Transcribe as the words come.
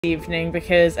evening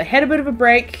because I had a bit of a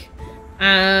break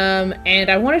and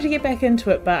I wanted to get back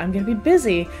into it, but I'm going to be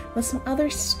busy with some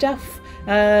other stuff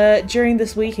during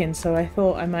this weekend, so I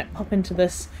thought I might pop into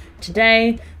this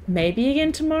today, maybe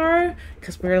again tomorrow,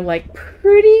 because we're like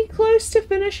pretty close to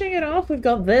finishing it off. We've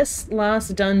got this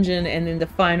last dungeon and then the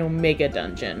final mega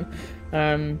dungeon,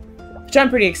 which I'm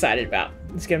pretty excited about.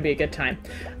 It's going to be a good time.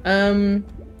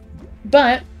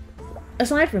 But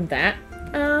aside from that,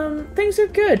 things are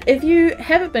good. If you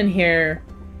haven't been here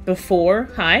before,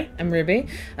 hi, I'm Ruby,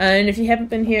 and if you haven't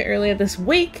been here earlier this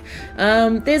week,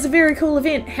 there's a very cool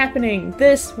event happening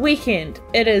this weekend.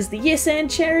 It is the Yes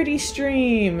and Charity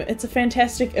Stream. It's a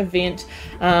fantastic event,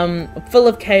 full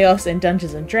of chaos and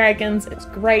Dungeons and Dragons. It's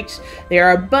great. There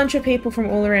are a bunch of people from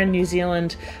all around New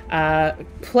Zealand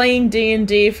playing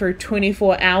D&D for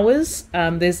 24 hours.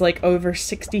 There's like over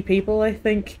 60 people, I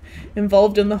think,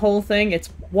 involved in the whole thing. It's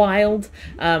wild.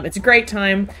 It's a great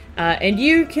time, and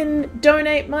you can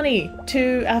donate money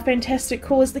to our fantastic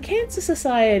cause, the Cancer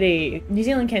Society, New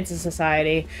Zealand Cancer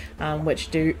Society,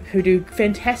 who do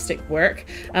fantastic work.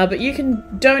 But you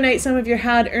can donate some of your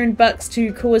hard-earned bucks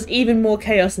to cause even more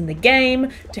chaos in the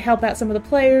game, to help out some of the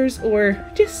players, or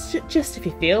just if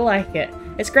you feel like it.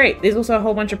 It's great. There's also a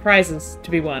whole bunch of prizes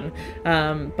to be won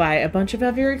by a bunch of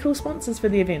our very cool sponsors for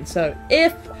the event. So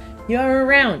if you're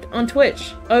around on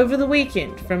Twitch over the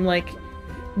weekend from like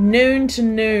noon to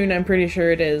noon, I'm pretty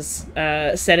sure it is,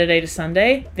 Saturday to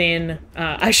Sunday, then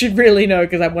I should really know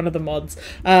because I'm one of the mods.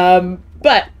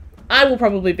 But I will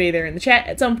probably be there in the chat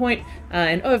at some point,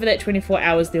 and over that 24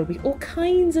 hours there'll be all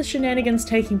kinds of shenanigans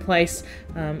taking place,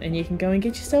 and you can go and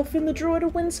get yourself in the draw to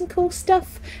win some cool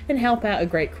stuff and help out a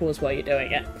great cause while you're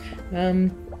doing it.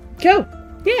 Cool.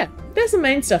 Yeah, that's the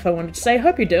main stuff I wanted to say.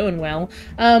 Hope you're doing well.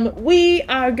 We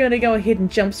are going to go ahead and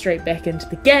jump straight back into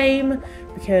the game,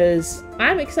 because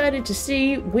I'm excited to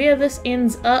see where this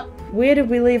ends up. Where did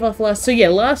we leave off last? So yeah,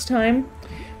 last time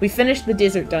we finished the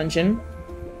desert dungeon.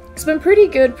 It's been pretty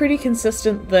good, pretty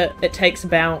consistent that it takes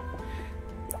about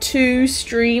 2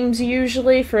 streams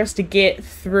usually for us to get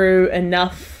through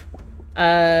enough,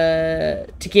 to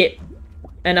get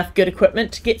enough good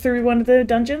equipment to get through one of the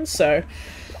dungeons, so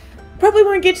probably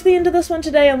won't get to the end of this one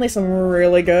today unless I'm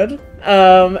really good.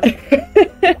 And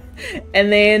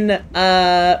then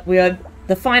we have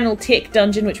the final tech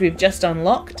dungeon, which we've just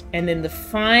unlocked, and then the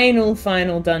final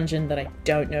dungeon that I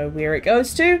don't know where it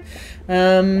goes to.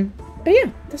 But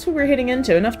yeah, that's what we're heading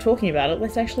into. Enough talking about it.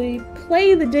 Let's actually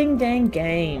play the ding-dang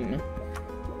game.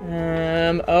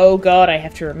 Oh god, I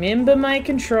have to remember my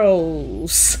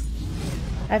controls.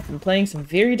 I've been playing some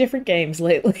very different games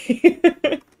lately.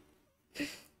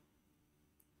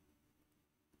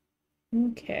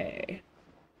 Okay.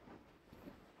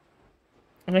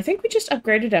 And I think we just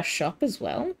upgraded our shop as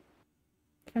well,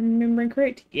 if I'm remembering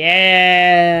correct.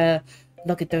 Yeah!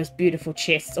 Look at those beautiful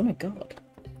chests. Oh my god.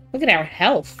 Look at our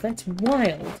health. That's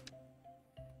wild.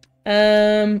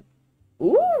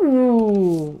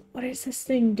 Ooh! What does this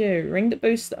thing do? Ring that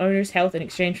boosts the owner's health in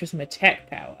exchange for some attack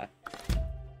power.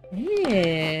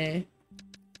 Yeah.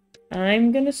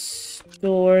 I'm gonna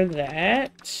store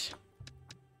that.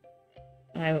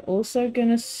 I'm also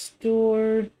gonna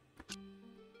store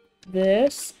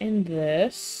this and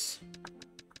this.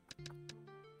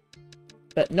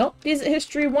 But not Desert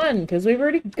History 1, because we've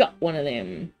already got one of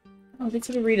them. Oh, let's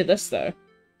have a read of this, though.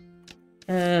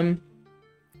 Yeah,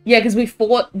 because we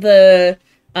fought the,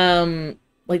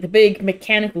 like the big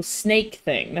mechanical snake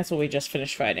thing. That's what we just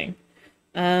finished fighting.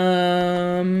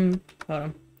 Hold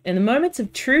on. In the moments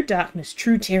of true darkness,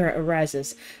 true terror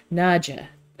arises. Naja,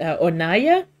 or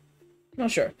Naya?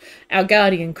 Not sure. Our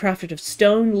guardian, crafted of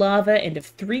stone, lava, and of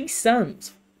 3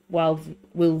 suns, will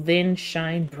then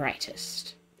shine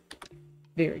brightest.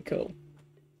 Very cool.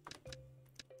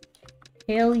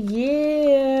 Hell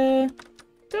yeah!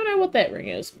 Don't know what that ring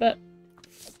is, but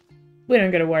we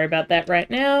don't gotta worry about that right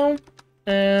now.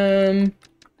 Oh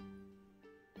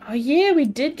yeah, we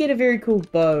did get a very cool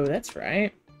bow. That's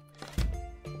right.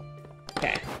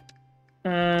 Okay.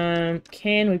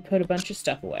 Can we put a bunch of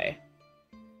stuff away?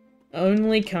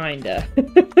 Only kinda.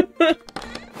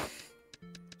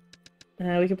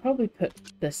 We could probably put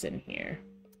this in here.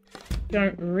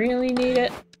 Don't really need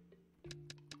it.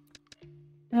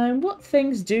 What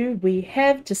things do we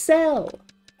have to sell?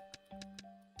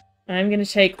 I'm gonna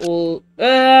take all...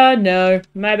 no.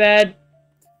 My bad.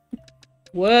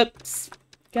 Whoops.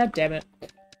 God damn it.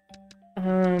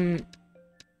 I'm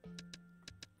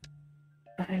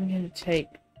gonna take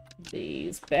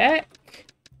these back.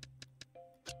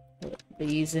 Put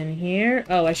these in here.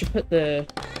 Oh, I should put the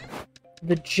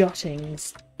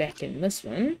jottings back in this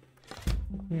one.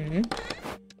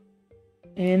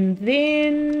 And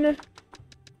then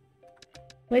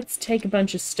let's take a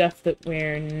bunch of stuff that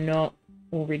we're not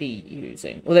already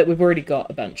using, or that we've already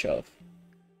got a bunch of.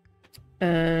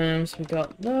 So we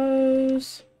got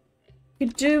those.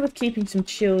 Could do with keeping some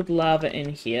chilled lava in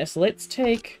here, so let's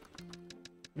take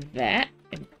that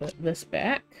and put this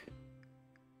back.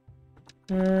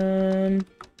 And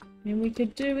we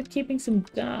could do with keeping some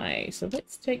dye, so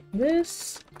let's take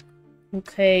this. We'll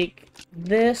take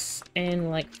this and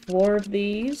like 4 of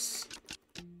these.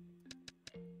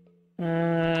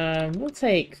 We'll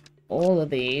take all of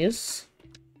these.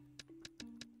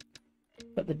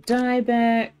 Put the dye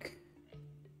back.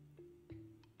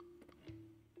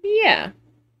 Yeah.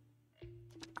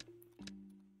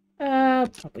 I'll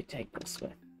probably take this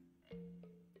with.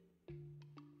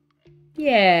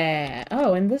 Yeah.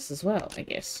 Oh, and this as well, I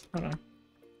guess. Hold on.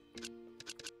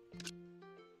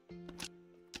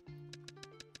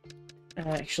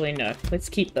 Actually, no. Let's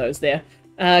keep those there.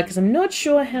 Because I'm not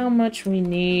sure how much we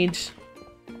need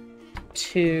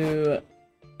to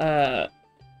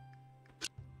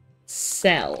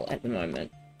sell at the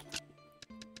moment.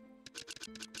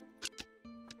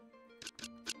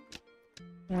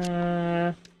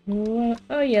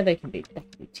 Oh yeah, they can be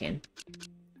 10.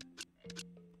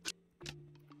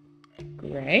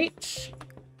 Great.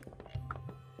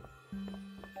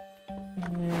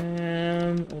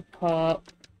 We'll pop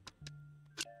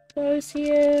those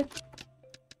here.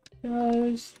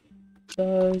 Those,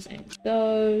 and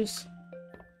those.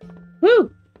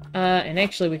 Woo! And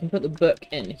actually we can put the book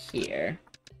in here.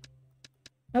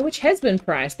 Which has been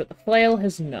priced, but the flail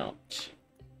has not.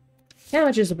 How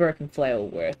much is a broken flail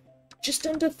worth? Just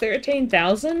under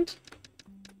 13,000?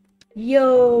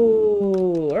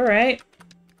 Yo! Alright.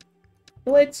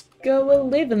 Let's go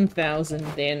 11,000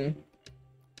 then.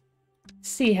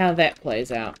 See how that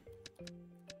plays out.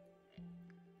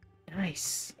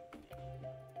 Nice.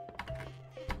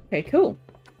 Okay, cool.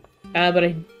 But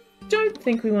I don't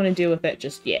think we want to deal with that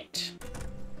just yet.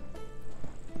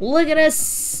 Look at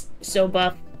us! So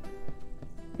buff.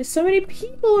 There's so many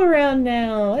people around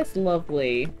now. That's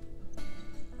lovely.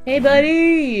 Hey,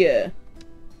 buddy!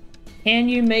 Can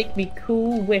you make me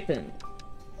cool weapon?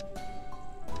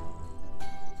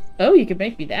 Oh, you can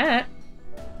make me that.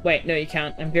 Wait, no you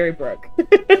can't. I'm very broke.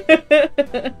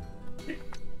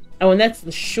 Oh, and that's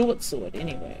the short sword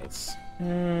anyways.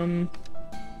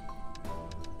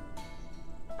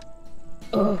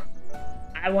 Oh,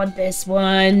 I want this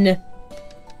one.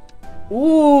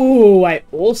 Ooh, I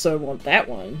also want that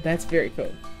one. That's very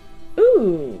cool.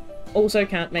 Ooh, also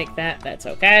can't make that. That's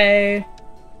okay.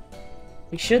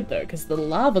 We should though, because the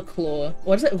lava claw.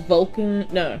 What is it? Vulcan?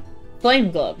 No, flame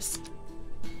gloves.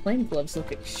 Flame gloves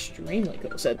look extremely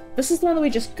cool. So this is the one that we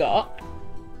just got.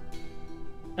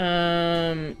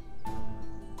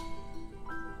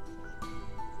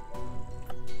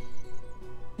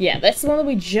 Yeah, that's the one that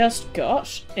we just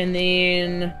got, and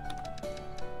then...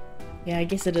 Yeah, I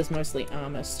guess it is mostly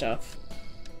armor stuff.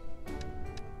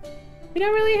 We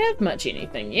don't really have much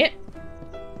anything yet.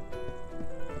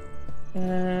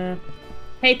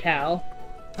 Hey pal.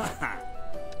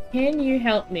 Can you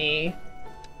help me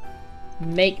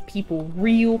make people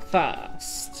real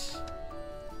fast?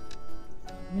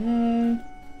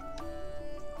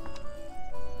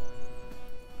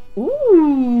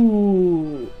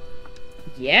 Ooh!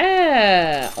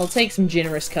 Yeah! I'll take some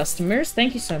generous customers.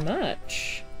 Thank you so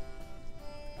much.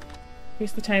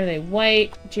 Increase the time they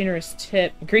wait. Generous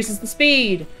tip. Increases the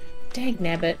speed. Dang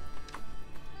nabbit.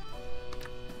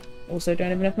 Also don't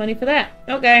have enough money for that.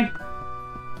 Okay.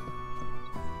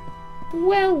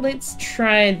 Well, let's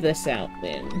try this out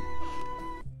then.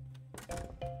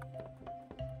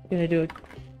 Gonna do a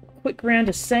quick round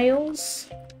of sales.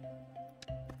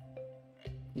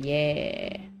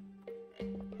 Yeah.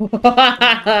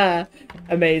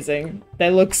 Amazing.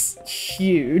 That looks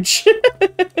huge.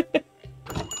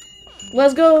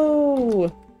 Let's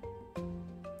go!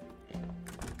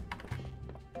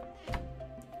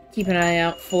 Keep an eye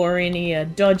out for any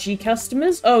dodgy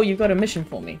customers. Oh, you've got a mission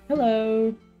for me.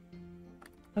 Hello.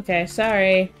 Okay,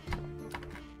 sorry.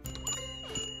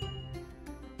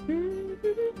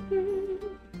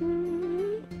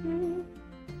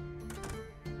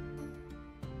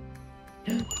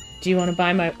 Do you want to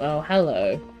buy my... Oh,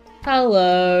 hello.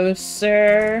 Hello,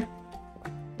 sir.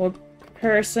 Or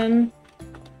person.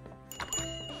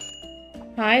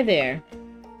 Hi there.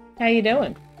 How you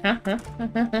doing? Huh?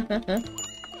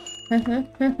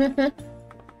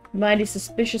 Mighty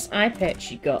suspicious eye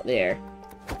patch you got there.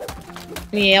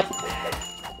 Yep.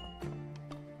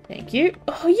 Thank you.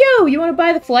 Oh, yo! You want to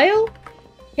buy the flail?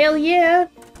 Hell yeah!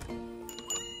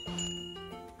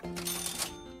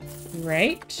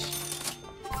 Right.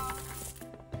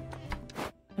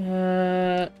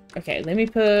 Okay, let me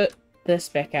put this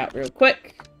back out real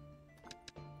quick.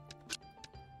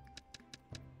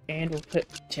 And we'll put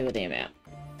 2 of them out.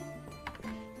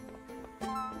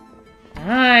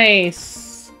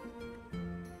 Nice!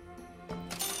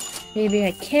 Maybe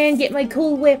I can get my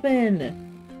cool weapon!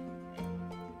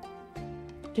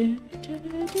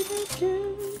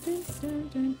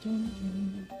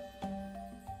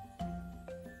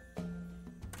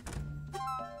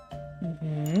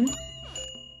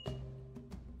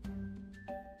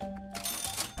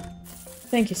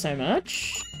 Thank you so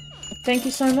much. Thank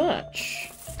you so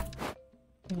much.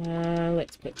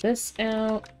 Let's put this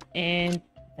out, and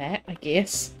that, I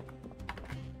guess.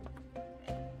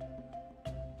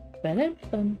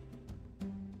 Ba-dum-bum.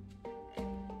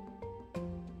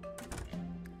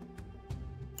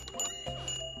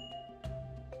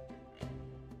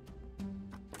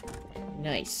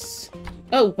 Nice.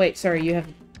 Oh, wait, sorry, you have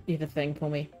a thing for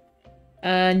me.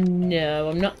 No,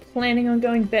 I'm not planning on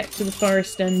going back to the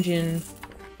forest dungeon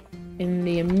in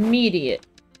the immediate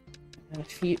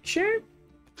future.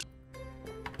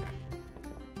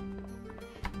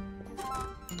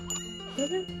 There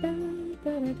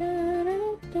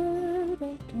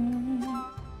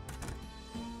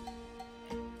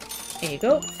you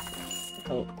go.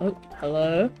 Oh,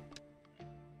 hello.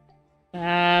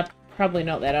 Probably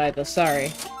not that either,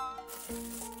 sorry.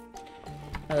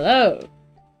 Hello.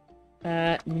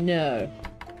 No.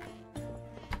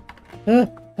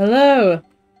 Hello.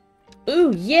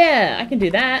 Ooh, yeah, I can do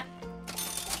that.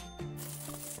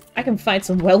 I can fight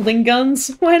some welding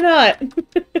guns. Why not?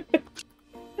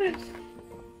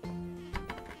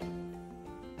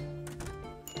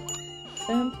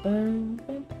 Come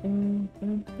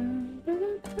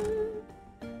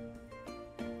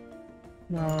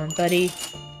on, buddy.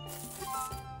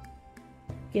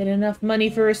 Get enough money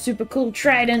for a super cool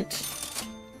trident.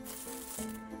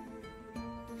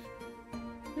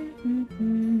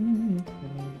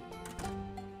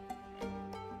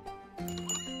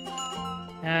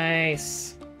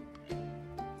 Nice.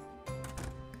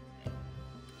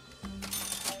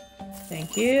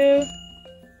 Thank you.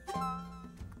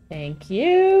 Thank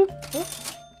you. Oh.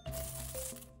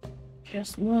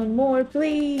 Just one more,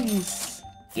 please.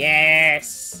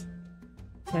 Yes.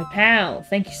 My pal,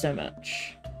 thank you so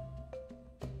much.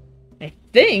 I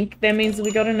think that means that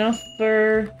we got enough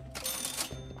for...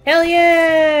 Hell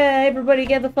yeah! Everybody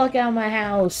get the fuck out of my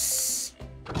house.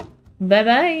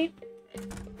 Bye-bye.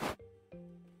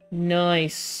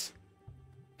 Nice.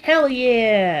 Hell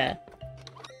yeah!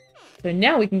 So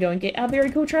now we can go and get our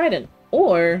very cool trident.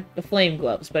 Or the flame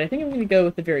gloves, but I think I'm gonna go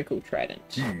with the very cool trident.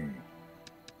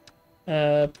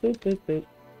 Boop, boop, boop.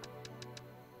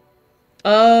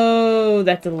 Oh,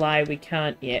 that's a lie. We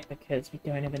can't yet because we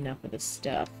don't have enough of the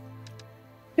stuff.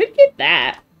 Could get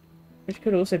that. Which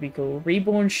could also be cool.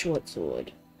 Reborn short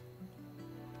sword.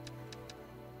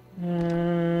 Is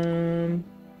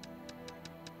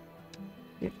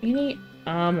there any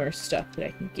armor stuff that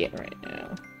I can get right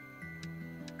now?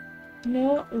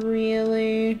 Not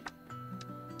really.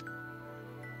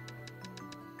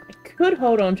 I could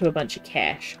hold on to a bunch of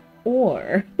cash.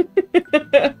 Or...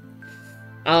 oh,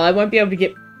 I won't be able to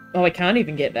get... oh, I can't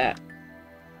even get that.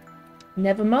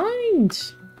 Never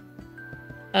mind.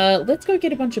 Let's go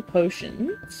get a bunch of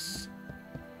potions.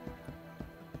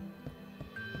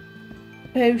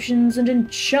 Potions and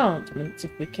enchantments,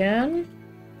 if we can.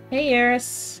 Hey,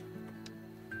 Eris.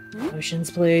 Potions,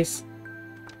 please.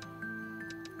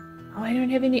 Oh, I don't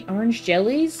have any orange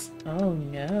jellies? Oh,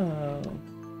 no.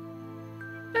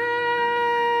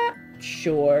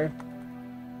 Sure.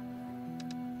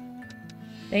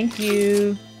 Thank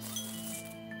you.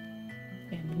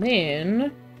 And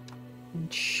then...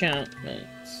 enchantments.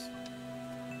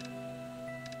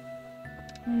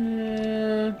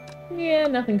 Yeah,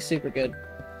 nothing super good.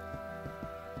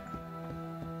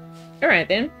 Alright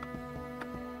then.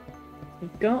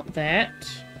 We've got that.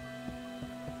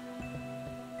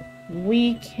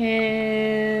 We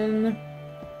can...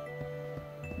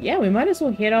 yeah, we might as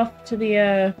well head off to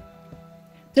the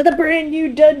brand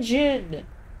new dungeon!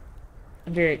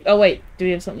 I'm very... oh wait, do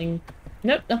we have something...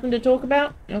 nope, nothing to talk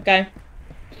about? Okay.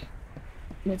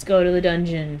 Let's go to the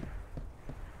dungeon.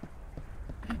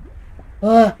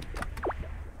 Ugh.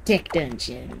 Tech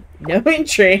dungeon. No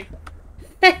entry.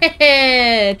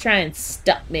 Try and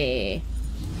stop me.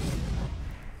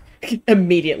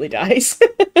 Immediately dies.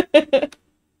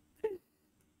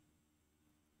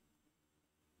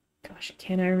 Gosh,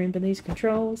 can I remember these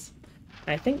controls?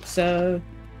 I think so.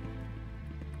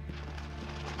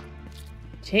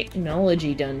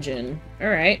 Technology dungeon.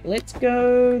 Alright, let's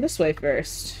go this way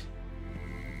first.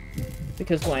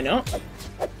 Because why not?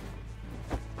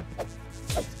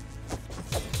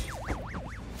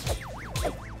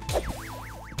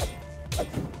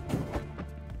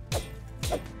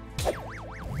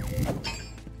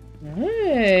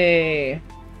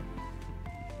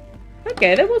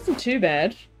 Okay, that wasn't too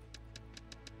bad.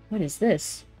 What is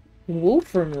this?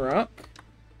 Wolfram rock?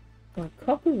 Or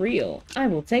cockeriel? I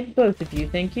will take both of you,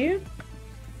 thank you.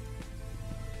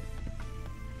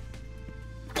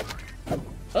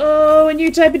 Oh, a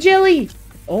new type of jelly!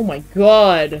 Oh my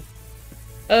god.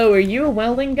 Oh, are you a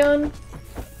welding gun?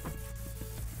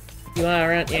 You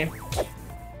are, aren't you?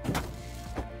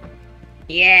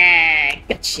 Yeah,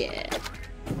 gotcha.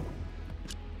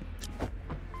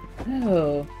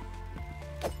 Oh.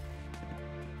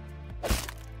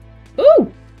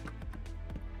 Ooh!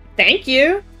 Thank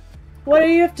you! What do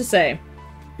you have to say?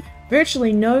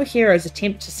 Virtually no heroes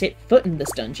attempt to set foot in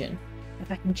this dungeon.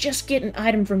 If I can just get an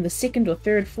item from the second or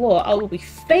third floor, I will be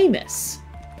famous!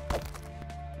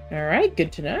 Alright,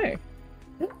 good to know.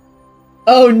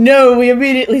 Oh no, we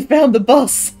immediately found the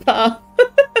boss path!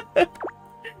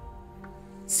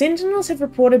 Sentinels have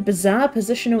reported bizarre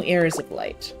positional errors of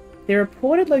late. Their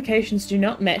reported locations do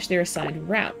not match their assigned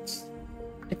routes.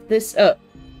 It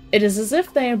is as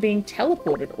if they are being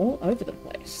teleported all over the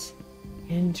place.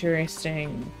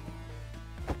 Interesting.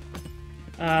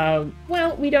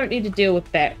 Well, we don't need to deal with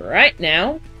that right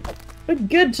now. But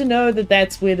good to know that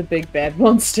that's where the big bad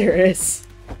monster is.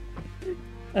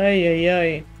 Ay, ay,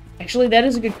 ay. Actually, that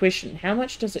is a good question. How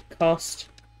much does it cost?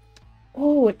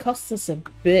 Oh, it costs us a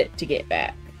bit to get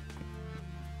back.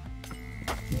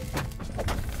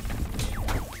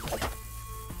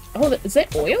 Oh, is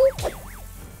that oil?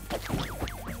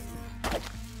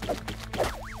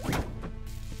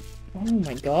 Oh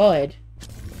my god.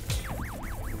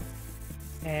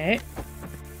 Okay.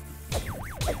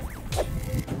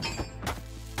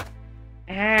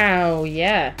 Ow,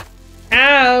 yeah.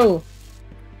 Ow!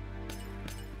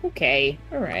 Okay,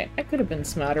 alright. I could have been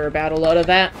smarter about a lot of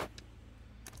that.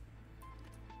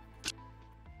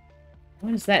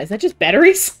 What is that? Is that just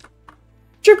batteries?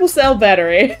 Triple cell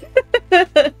battery.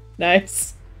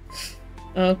 Nice.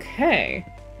 Okay.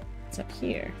 What's up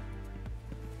here?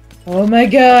 Oh my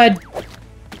god!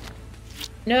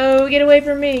 No, get away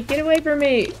from me! Get away from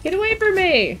me! Get away from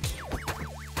me!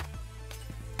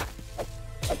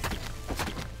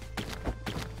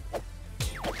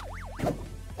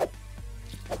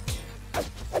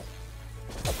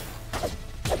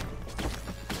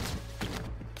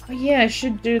 Oh yeah, I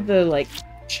should do the, like,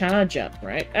 charge up,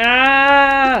 right?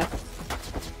 Ah!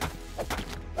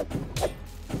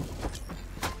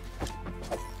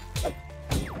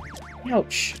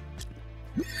 Ouch.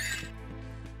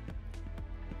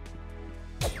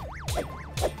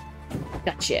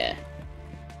 Gotcha.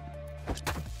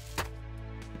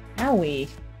 Owie.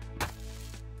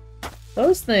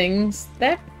 Those things,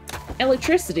 that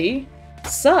electricity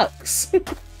sucks.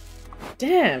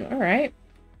 Damn, alright.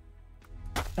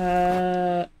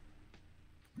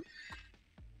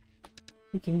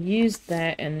 We can use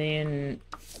that and then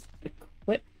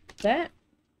equip that?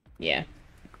 Yeah.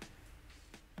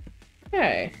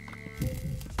 Okay.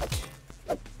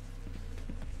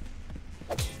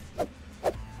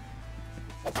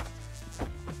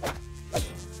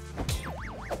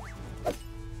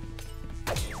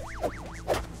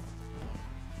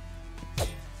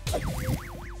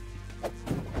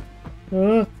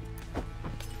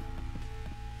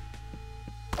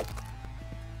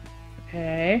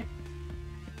 Okay.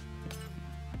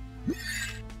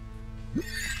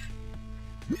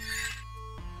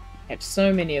 I have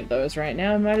so many of those right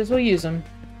now, I might as well use them.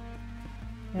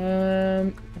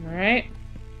 Alright.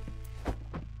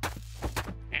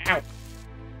 Ow.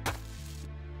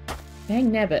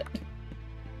 Dang nabbit.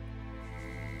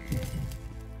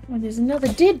 Oh, there's another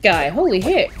dead guy, holy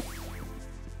heck.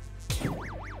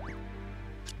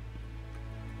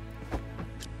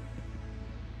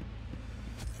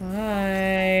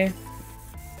 Hi.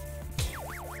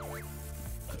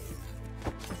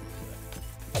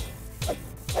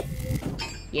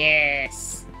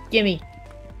 Yes. Gimme.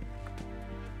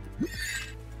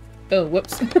 Oh,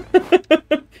 whoops.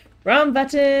 Wrong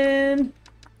button.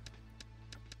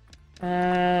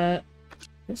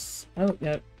 This. Oh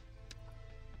no.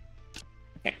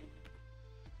 Okay.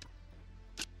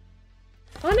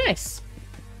 Oh, nice.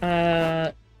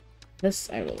 This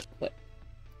I will equip.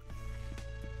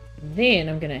 Then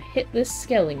I'm gonna hit this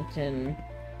skeleton.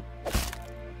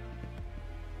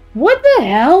 What the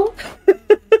hell?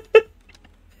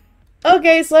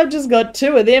 Okay, so I've just got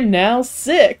 2 of them now.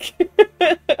 Sick!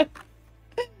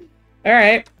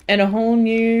 Alright, and a whole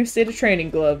new set of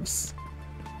training gloves.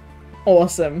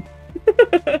 Awesome.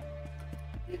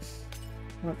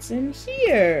 What's in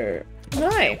here?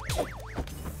 Nice.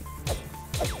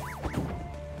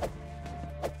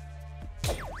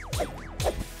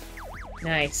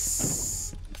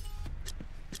 Nice.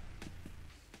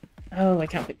 Oh, I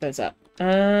can't pick those up.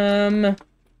 Can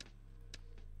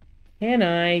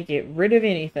I get rid of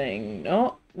anything?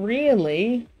 Not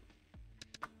really.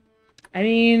 I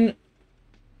mean,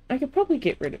 I could probably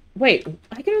get rid of... Wait,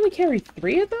 I can only carry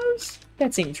 3 of those?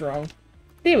 That seems wrong.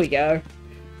 There we go.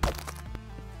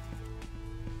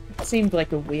 It seemed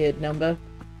like a weird number.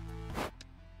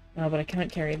 Oh, but I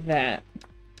can't carry that.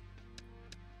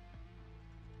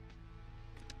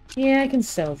 Yeah, I can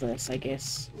sell this, I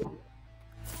guess.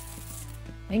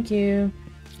 Thank you.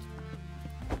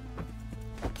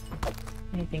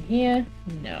 Anything here?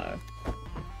 No.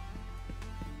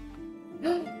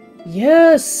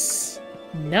 Yes!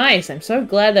 Nice! I'm so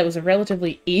glad that was a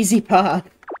relatively easy path.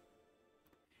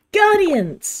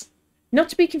 Guardians! Not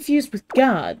to be confused with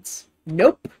guards.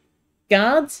 Nope.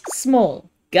 Guards, small.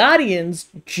 Guardians,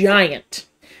 giant.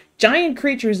 Giant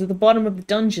creatures at the bottom of the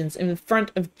dungeons in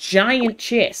front of giant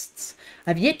chests.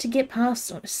 I've yet to get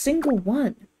past on a single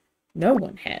one. No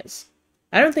one has.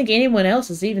 I don't think anyone else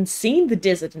has even seen the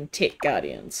Desert and Tech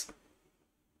Guardians.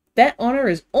 That honor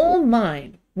is all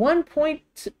mine. 1 point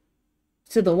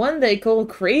to the one they call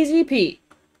Crazy Pete.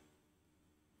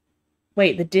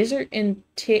 Wait, the Desert and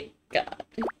Tech God.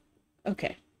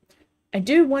 Okay. I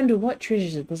do wonder what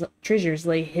treasures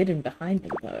lay hidden behind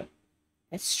them, though.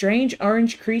 That strange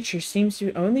orange creature seems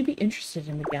to only be interested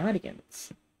in the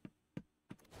Guardians.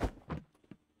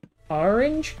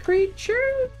 Orange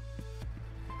creature?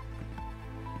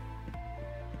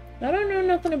 I don't know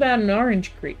nothing about an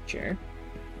orange creature.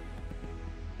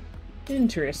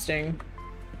 Interesting.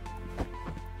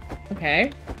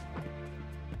 Okay.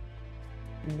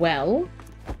 Well,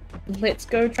 let's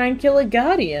go try and kill a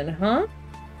Guardian, huh?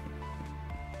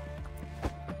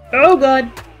 Oh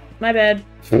god! My bad.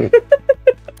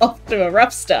 Off to a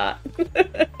rough start.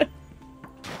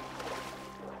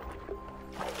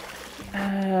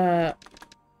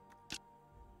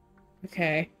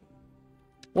 Okay.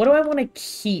 What do I want to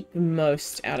keep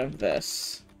most out of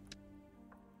this?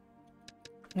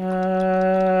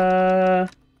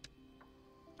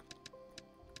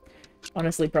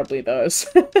 Honestly, probably those.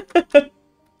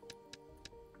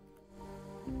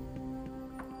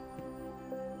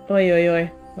 Oi, oi,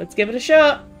 oi. Let's give it a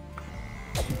shot.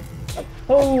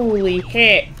 Holy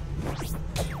heck.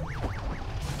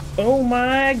 Oh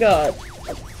my god.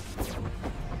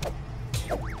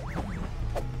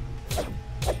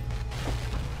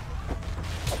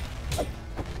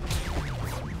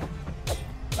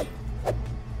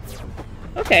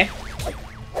 Okay.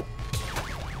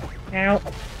 Ow.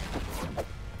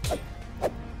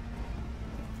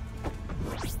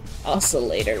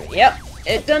 Oscillator. Yep.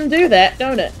 It doesn't do that,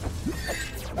 don't it?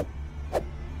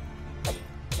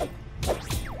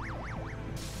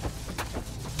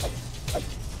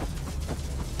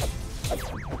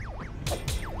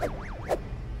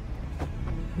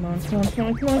 Come on, come on, come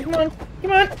on, come on, come on,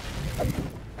 come on!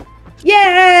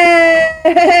 Yeah!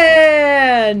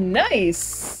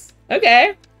 Nice!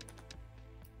 Okay.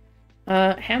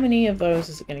 How many of those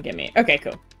is it gonna get me? Okay,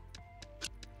 cool.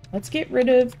 Let's get rid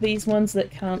of these ones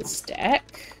that can't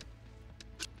stack.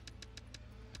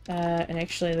 And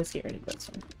actually, let's get rid of this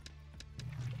one.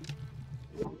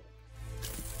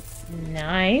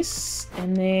 Nice.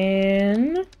 And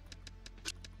then...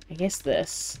 I guess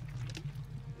this.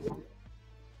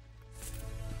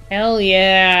 Hell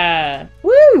yeah!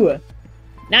 Woo!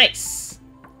 Nice!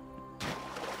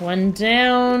 1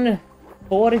 down,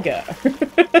 4 to go.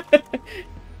 I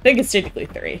think it's typically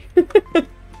 3.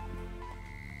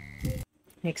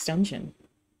 Next dungeon.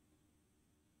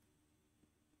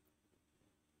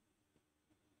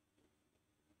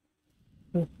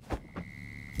 Ooh.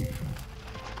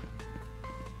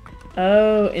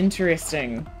 Oh,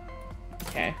 interesting.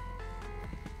 Okay.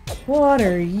 What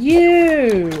are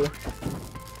you?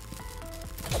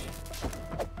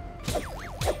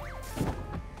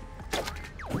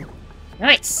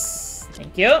 Nice!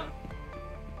 Thank you.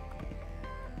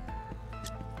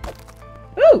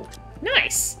 Ooh!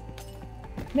 Nice!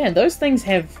 Man, those things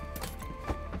have,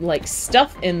 like,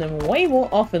 stuff in them way more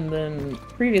often than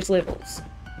previous levels.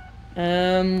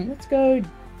 Let's go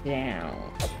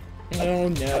down. Oh,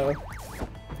 no.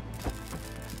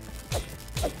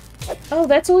 Oh,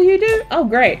 that's all you do? Oh,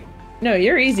 great. No,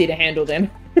 you're easy to handle then.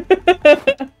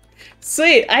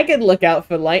 Sweet, I could look out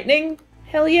for lightning.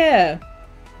 Hell yeah.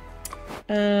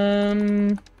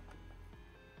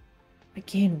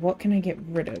 Again, what can I get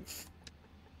rid of?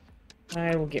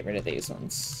 I will get rid of these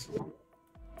ones.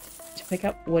 To pick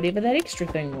up whatever that extra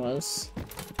thing was.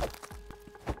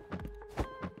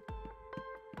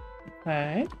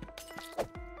 Okay.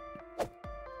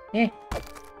 Yeah.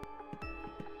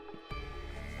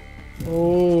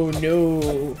 Oh,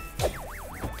 no.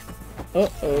 Oh,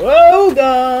 oh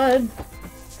god!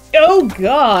 Oh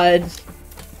god!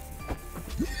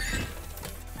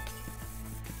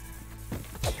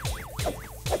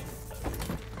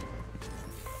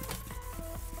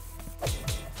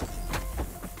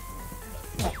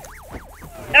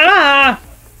 Ah!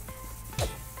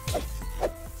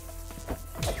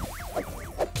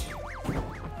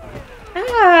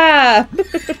 Ah!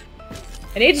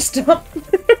 I need to stop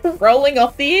rolling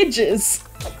off the edges.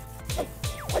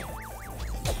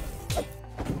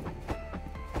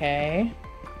 Okay.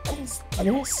 What is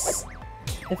this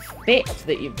effect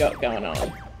that you've got going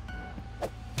on?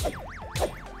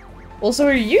 Also,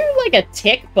 are you like a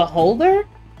tech beholder?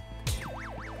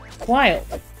 Wild.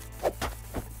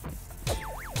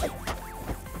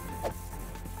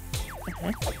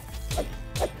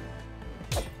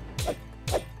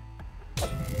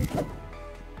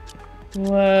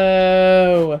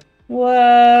 Whoa.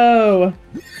 Whoa.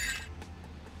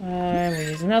 We'll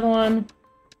use another one.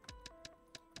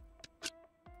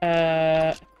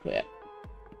 Quit.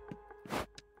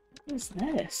 What is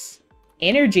this?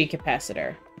 Energy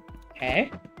capacitor.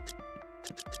 Okay.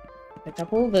 Pick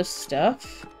up all this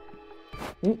stuff.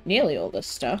 Ooh, nearly all this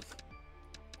stuff.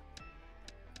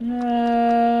 Do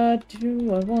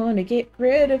I want to get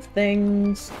rid of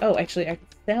things? Oh, actually, I can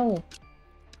sell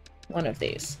one of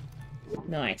these.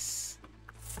 Nice.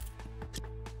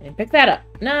 And pick that up.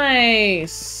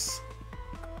 Nice!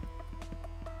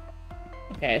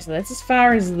 Okay, so that's as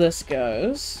far as this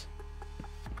goes.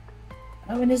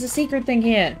 Oh, and there's a secret thing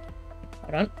here.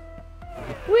 Hold on.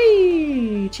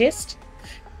 Whee! Chest.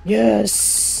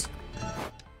 Yes!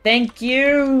 Thank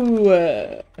you!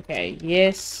 Okay,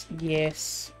 yes,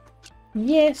 yes,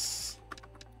 yes.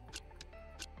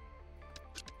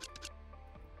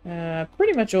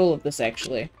 Pretty much all of this,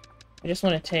 actually. I just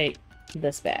want to take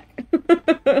this back.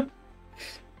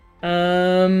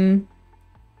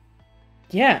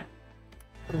 Yeah.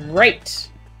 Great.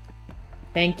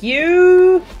 Thank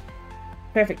you!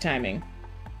 Perfect timing.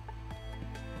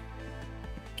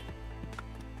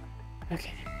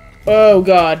 Okay. Oh,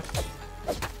 God.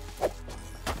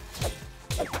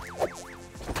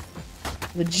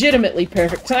 Legitimately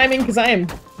perfect timing, because I am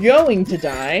going to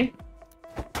die.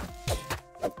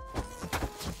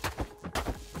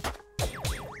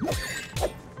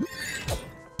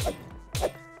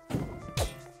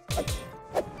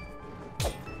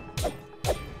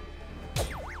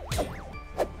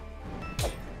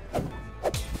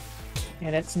 Yeah,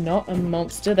 that's not a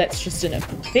monster, that's just an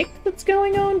effect that's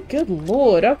going on? Good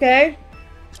lord, okay.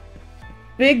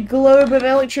 Big globe of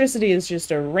electricity is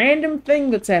just a random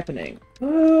thing that's happening.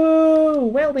 Oh,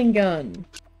 welding gun.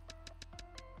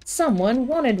 Someone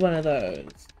wanted one of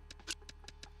those.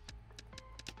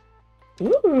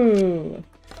 Ooh.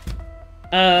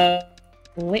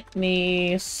 Let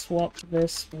me swap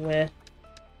this with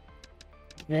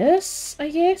this, I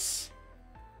guess?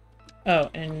 Oh,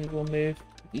 and we'll move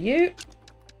you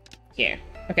here.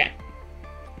 Okay.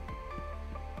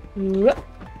 Whoop.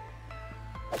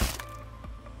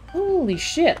 Holy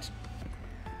shit.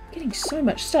 Getting so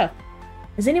much stuff.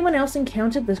 Has anyone else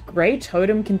encountered this grey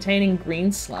totem containing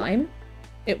green slime?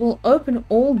 It will open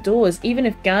all doors even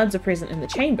if guards are present in the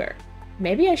chamber.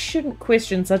 Maybe I shouldn't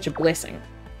question such a blessing.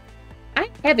 I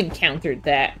have encountered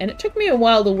that, and it took me a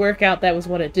while to work out that was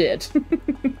what it did.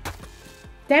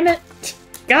 Damn it!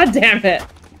 God damn it!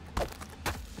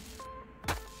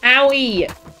 Owie!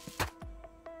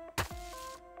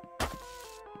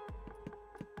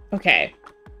 Okay.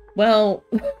 Well,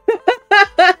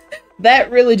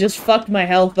 that really just fucked my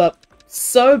health up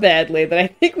so badly that I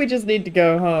think we just need to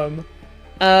go home.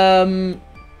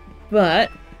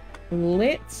 But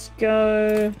let's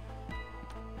go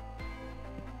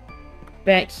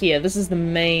back here. This is the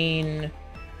main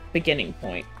beginning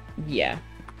point. Yeah.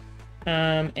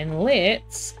 And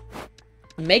let's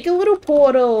make a little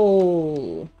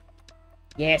portal.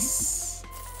 Yes.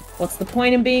 What's the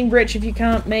point in being rich if you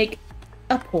can't make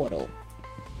a portal?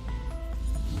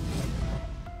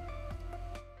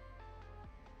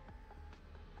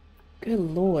 Good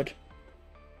lord.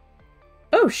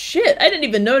 Oh shit, I didn't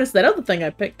even notice that other thing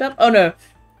I picked up. Oh no,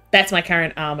 that's my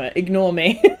current armor. Ignore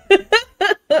me.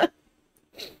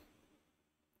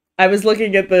 I was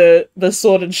looking at the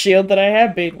sword and shield that I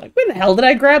have, being like, where the hell did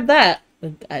I grab that?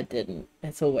 I didn't.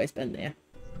 It's always been there.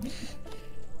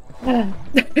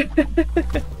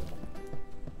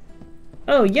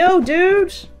 Oh, yo,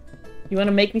 dude! You want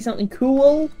to make me something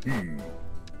cool?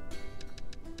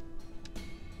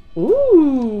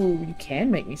 Ooh, you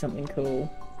can make me something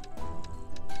cool.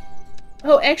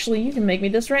 Oh, actually, you can make me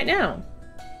this right now.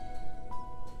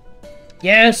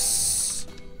 Yes!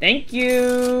 Thank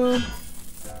you!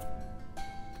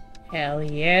 Hell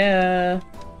yeah.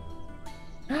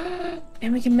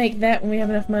 And we can make that when we have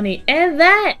enough money. And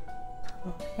that!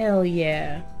 Oh, hell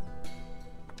yeah.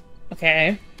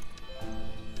 Okay.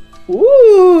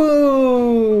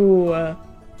 Ooh!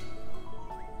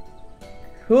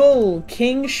 Cool.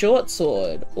 King Short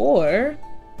Sword. Or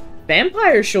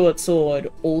Vampire Short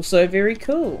Sword. Also very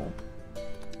cool.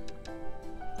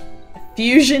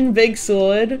 Fusion Big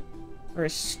Sword. Or a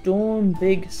Storm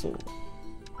Big Sword.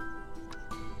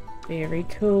 Very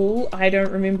cool. I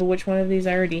don't remember which one of these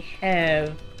I already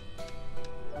have.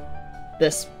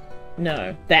 This.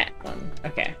 No, that one.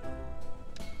 Okay.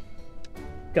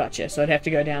 Gotcha, so I'd have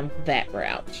to go down that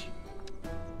route.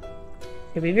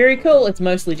 Could be very cool. It's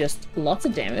mostly just lots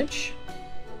of damage.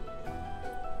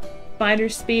 Fighter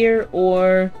Spear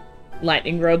or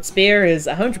Lightning Rod Spear is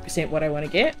 100% what I want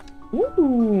to get.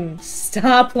 Ooh,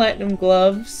 Star Platinum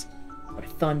Gloves. Or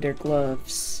Thunder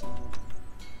Gloves.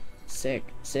 Sick,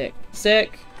 sick,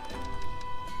 sick.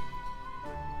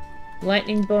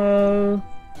 Lightning Bow.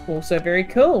 Also very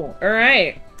cool.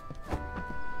 Alright.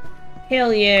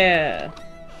 Hell yeah.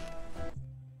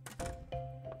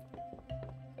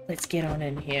 Let's get on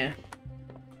in here.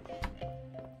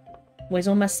 Where's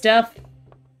all my stuff?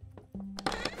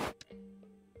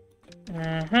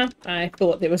 Uh-huh. I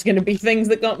thought there was going to be things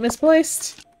that got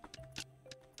misplaced.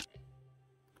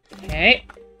 Okay.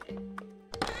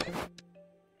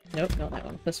 Nope, not that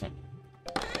one. This one.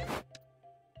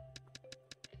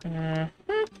 Uh-huh.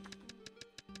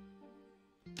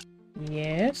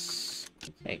 Yes.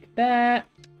 Take that.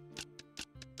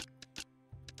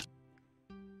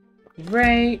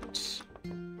 Great.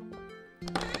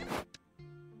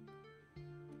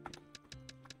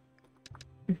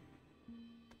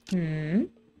 And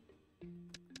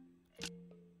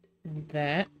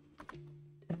that.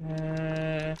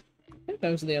 I think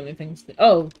those are the only things that...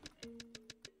 Oh!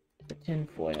 The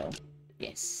tinfoil.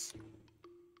 Yes.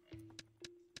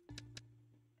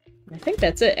 I think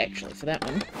that's it, actually, for that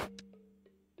one.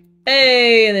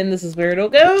 Hey! And then this is where it all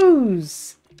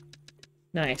goes!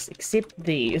 Nice, except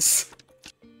these.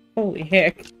 Holy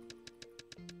heck.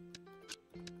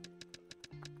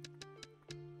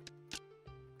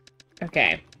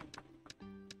 Okay.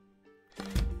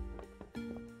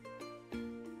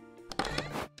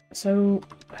 So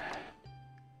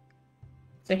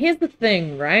here's the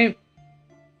thing, right?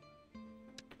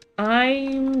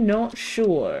 I'm not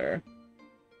sure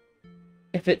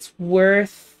if it's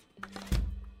worth,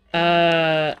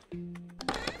 like,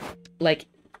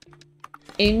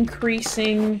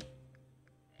 increasing...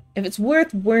 If it's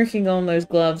worth working on those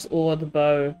gloves or the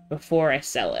bow before I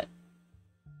sell it.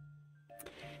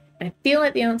 I feel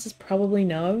like the answer's probably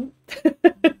no.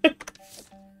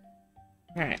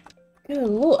 Alright. Good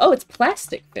lord. Oh, it's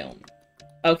plastic film.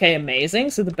 Okay, amazing.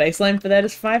 So the baseline for that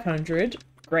is 500.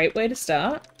 Great way to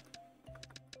start.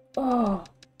 Oh.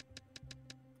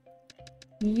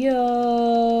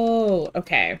 Yo.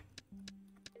 Okay.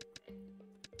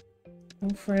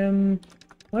 From...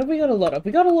 What have we got a lot of?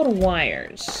 We got a lot of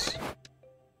wires.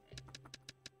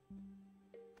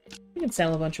 We can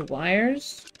sell a bunch of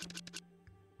wires.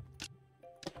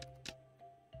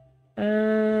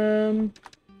 Sell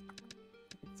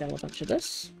a bunch of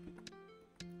this.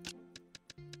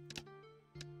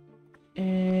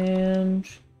 And...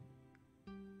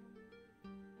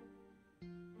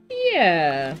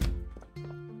 yeah.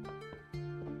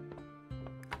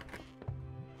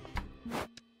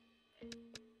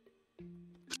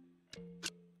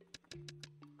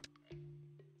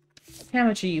 How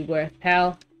much are you worth,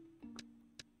 pal?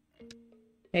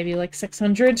 Maybe like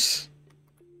 600?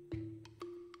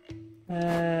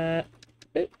 Oop.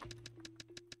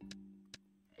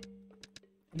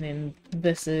 And then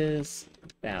this is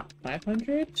about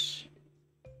 500.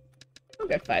 I'll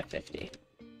go 550.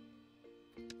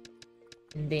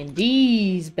 And then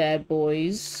these bad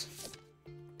boys.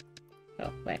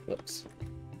 Oh, wait, whoops.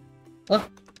 Oh.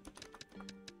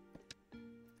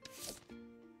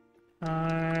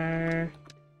 Are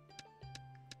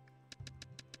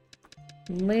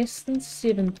less than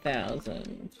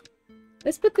 7,000.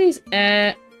 Let's put these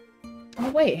at... Oh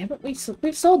wait, haven't we...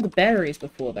 We've sold the batteries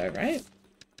before though, right?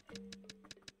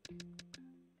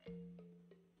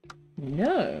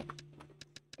 No.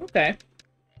 Okay.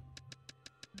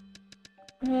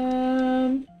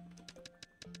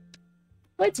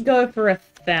 Let's go for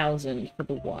 1,000 for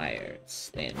the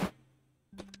wires then.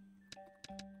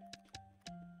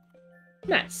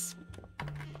 Nice.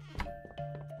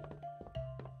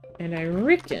 And I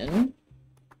reckon,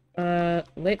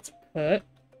 let's put...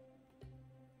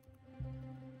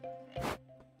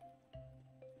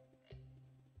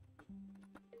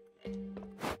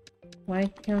 Why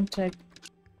can't I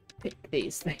pick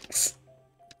these things.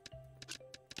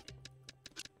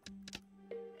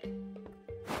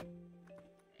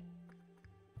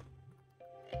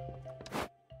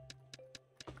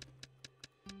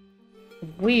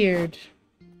 Weird.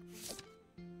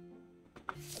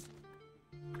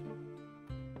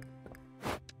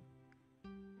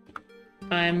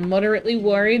 I'm moderately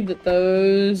worried that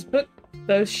those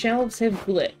shelves have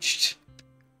glitched.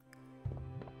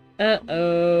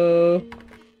 Uh-oh.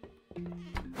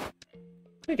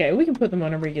 Okay, we can put them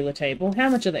on a regular table. How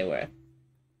much are they worth?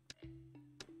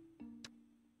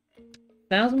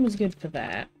 1,000 was good for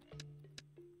that.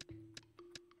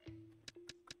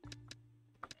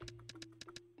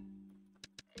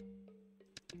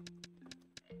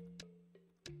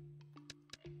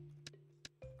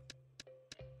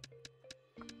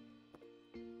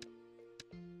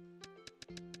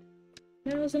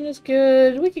 Thousand is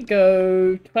good. We could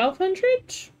go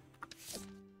 1,200?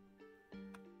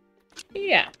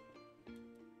 Yeah.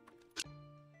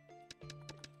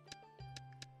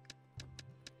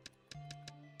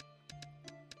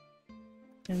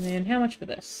 And then how much for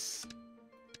this?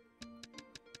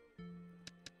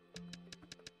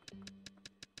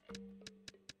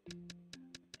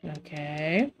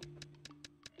 Okay.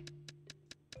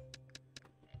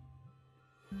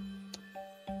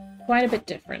 Quite a bit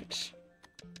different.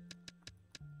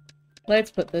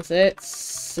 Let's put this at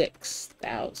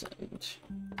 6,000.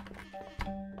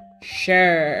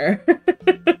 Sure.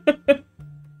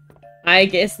 I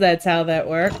guess that's how that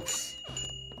works.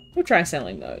 We'll try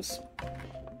selling those.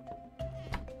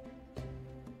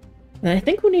 And I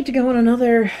think we'll need to go on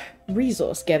another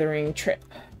resource gathering trip.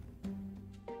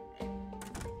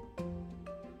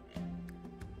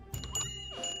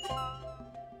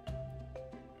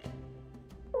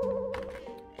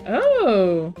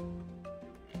 Oh!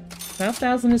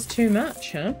 12,000 is too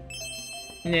much, huh?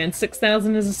 And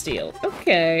 6,000 is a steal.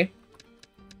 Okay.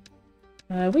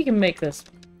 We can make this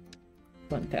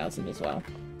 1,000 as well.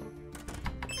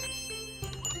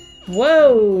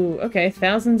 Whoa! Okay,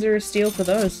 thousands are a steal for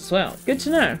those as well. Good to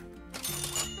know.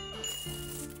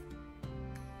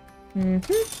 And...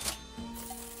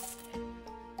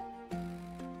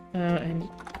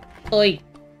 Oi!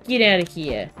 Get out of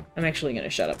here! I'm actually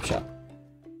gonna shut up shop.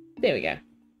 There we go.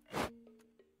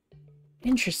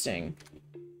 Interesting.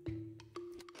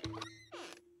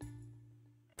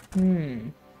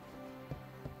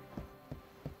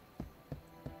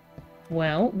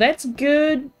 Well, that's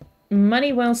good.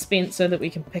 Money well spent so that we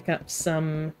can pick up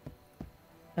some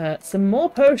more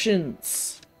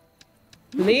potions.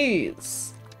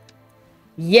 Please.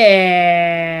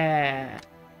 Yeah!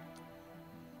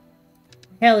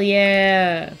 Hell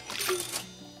yeah!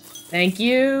 Thank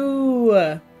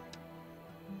you!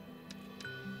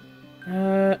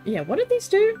 Yeah, what did these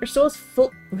do?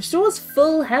 Restores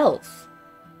full health.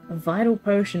 A vital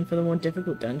potion for the more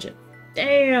difficult dungeon.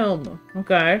 Damn!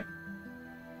 Okay.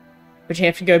 But you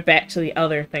have to go back to the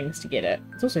other things to get it.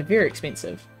 It's also very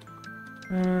expensive.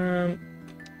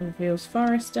 Reveals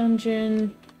Forest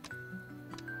Dungeon.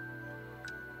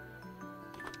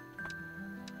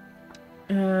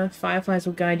 Fireflies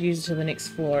will guide users to the next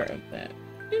floor of that.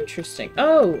 Interesting.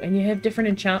 Oh, and you have different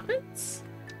enchantments?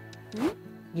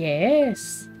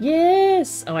 Yes.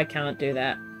 Yes! Oh, I can't do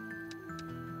that.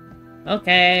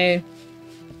 Okay.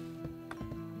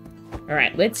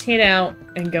 Alright, let's head out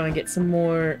and go and get some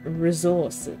more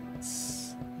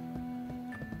resources.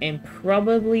 And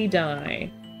probably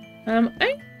die. I'm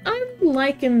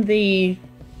liking the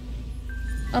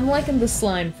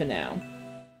slime for now.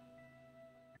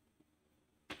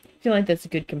 I feel like that's a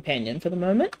good companion for the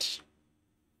moment.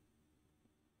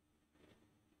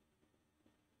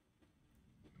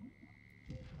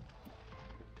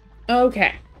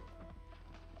 Okay.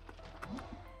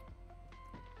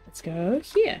 Let's go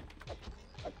here.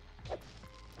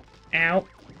 Ow.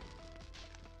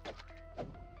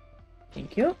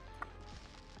 Thank you.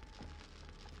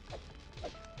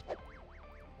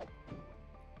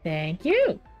 Thank you.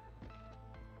 Oh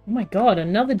my god,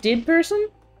 another dead person?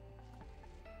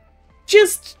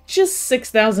 Just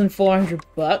 6,400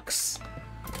 bucks.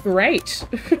 Great.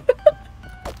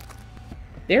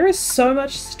 There is so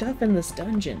much stuff in this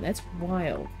dungeon. That's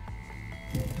wild.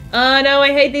 Oh no,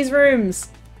 I hate these rooms.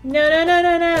 No, no, no,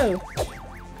 no, no.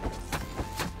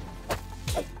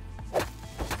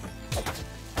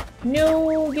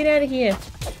 No, get out of here.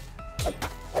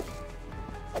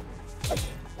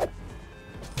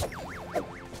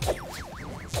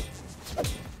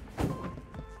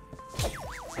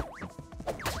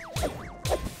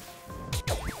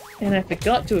 And I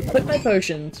forgot to equip my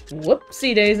potions.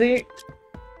 Whoopsie daisy.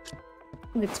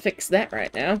 Let's fix that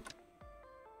right now.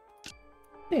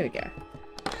 There we go.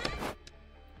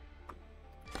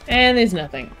 And there's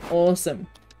nothing. Awesome.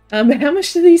 How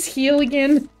much do these heal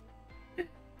again?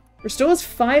 Restores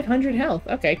 500 health.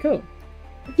 Okay, cool.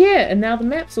 Yeah, and now the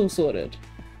map's all sorted.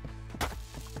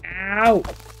 Ow!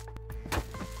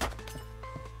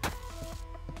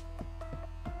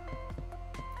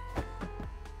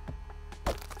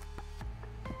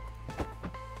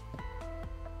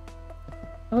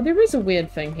 Oh, there is a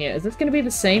weird thing here. Is this going to be the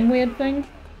same weird thing?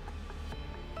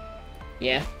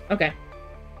 Yeah, okay.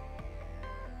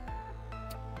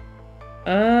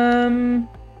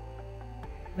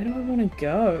 Where do I want to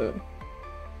go?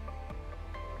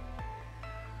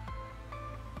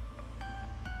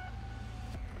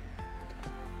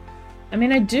 I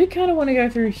mean, I do kind of want to go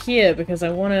through here because I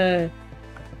want to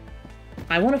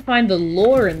find the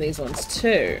lore in these ones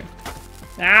too.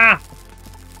 Ah!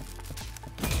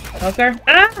 Okay.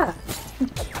 Ah!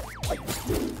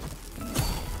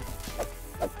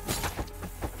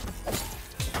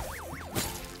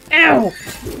 Ow!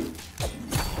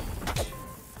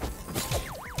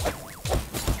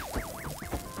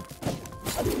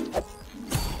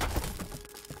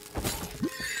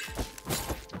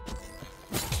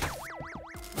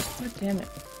 God damn it.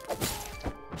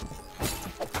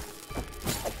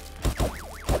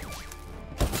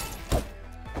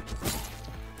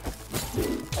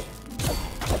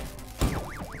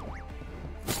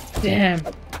 Damn.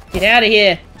 Get out of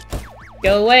here.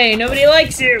 Go away. Nobody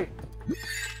likes you.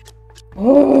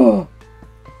 Oh.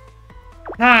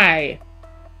 Hi.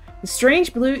 The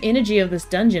strange blue energy of this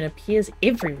dungeon appears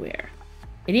everywhere.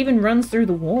 It even runs through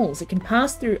the walls. It can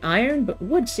pass through iron, but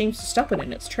wood seems to stop it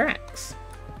in its tracks.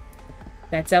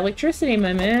 That's electricity,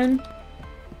 my man.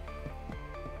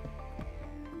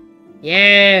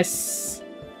 Yes!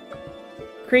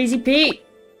 Crazy Pete!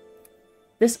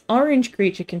 This orange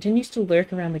creature continues to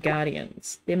lurk around the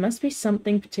Guardians. There must be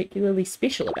something particularly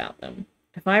special about them.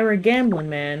 If I were a gambling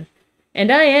man,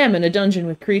 and I am in a dungeon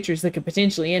with creatures that could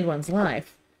potentially end one's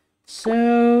life.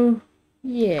 So,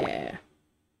 yeah.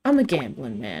 I'm a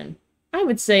gambling man. I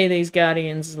would say these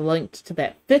Guardians are linked to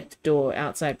that 5th door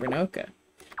outside Renoka.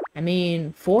 I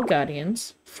mean, 4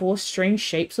 Guardians, 4 strange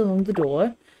shapes along the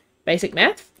door. Basic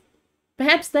math?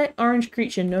 Perhaps that orange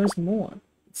creature knows more.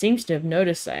 It seems to have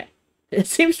noticed that. It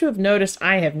seems to have noticed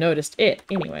I have noticed it,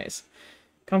 anyways.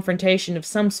 Confrontation of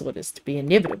some sort is to be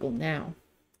inevitable now.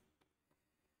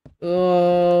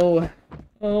 Oh.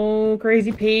 Oh,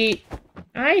 Crazy Pete.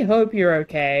 I hope you're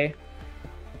okay.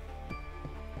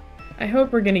 I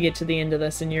hope we're gonna get to the end of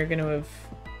this and you're gonna have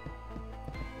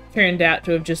turned out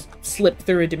to have just slipped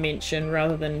through a dimension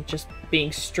rather than just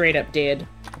being straight up dead.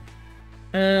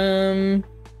 So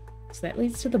that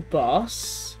leads to the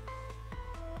boss.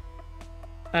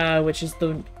 Which is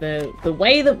the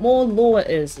way that more lore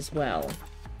is as well.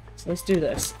 So let's do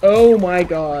this. Oh my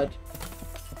god.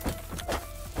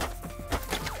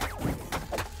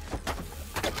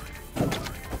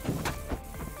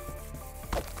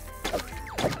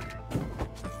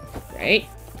 Right.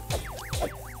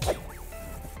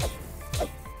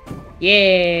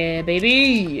 Yeah,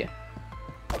 baby!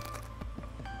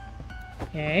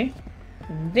 Okay.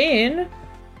 And then...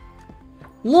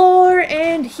 lore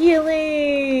and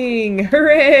healing!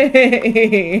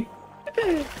 Hooray!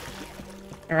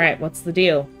 Alright, what's the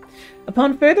deal?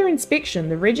 Upon further inspection,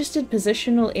 the registered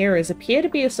positional errors appear to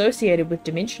be associated with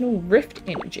dimensional rift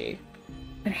energy.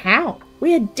 But how?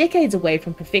 We are decades away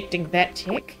from perfecting that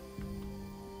tech.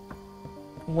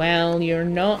 Well, you're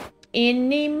not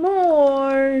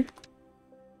anymore.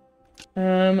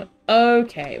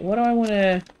 Okay, what do I want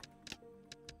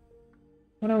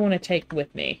to take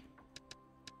with me?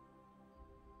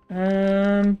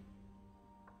 I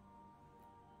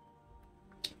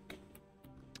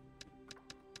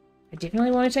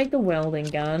definitely want to take the welding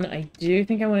gun. I do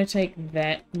think I want to take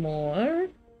that more.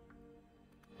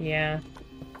 Yeah.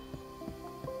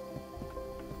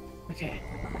 Okay.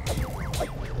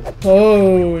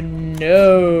 Oh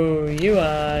no, you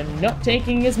are not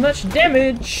taking as much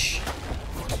damage.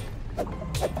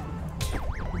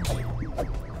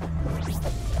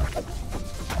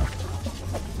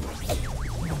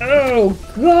 Oh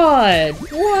god,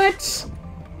 what?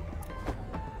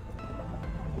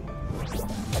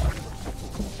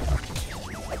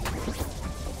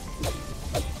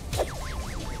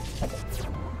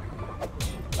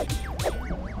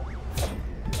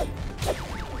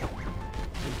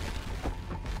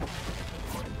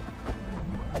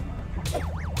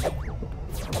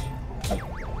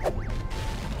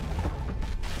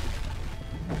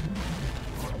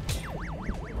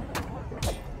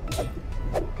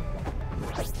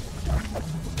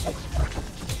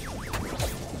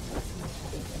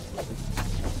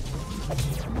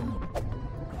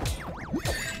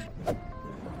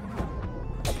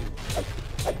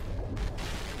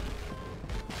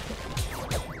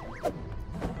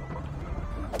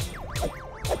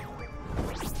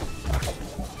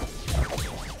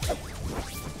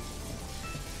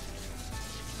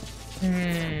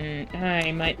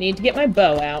 I might need to get my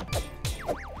bow out.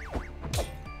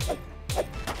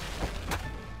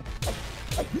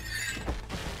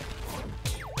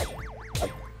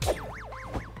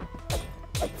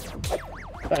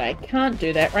 But I can't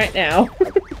do that right now.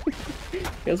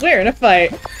 Because we're in a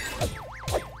fight.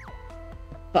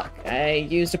 Fuck, I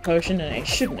used a potion and I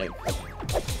shouldn't have.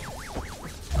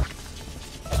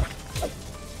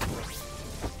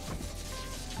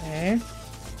 Okay.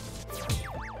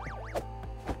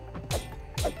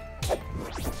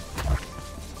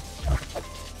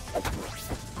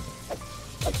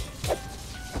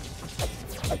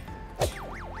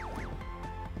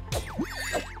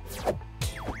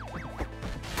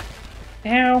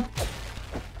 Ow.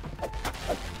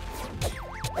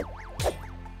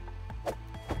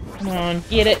 Come on,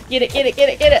 get it, get it, get it, get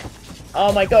it, get it!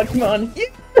 Oh my god, come on.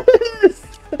 Yes!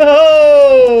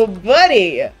 Oh,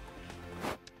 buddy!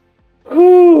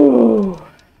 Ooh.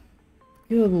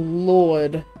 Good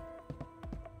lord.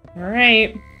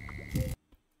 Alright.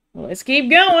 Well, let's keep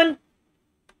going.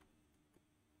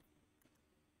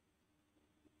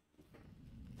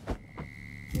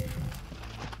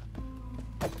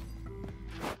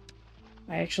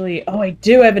 Oh, I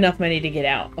do have enough money to get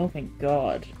out. Oh, thank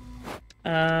god.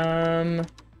 I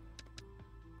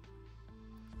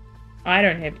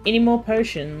don't have any more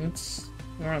potions.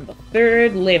 We're on the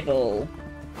 3rd level.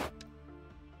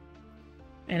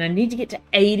 And I need to get to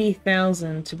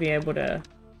 80,000 to be able to...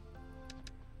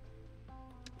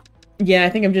 Yeah, I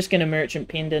think I'm just gonna merchant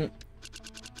pendant.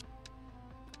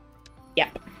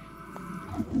 Yep.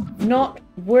 Not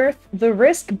worth the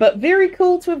risk, but very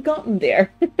cool to have gotten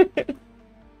there.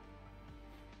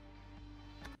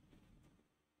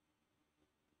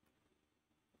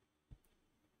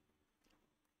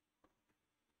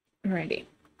 Alrighty.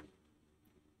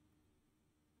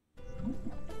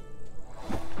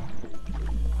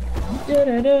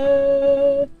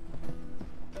 Da-da-da.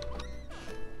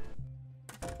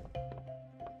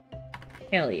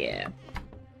 Hell yeah.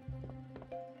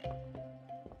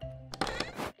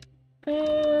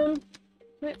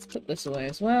 Let's put this away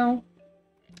as well.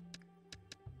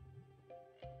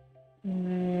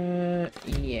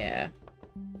 Yeah.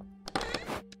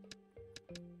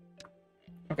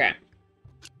 Okay.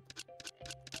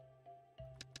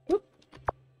 Whoop.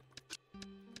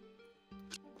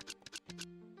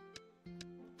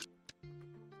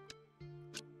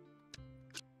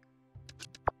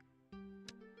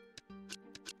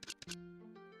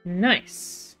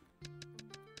 Nice.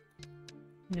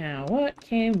 Now, what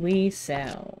can we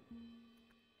sell?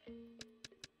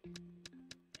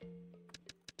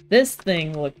 This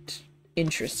thing looked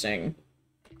interesting.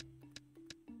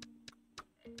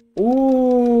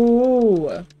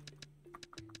 Ooh.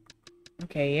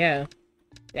 Okay, yeah.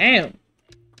 Damn.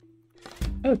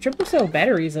 Oh, triple cell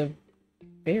batteries are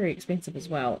very expensive as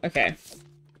well. Okay.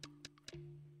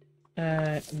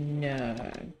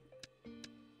 No.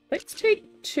 Let's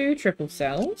take 2 triple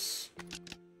cells.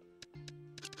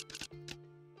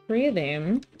 3 of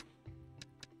them.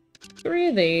 3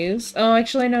 of these. Oh,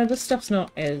 actually, no, this stuff's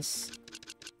not as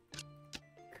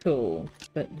cool,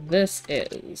 but this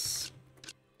is.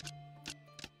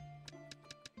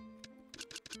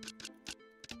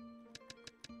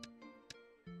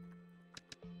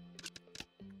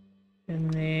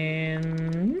 And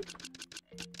then...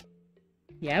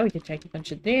 yeah, we could take a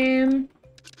bunch of them.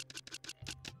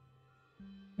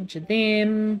 Bunch of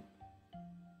them.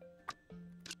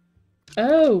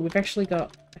 Oh, we've actually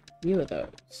got a few of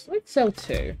those. Let's sell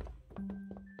 2.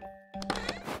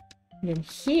 And then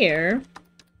here...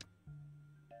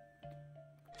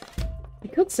 we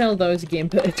could sell those again,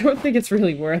 but I don't think it's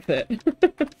really worth it.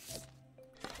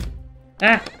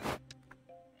 Ah!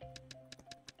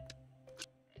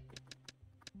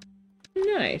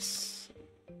 Nice.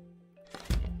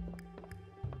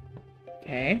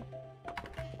 Okay.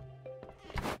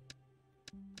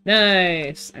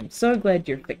 Nice! I'm so glad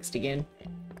you're fixed again.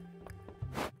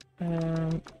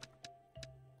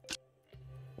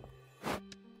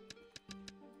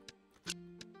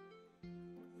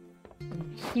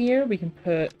 Here we can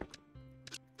put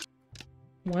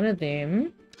one of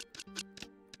them,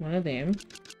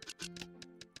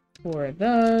 4 of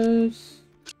those.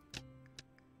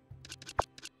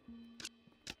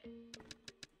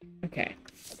 Okay.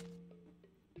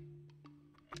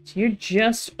 So you're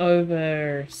just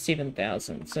over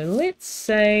 7,000. So let's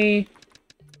say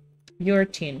you're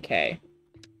 10k.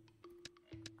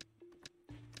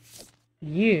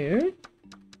 You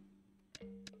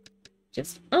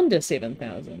just under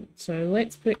 7,000. So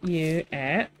let's put you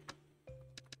at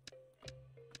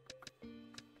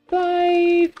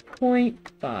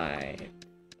 5.5.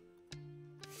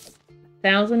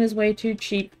 1,000 is way too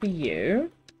cheap for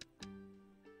you.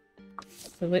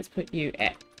 So let's put you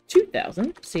at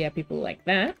 2,000. See how people like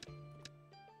that.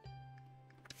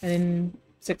 And then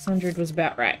 600 was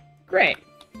about right. Great.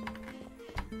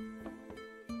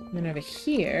 And then over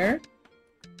here...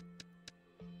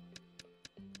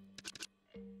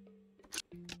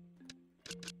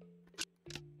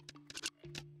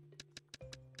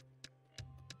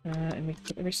 and we can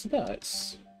put the rest of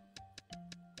those.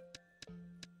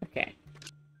 Okay.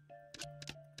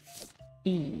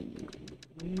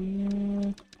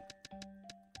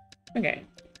 Okay.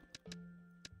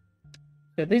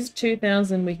 So these are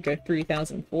 2,000, we can go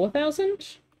 3,000,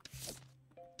 4,000.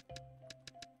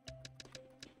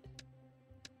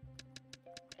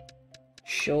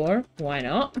 Sure, why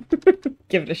not?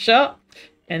 Give it a shot.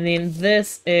 And then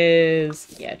this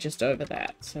is, yeah, just over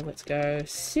that. So let's go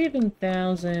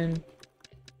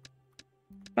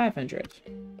 7,500.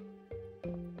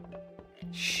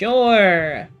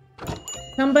 Sure.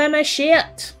 Come buy my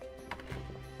shit.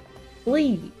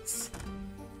 Please.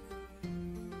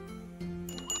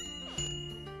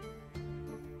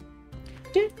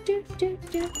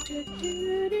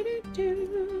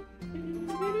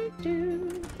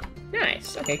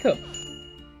 Nice. Okay, cool.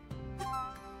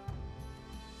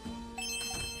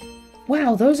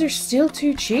 Wow, those are still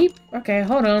too cheap? Okay,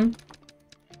 hold on.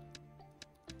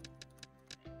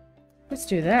 Let's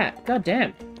do that. God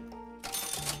damn.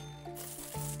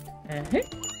 Here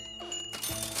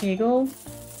you go.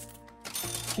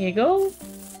 Here you go.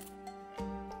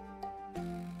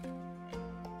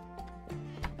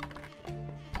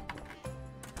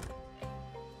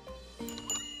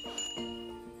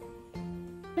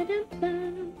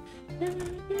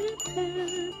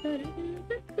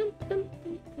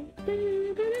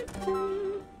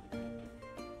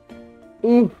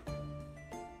 Ooh.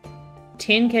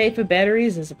 10k for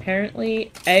batteries is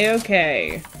apparently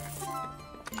a-okay.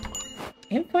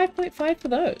 And 5.5 for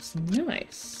those.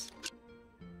 Nice.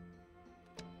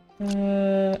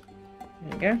 There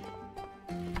we go.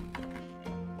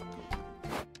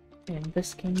 And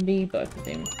this can be both of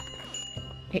them.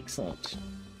 Excellent.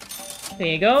 There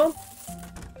you go.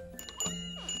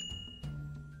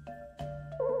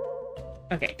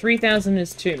 Okay, 3,000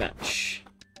 is too much.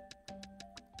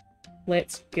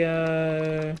 Let's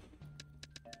go...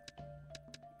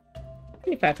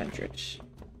 2,500.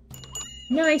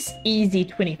 Nice, easy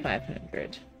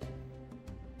 2,500.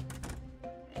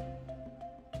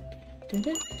 Dun,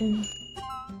 dun, dun.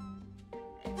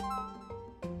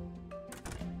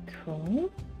 Cool.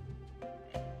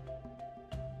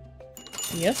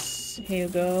 Yes, here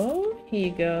you go. Here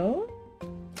you go.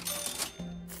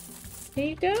 Here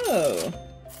you go.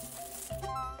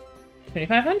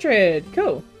 2,500.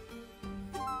 Cool.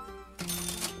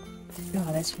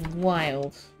 Oh, that's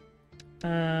wild.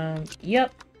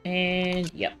 Yep.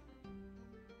 And yep.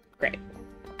 Great.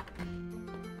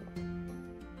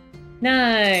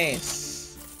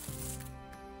 Nice.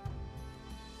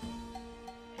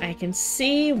 I can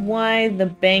see why the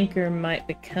banker might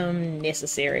become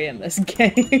necessary in this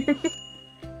game.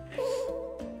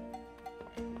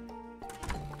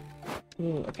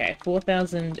 Ooh, okay,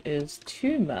 4,000 is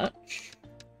too much.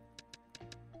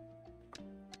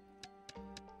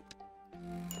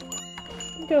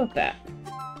 I'll go with that.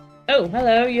 Oh,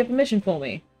 hello, you have a mission for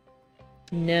me.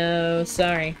 No,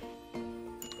 sorry.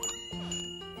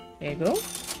 There you go.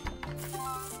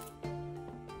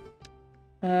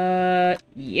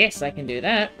 Yes, I can do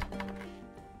that.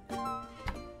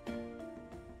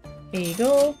 Here you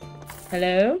go.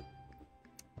 Hello?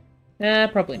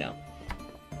 Probably not.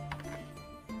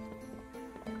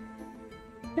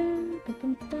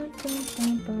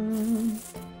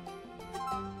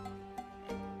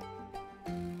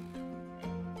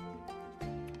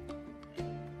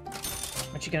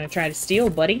 What you gonna try to steal,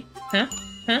 buddy? Huh?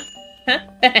 Huh? Huh?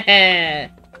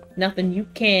 Nothing you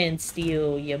can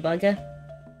steal, you bugger.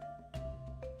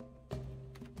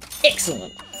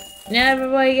 Excellent. Now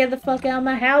everybody get the fuck out of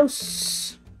my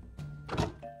house.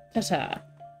 Ta-ta.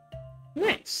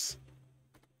 Nice.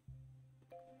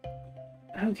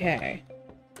 Okay.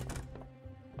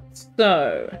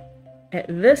 So, at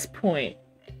this point,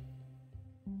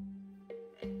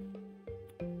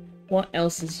 what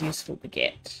else is useful to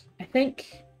get? I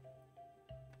think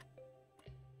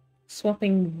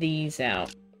swapping these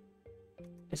out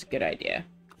is a good idea.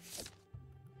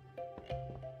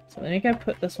 So let me go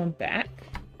put this one back.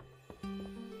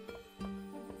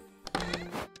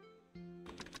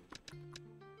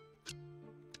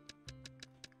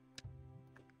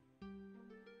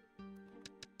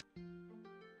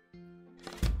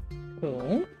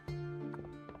 Cool.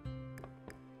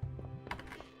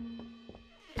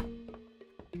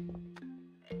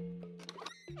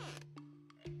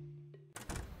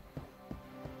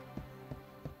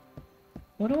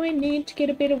 What do I need to get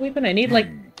a better weapon? I need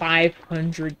like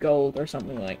 500 gold or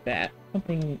something like that.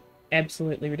 Something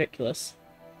absolutely ridiculous.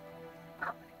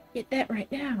 Get that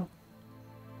right now.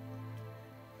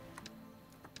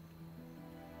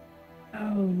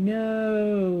 Oh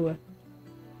no.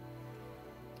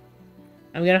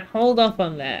 I'm gonna hold off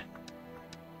on that.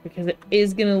 Because it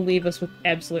is gonna leave us with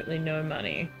absolutely no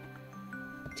money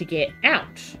to get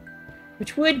out.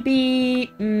 Which would be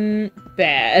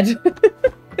bad.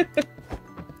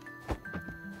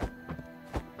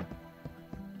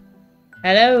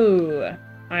 Hello!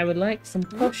 I would like some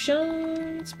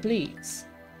potions, please.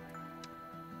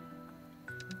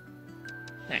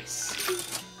 Nice.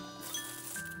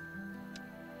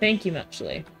 Thank you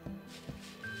muchly.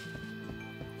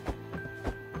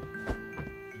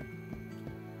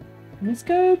 Let's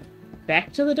go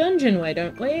back to the dungeon, why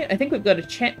don't we? I think we've got a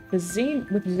chat with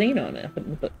Xenon up in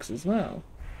the books as well.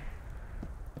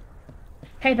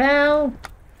 Hey, pal!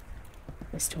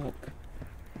 Let's talk.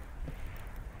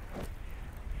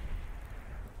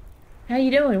 How you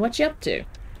doing? What you up to?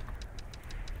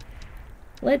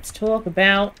 Let's talk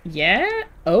about... Yeah?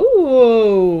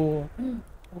 Oh!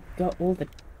 I've got all the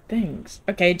things.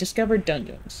 Okay, discovered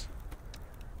dungeons.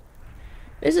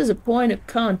 This is a point of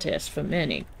contest for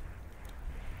many.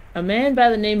 A man by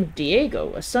the name of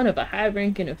Diego, a son of a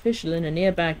high-ranking official in a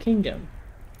nearby kingdom,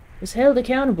 was held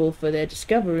accountable for their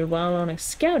discovery while on a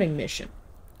scouting mission.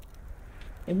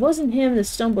 It wasn't him that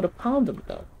stumbled upon them,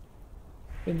 though.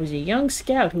 It was a young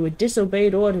scout who had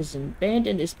disobeyed orders and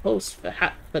abandoned his post for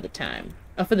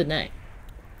the night.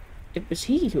 It was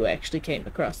he who actually came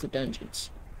across the dungeons.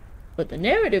 But the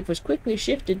narrative was quickly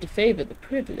shifted to favor the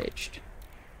privileged.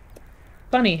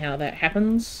 Funny how that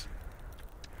happens.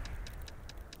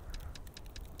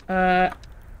 Dad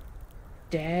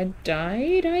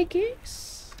died, I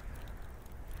guess?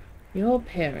 Your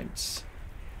parents.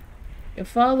 Your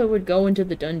father would go into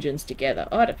the dungeons to gather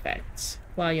artifacts,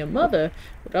 while your mother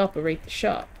would operate the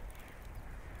shop.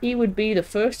 He would be the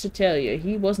first to tell you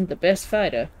he wasn't the best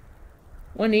fighter.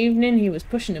 One evening he was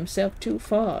pushing himself too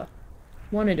far.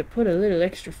 Wanted to put a little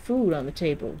extra food on the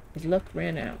table. His luck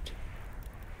ran out,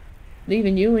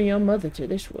 leaving you and your mother to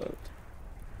this world.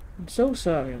 I'm so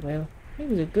sorry, Will. He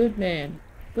was a good man.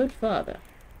 Good father.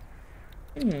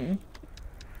 And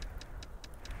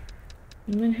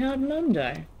then how'd Mum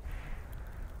die?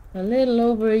 A little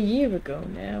over a year ago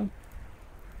now.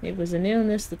 It was an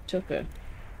illness that took her.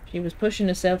 She was pushing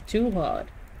herself too hard.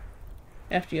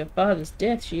 After your father's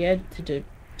death, she had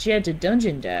to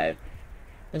dungeon dive,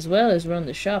 as well as run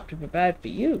the shop to provide for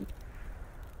you.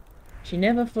 She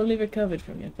never fully recovered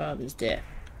from your father's death,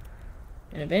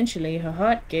 and eventually her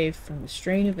heart gave from the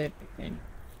strain of everything.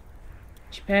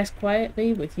 She passed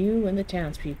quietly with you and the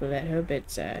townspeople at her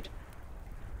bedside.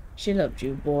 She loved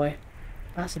you, boy,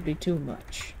 possibly too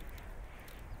much.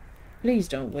 Please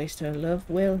don't waste her love,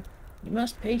 Will. You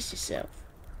must pace yourself.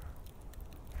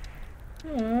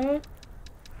 Aww.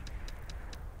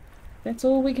 That's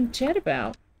all we can chat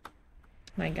about,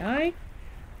 my guy.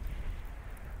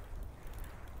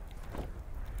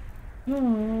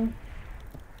 Aww.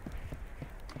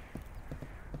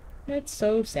 That's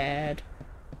so sad.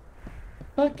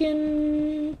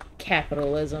 Fucking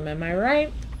capitalism, am I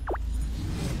right?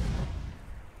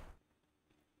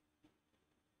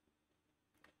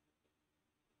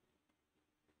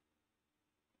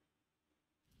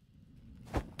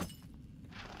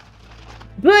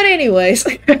 But anyways.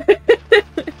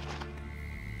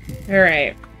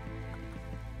 Alright.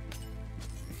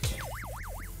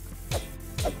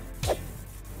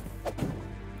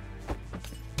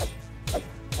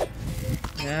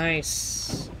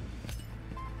 Nice.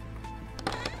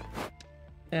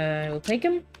 We'll take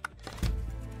him.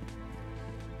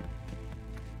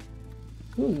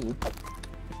 Ooh.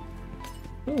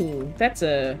 Ooh, that's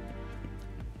an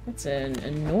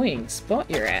annoying spot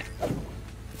you're at.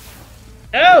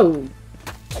 Oh!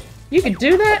 You can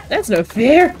do that? That's no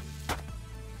fair!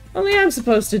 Only I'm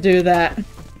supposed to do that.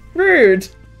 Rude!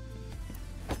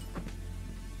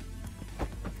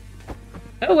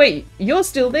 Oh wait, you're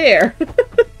still there!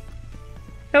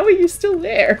 How are you still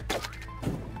there?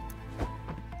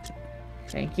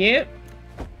 Thank you.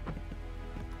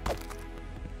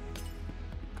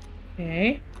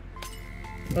 Okay.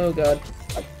 Oh god.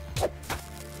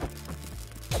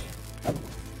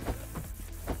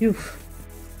 Phew.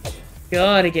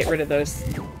 Gotta get rid of those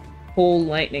whole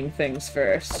lightning things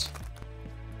first.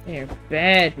 They're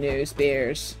bad news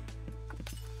bears.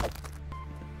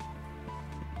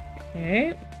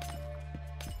 Okay.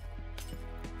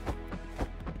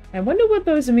 I wonder what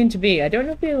those are meant to be. I don't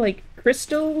know if they're like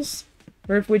crystals,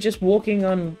 or if we're just walking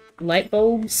on light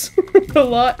bulbs a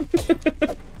lot.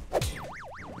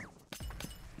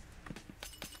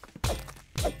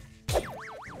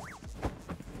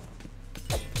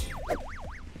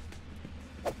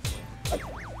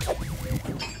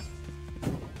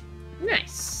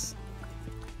 Nice.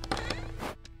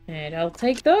 And I'll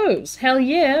take those. Hell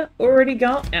yeah, already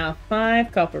got our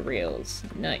 5 copper reels.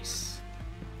 Nice.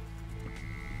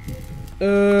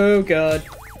 Oh god.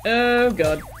 Oh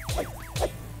god.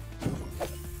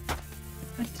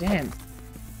 God damn.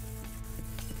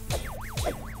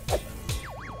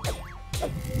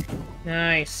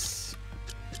 Nice.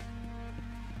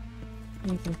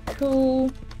 Anything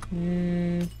cool?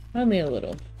 Only a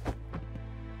little.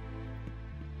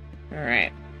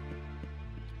 Alright.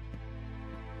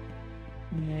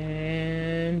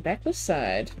 And back this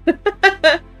side.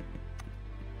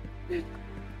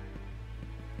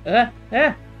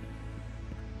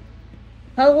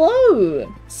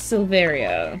 Hello,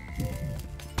 Silverio.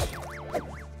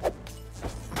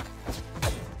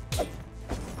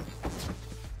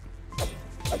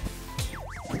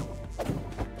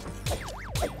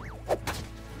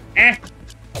 Ah.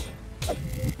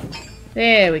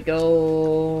 There we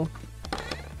go.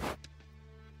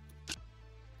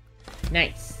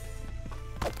 Nice.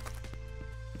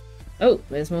 Oh,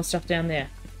 there's more stuff down there.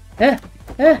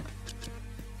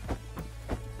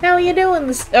 How are you doing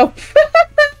this? Oh,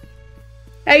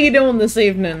 how you doing this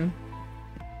evening?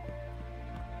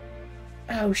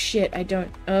 Oh shit! I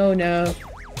don't. Oh no!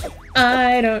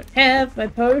 I don't have my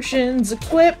potions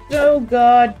equipped. Oh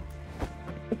god!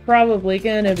 We're probably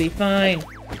gonna be fine.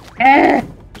 Ah!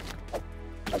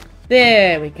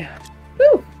 There we go.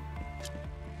 Whew.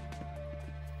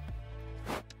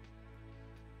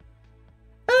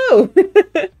 Oh!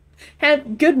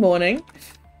 Have good morning.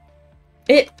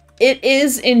 It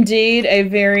is indeed a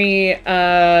very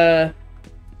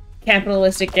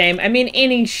capitalistic game. I mean,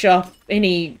 any shop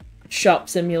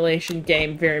simulation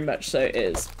game very much so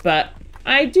is, but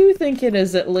I do think it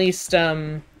is at least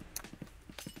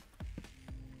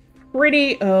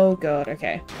pretty. Oh god,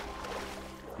 okay.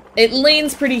 It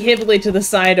leans pretty heavily to the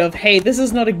side of, hey, this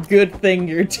is not a good thing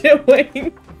you're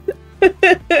doing.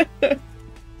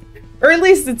 Or at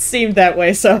least it seemed that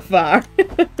way so far.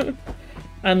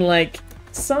 Unlike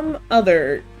some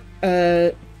other,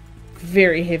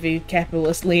 very heavy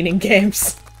capitalist-leaning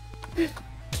games.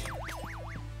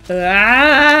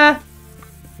 Ah!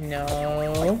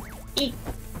 No. Eat.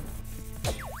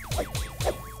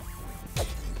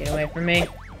 Get away from me.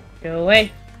 Go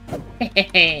away.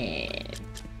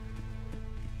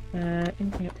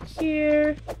 Anything up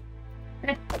here?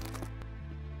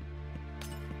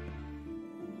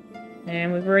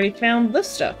 And we've already found this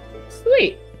stuff.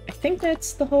 Sweet. I think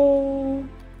that's the whole...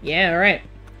 Yeah, alright.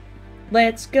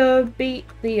 Let's go beat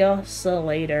the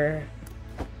oscillator.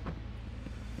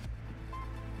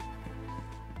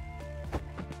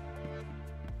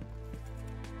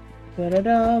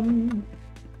 Ba-da-dum.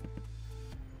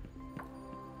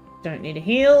 Don't need a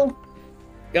heal.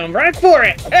 Going right for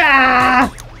it!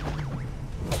 Ah!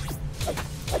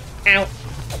 Ow.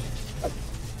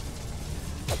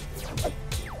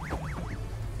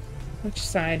 Which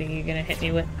side are you gonna hit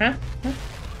me with, huh? Huh?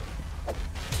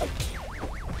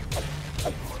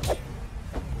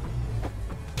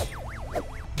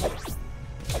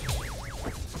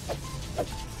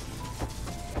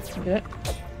 Good.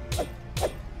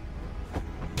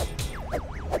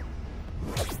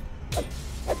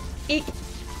 Eek.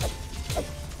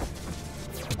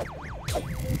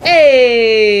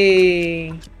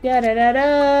 Hey! Da da da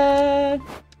da.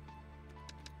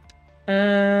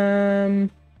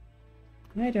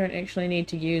 I don't actually need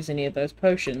to use any of those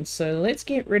potions, so let's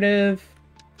get rid of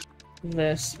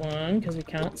this one because we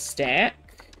can't stack.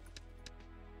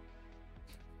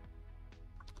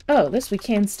 Oh, this we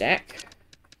can stack.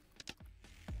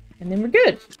 And then we're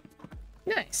good.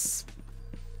 Nice.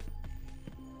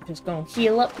 Just gonna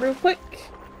heal up real quick.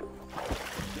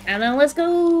 And then let's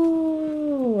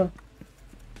go!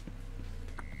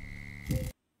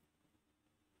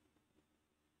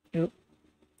 Oop.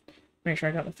 Make sure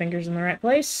I got my fingers in the right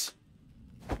place.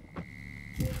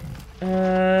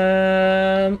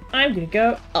 I'm gonna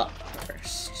go up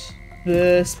first.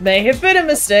 This may have been a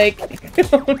mistake.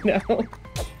 Oh no.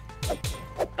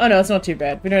 Oh no, it's not too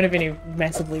bad. We don't have any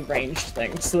massively ranged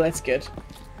things, so that's good.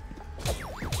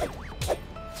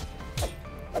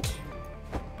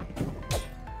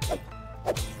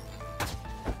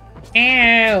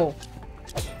 Ow!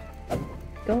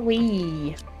 Go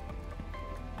away.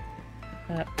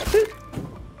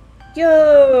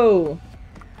 Yo!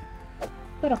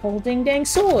 Got a whole ding-dang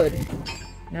sword.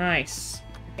 Nice.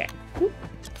 Okay.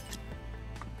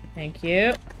 Thank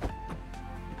you.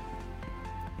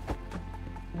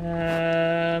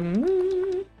 I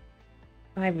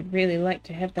would really like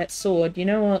to have that sword. You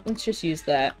know what? Let's just use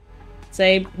that. It's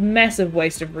a massive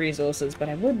waste of resources, but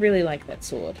I would really like that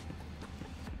sword.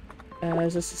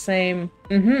 Is this the same?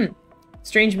 Mm-hmm.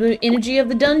 Strange blue energy of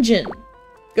the dungeon.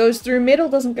 Goes through metal,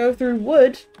 doesn't go through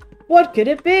wood. What could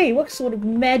it be? What sort of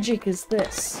magic is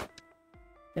this?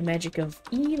 The magic of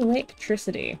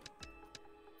electricity.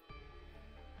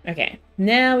 Okay,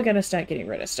 now we gotta start getting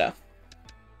rid of stuff.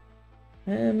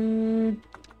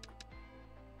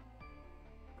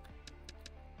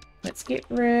 Let's get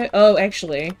rid... Oh,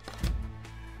 actually.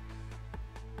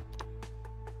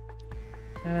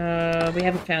 We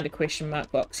haven't found a question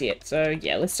mark box yet, so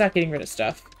yeah, let's start getting rid of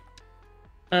stuff.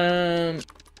 Wait,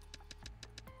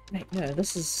 no,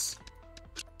 this is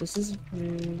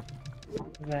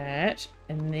that,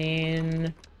 and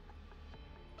then...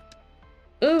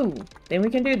 Ooh, then we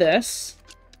can do this.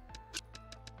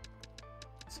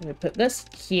 So we put this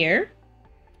here,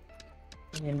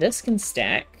 and then this can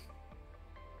stack.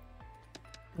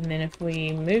 And then if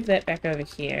we move that back over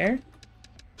here,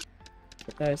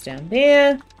 put those down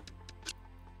there,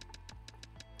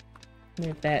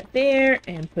 move that there,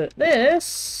 and put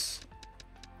this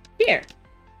here.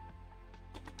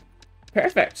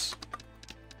 Perfect.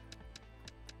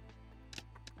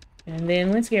 And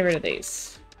then let's get rid of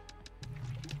these.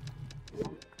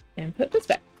 And put this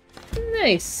back.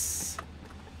 Nice.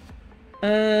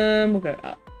 We'll go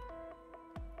up.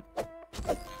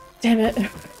 Damn it.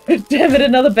 Damn it,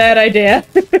 another bad idea.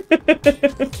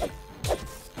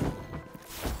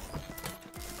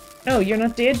 Oh, you're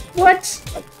not dead? What?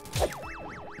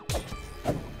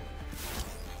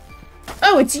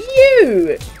 Oh, it's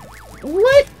you!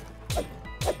 What?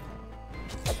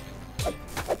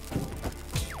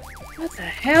 What the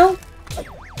hell?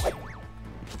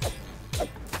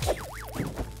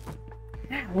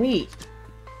 Wait.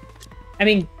 I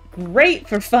mean, great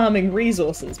for farming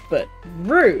resources, but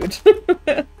rude.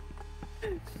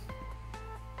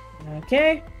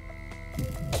 Okay.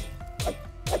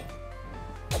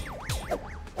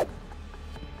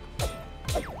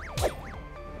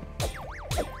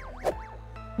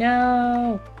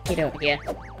 No! Get over here.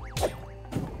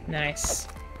 Nice.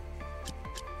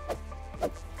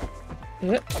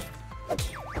 Whoop.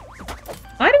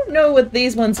 I don't know what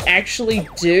these ones actually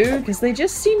do, because they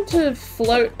just seem to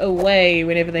float away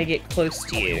whenever they get close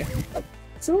to you.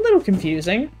 It's a little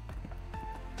confusing.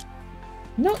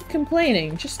 Not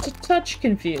complaining, just a touch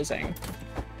confusing.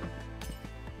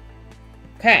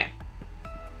 Okay.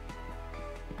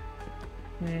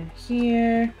 We're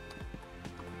here.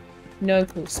 No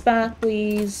cool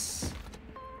sparklies.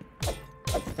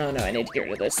 Oh no, I need to get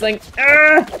rid of this thing.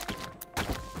 Ah!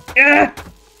 Ah!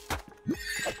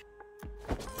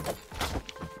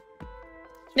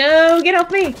 No, get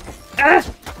off me! Ah!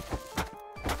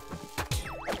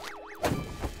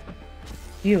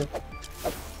 You.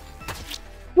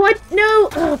 What? No!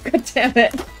 Oh, god damn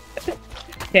it.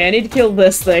 Okay, I need to kill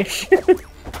this thing.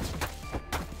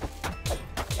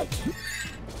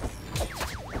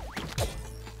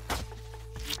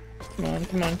 Come on,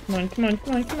 come on, come on, come on,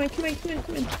 come on, come on, come on, come on,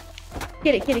 come on.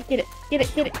 Get it, get it, get it, get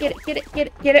it, get it, get it, get it, get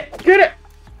it, get it, get it!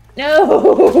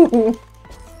 No!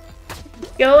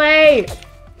 Go away!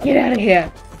 Get out of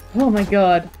here! Oh my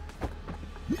god.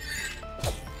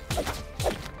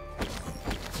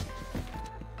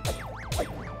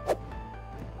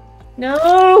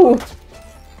 No!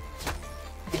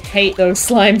 I hate those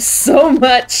slimes so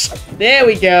much! There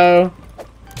we go!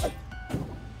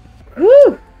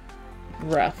 Whew!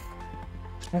 Rough.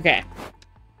 Okay.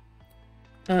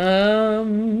 I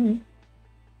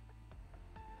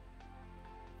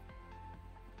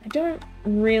don't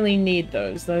really need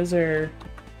those. Those are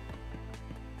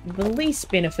the least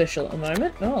beneficial at the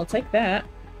moment. Oh, I'll take that.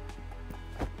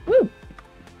 Woo!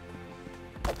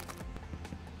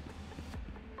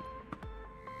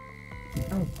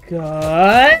 Oh,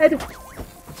 God!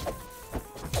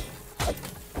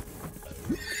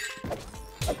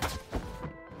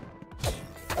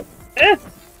 Ah!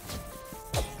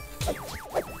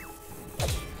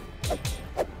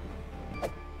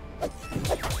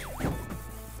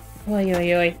 Oi,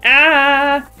 oi, oi.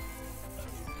 Ah!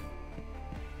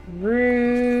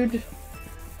 Rude.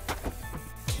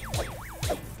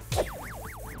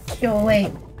 Go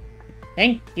away.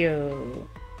 Thank you.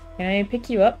 Can I pick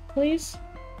you up, please?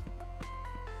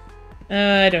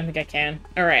 I don't think I can.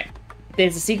 Alright.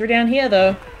 There's a secret down here,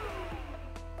 though.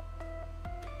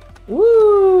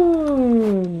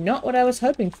 Ooh! Not what I was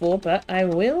hoping for, but I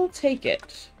will take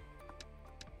it.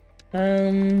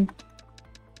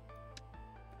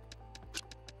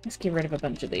 Let's get rid of a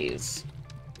bunch of these.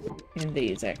 And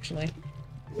these, actually.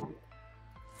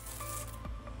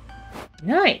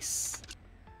 Nice.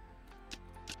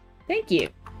 Thank you.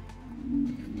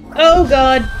 Oh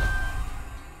god.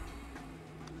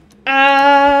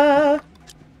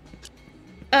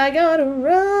 I gotta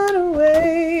run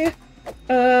away.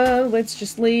 Let's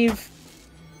just leave.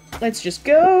 Let's just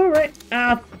go right.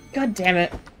 God damn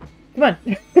it. Come on.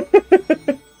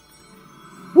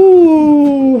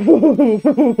 Ooh.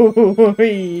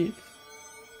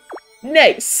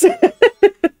 Nice.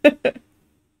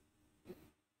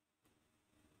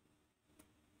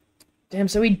 Damn,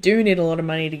 so we do need a lot of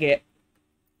money to get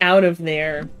out of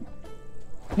there.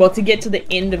 Well, to get to the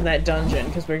end of that dungeon,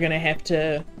 because we're gonna have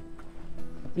to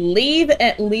leave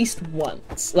at least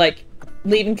once. Like,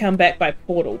 leave and come back by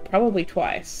portal. Probably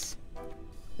twice.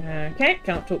 Okay,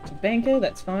 can't talk to Banker,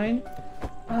 that's fine.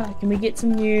 Can we get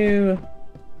some new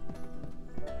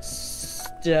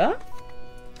stuff?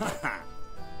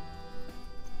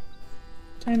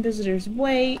 Time visitors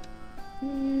wait.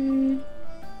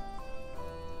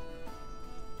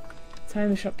 Time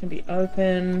the shop can be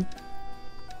open.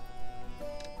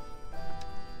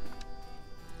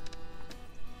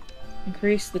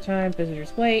 Increase the time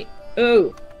visitors wait.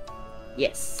 Oh!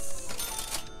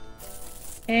 Yes!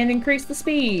 And increase the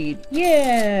speed.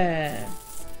 Yeah!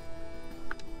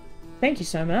 Thank you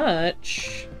so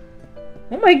much.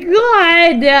 Oh my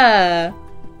god!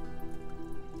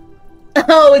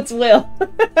 Oh, it's Will.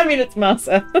 I mean, it's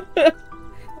Masa.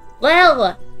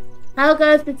 Well, how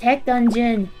goes the tech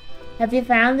dungeon? Have you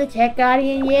found the tech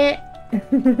guardian yet?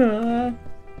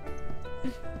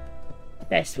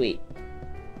 That's sweet.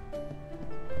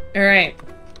 Alright.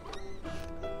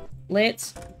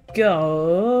 Let's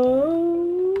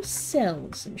go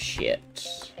sell some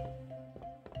shit.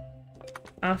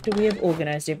 After we have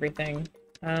organized everything.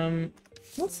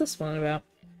 What's this one about?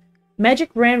 Magic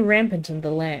ran rampant in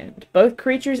the land. Both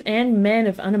creatures and men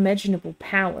of unimaginable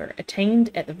power,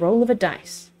 attained at the roll of a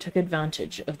dice, took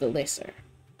advantage of the lesser.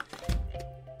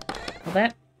 Well,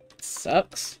 that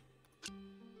sucks.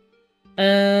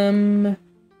 Okay,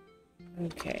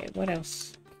 what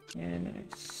else can I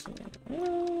sell?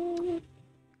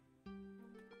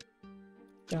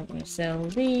 Don't want to sell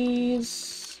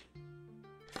these.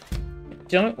 I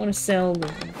don't want to sell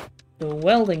the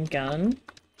welding gun.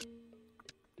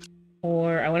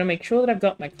 Or I want to make sure that I've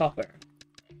got my copper.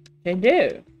 I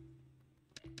do.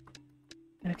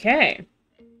 Okay.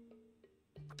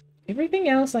 Everything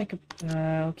else I could...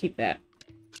 I'll keep that.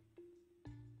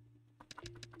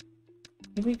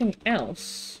 Everything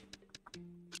else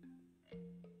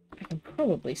I can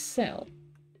probably sell.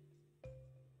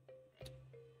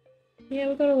 Yeah,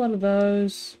 we've got a lot of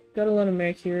those. Got a lot of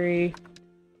mercury.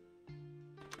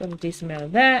 Got a decent amount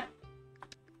of that.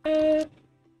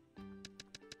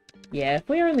 Yeah, if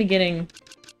we're only getting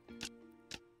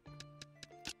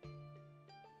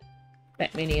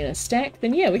that many in a stack,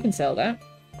 then yeah, we can sell that.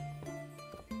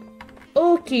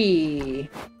 Okay.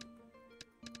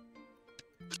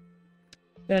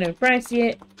 Don't have a price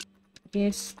yet.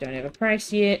 Yes, don't have a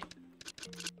price yet.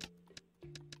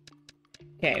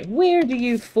 Okay, where do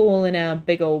you fall in our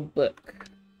big old book?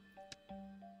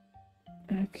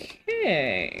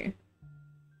 Okay.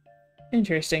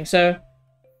 Interesting. So,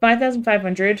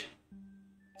 5,500,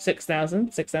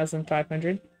 6,000,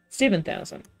 6,500,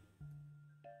 7,000.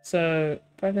 So,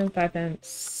 5,500,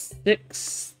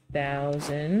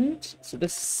 6,000. So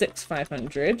this is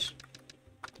 6,500.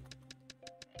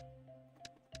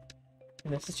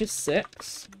 And this is just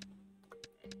 6.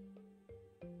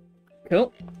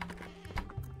 Cool.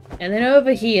 And then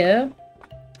over here,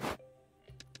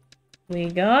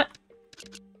 we got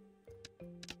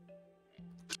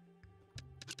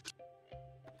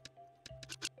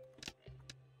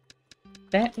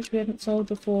that, which we haven't sold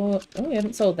before. Oh, we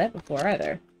haven't sold that before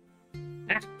either.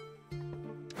 Ah.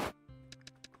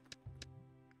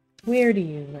 Where do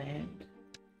you land?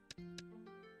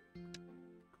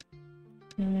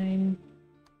 9.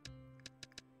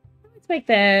 Let's make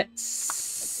that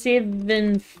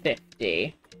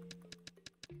 750.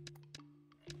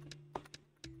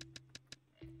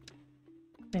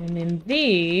 And then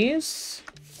these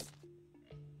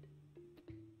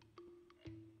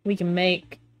we can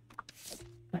make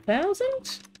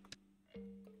 1,000?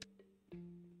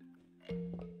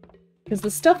 Because the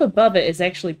stuff above it is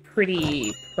actually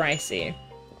pretty pricey.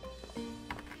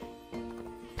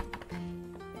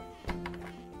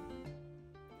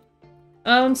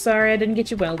 Oh, I'm sorry, I didn't get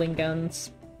you welding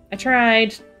guns. I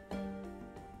tried.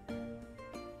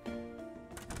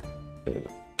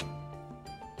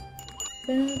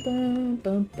 Bum, bum,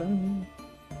 bum, bum.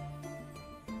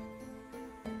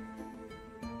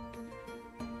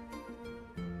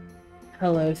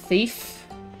 Hello, thief.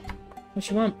 What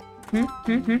you want?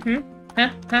 Huh?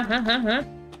 Huh? Huh? Huh? Huh?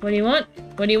 What do you want?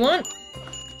 What do you want?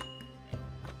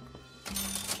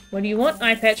 What do you want,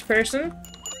 eye patch person?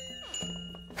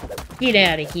 Get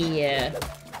out of here.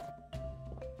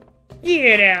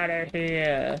 Get out of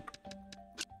here.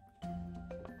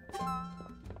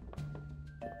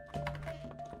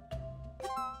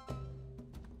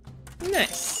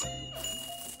 Nice.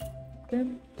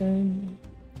 Dun, dun.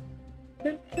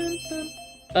 Dun, dun, dun.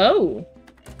 Oh.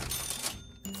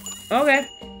 Okay.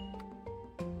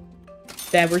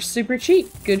 That was super cheap.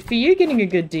 Good for you getting a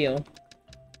good deal.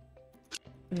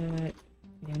 And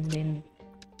then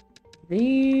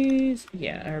these,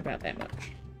 yeah, are about that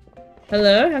much.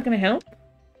 Hello, how can I help?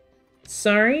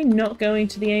 Sorry, not going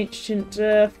to the ancient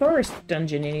forest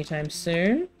dungeon anytime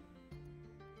soon.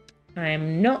 I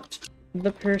am not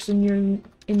the person you're in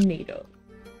need of.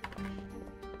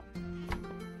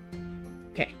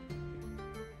 Okay.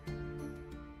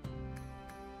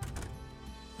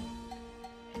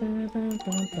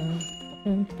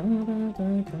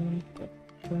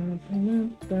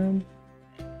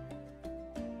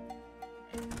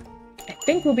 I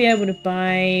think we'll be able to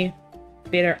buy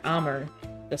better armor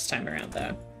this time around,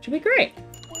 though. Should be great.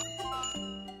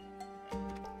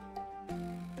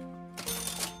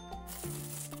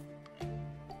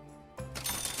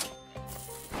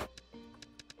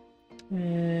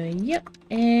 Yep,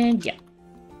 and yeah.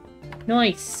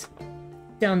 Nice.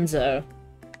 Dunzo.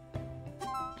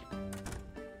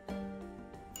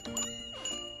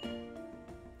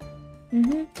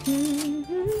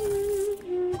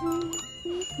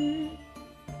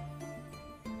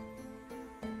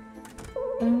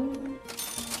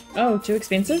 Oh, too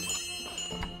expensive?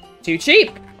 Too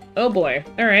cheap! Oh boy.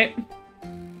 Alright.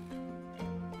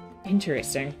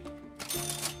 Interesting.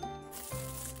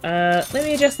 Let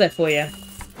me adjust that for you.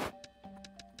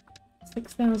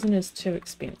 6,000 is too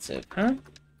expensive, huh?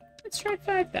 Let's try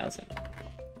 5,000.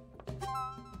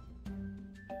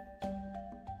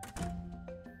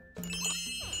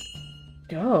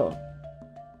 Oh.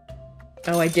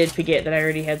 Oh, I did forget that I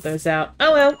already had those out.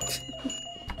 Oh well.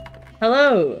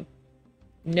 Hello.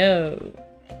 No.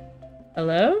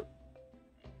 Hello?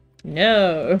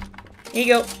 No. Here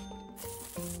you go.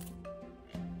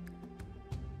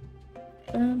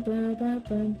 Bum, bum, bum,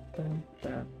 bum, bum,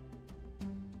 bum.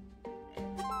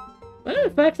 Oh,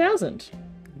 5,000.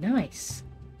 Nice.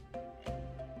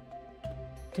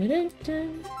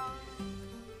 Dun-dun-dun.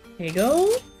 Here you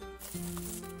go.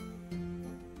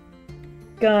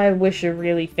 God, I wish a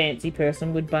really fancy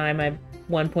person would buy my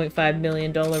 $1.5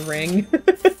 million ring.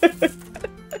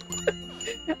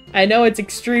 I know it's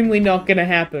extremely not gonna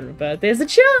happen, but there's a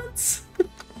chance!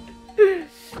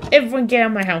 Everyone get out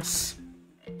of my house.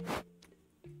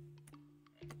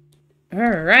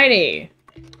 Alrighty.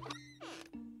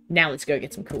 Now let's go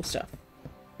get some cool stuff.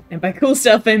 And by cool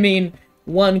stuff, I mean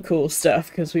one cool stuff,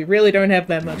 because we really don't have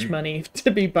that much money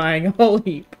to be buying a whole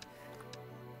heap.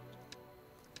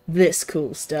 This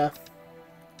cool stuff.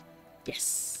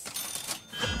 Yes.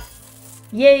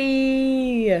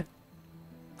 Yay!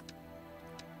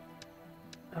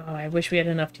 Oh, I wish we had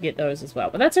enough to get those as well,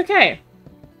 but that's okay.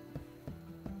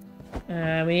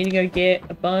 We need to go get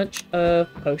a bunch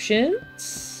of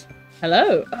potions.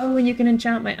 Hello! Oh, and you can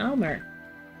enchant my armor.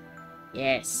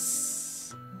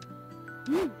 Yes.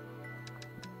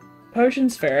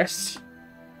 Potions first.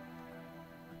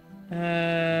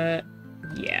 Yeah.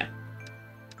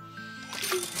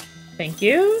 Thank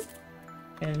you.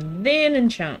 And then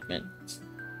enchantment.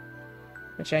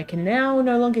 Which I can now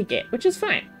no longer get, which is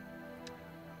fine.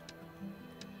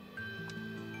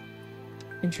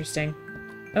 Interesting.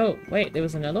 Oh, wait, there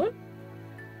was another one?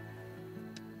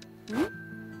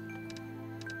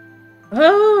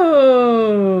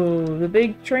 Oh, the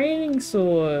big training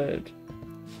sword.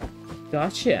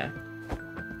 Gotcha.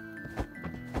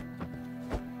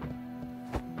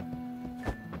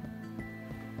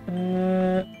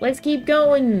 Let's keep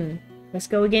going. Let's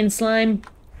go again, slime.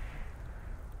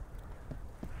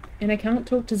 And I can't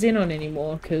talk to Xenon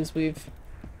anymore because we've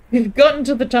gotten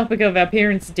to the topic of our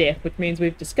parents' death, which means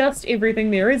we've discussed everything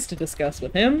there is to discuss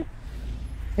with him.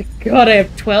 God, I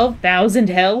have 12,000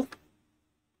 health.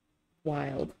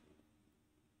 Wild.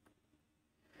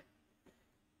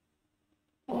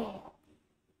 Oh.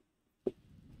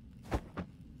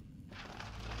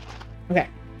 Okay.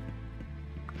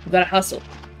 We gotta hustle.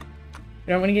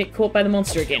 We don't want to get caught by the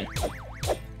monster again.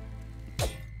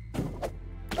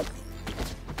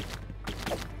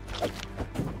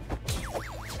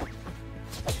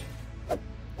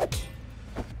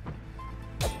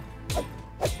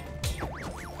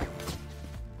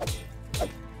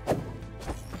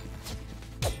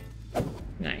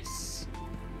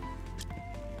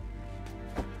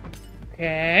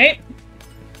 Okay.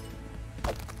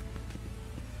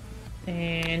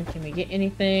 And can we get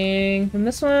anything from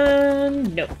this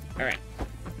one? Nope. Alright.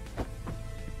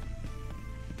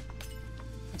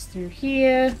 It's through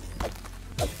here.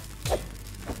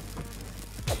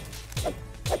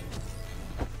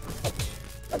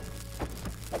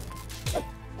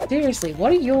 Seriously,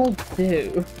 what do y'all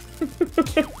do?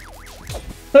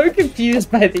 So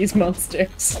confused by these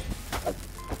monsters.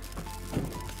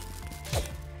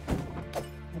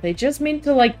 Are they just meant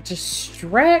to, like,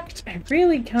 distract? I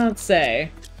really can't say.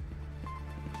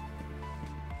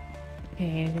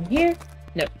 And in here?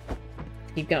 Nope.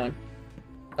 Keep going.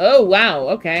 Oh, wow,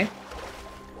 okay.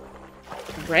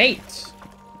 Great.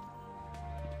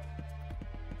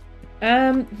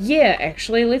 Yeah,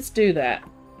 actually, let's do that.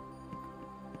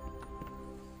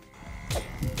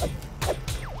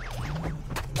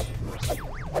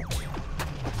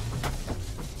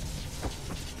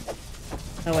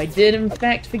 Oh, I did in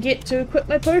fact forget to equip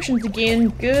my potions again.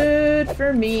 Good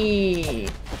for me.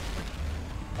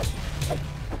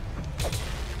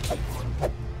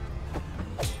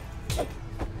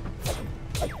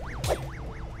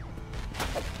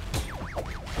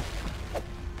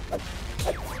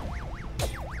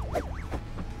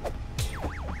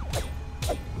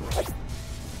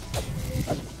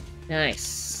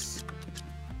 Nice.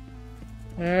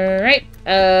 Alright,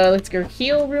 let's go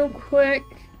heal real quick.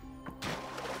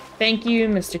 Thank you,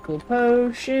 mystical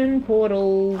potion,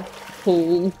 portal,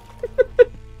 pool.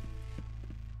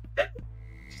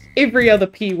 Every other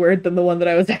P word than the one that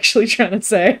I was actually trying to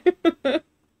say.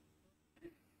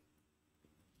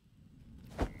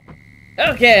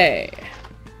 Okay.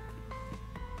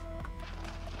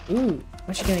 Ooh,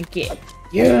 what you gonna get?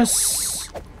 Yes!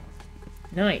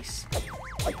 Nice.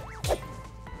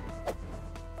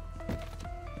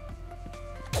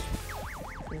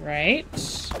 Right.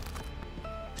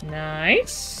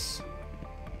 Nice.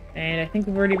 And I think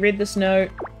we've already read this note.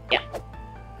 Yeah.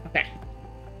 Okay.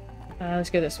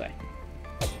 Let's go this way.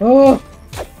 Oh!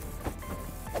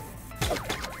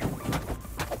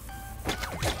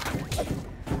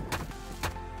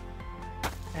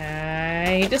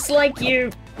 I dislike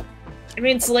you. I'm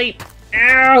in sleep.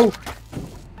 Ow!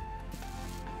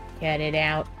 Get it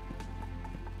out.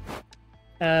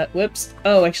 Whoops.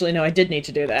 Oh, actually, no, I did need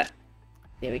to do that.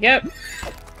 There we go.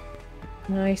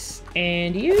 Nice.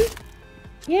 And you?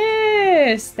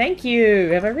 Yes! Thank you!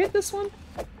 Have I read this one?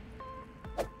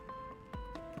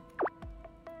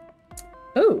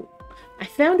 Oh! I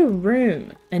found a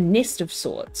room. A nest of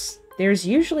sorts. There is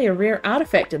usually a rare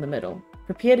artifact in the middle.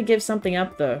 Prepare to give something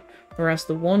up, though, or else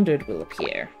the Wandered will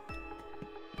appear.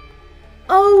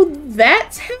 Oh,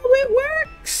 that's how it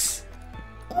works?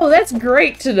 Oh, that's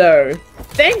great to know.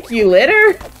 Thank you,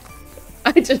 letter!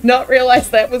 I did not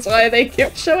realize that was why they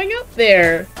kept showing up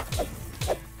there.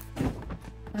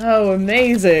 Oh,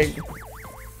 amazing.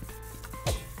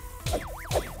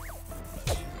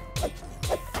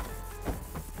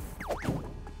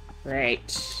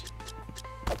 Right.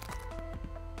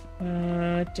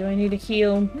 Do I need a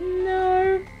heal?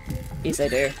 No. Yes, I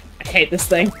do. I hate this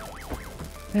thing.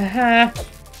 Haha.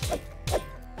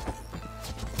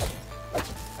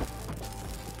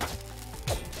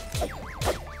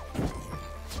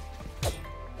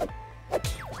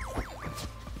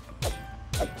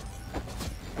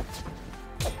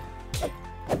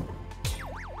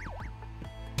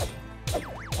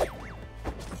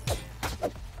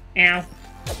 Ow.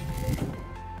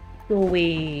 Go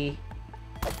away.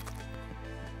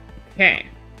 Okay.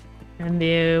 And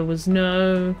there was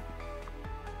no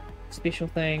special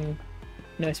thing.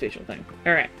 No special thing.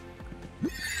 Alright.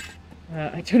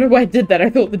 I don't know why I did that. I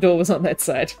thought the door was on that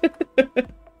side.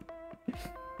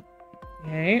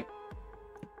 Okay.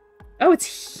 Oh,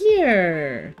 it's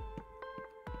here!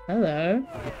 Hello.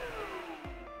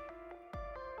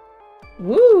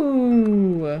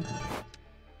 Woo!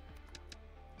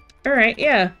 Alright,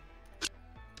 yeah.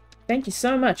 Thank you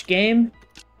so much, game.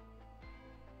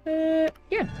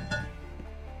 Yeah.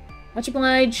 Much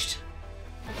obliged.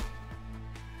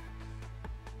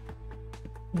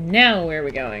 Now, where are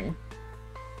we going?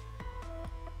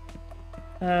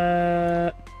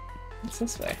 What's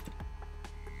this way?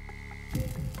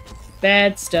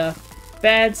 Bad stuff.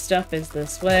 Bad stuff is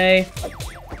this way.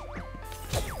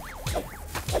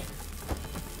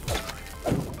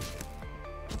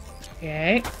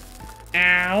 Okay.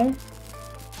 Ow.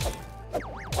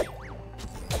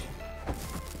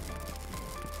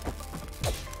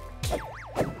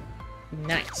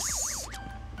 Nice.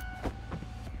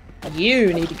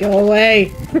 You need to go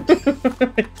away.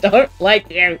 I don't like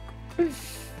you.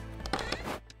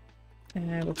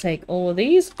 And I will take all of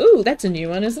these. Ooh, that's a new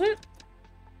one, isn't it?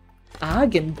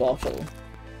 argon bottle.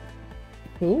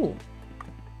 Ooh.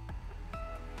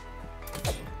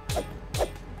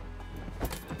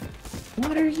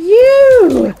 What are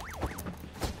you?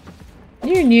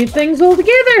 You're new things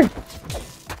altogether.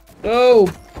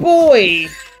 Oh boy.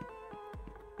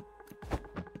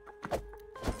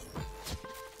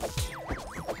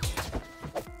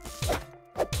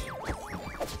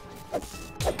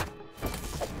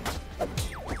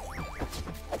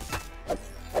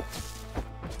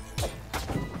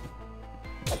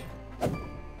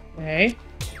 Okay.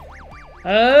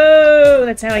 Oh,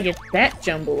 that's how I get that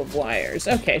jumble of wires.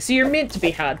 Okay, so you're meant to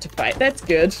be hard to fight. That's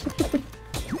good.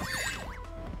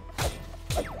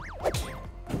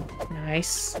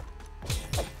 Nice.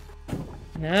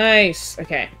 Nice.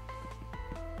 Okay.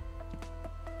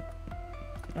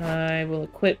 I will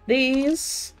equip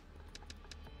these.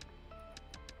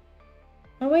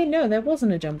 Oh wait, no, that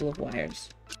wasn't a jumble of wires.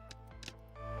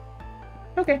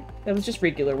 Okay, that was just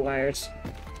regular wires.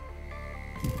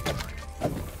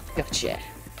 Gotcha.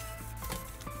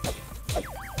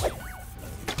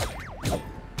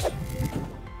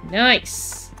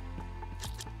 Nice.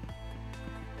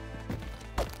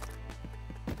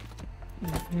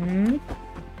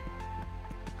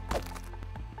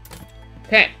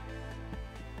 Okay.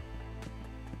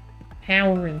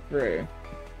 Powering through.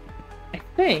 I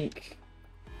think.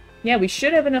 Yeah, we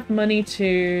should have enough money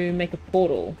to make a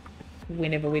portal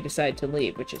whenever we decide to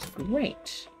leave, which is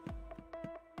great.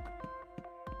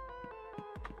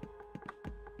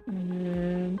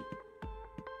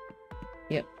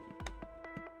 Yep.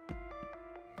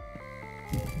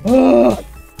 Oh!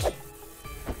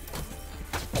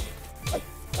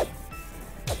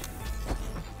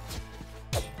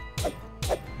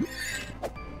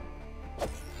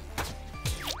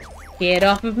 Get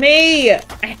off of me! I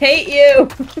hate you!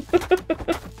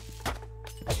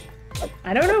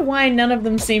 I don't know why none of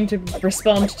them seem to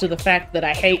respond to the fact that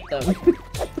I hate them.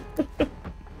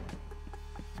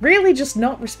 Really just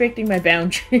not respecting my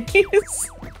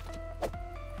boundaries.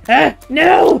 Ah,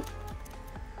 no!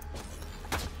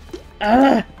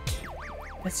 Ah!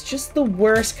 That's just the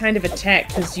worst kind of attack,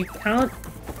 because you can't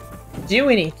do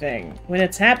anything when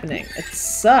it's happening. It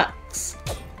sucks.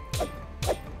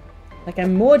 Like,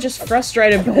 I'm more just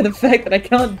frustrated by the fact that I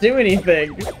can't do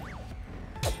anything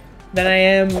than I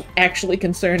am actually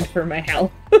concerned for my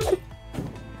health.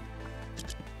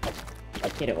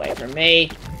 Get away from me.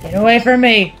 Get away from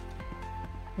me!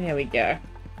 There we go.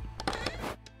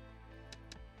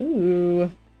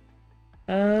 Ooh.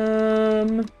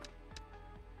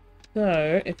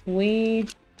 So, if we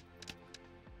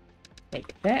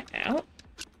take that out,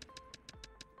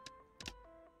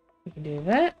 we can do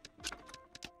that.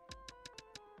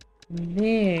 And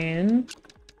then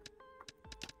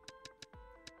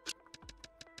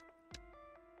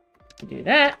do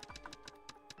that.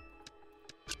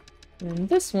 And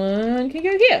this one can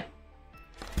go here.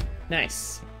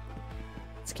 Nice.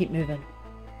 Let's keep moving.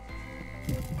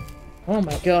 Oh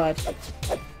my god.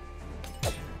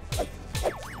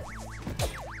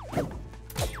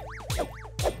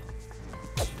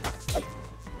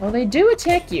 Oh, they do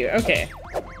attack you. Okay.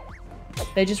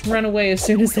 They just run away as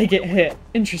soon as they get hit.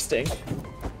 Interesting.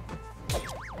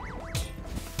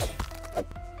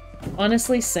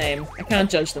 Honestly, same. I can't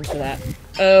judge them for that.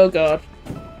 Oh god.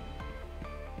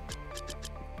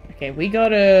 Okay, we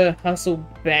gotta hustle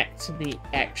back to the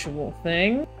actual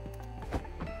thing.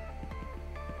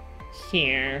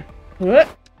 Here. Whoop.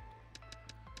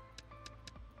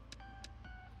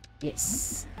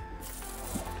 Yes.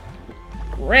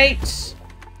 Great.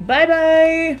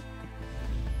 Bye-bye.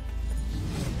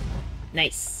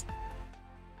 Nice.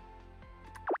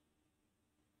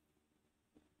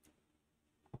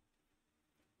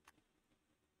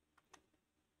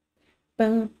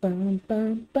 Bum, bum,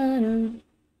 bum, bum.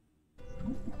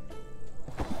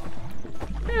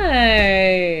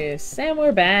 Nice! And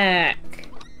we're back.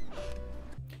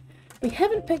 We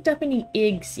haven't picked up any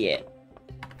eggs yet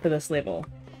for this level,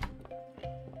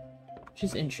 which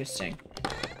is interesting.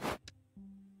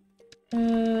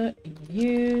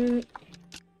 You...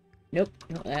 Nope,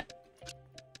 not that.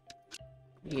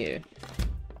 You.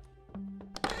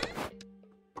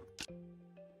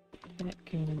 That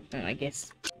can... Oh, I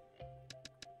guess.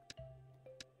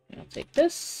 I'll take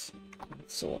this.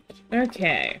 Sort.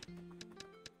 Okay.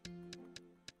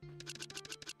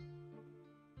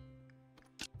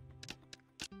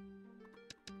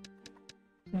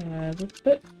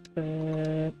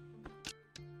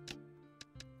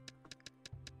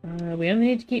 We only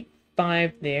need to keep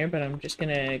 5 there, but I'm just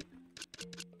gonna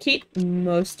keep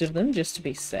most of them just to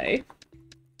be safe.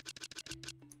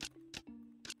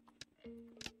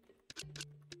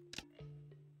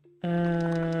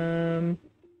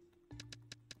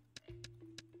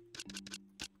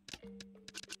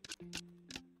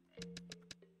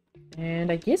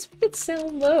 And I guess we could sell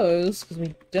those, because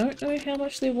we don't know how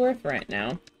much they're worth right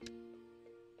now.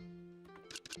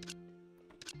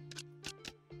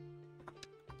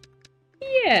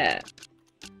 Yeah.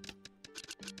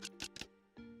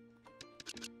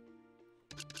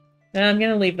 No, I'm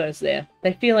gonna leave those there.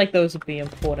 I feel like those would be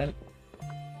important.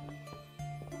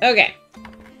 Okay.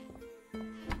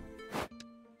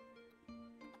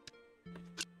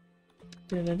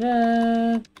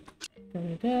 Da-da-da.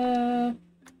 Da-da-da.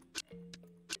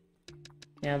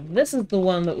 Now, this is the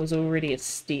one that was already a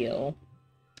steal.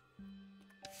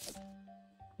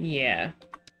 Yeah.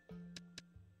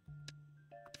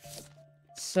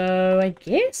 So, I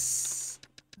guess...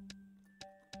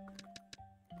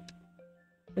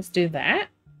 let's do that.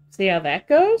 See how that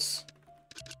goes?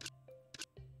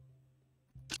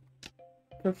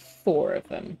 For 4 of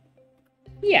them.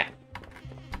 Yeah.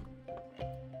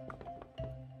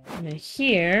 And then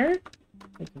here,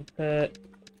 we can put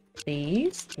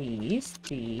these,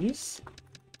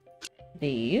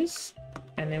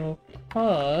 and then we'll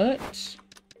put...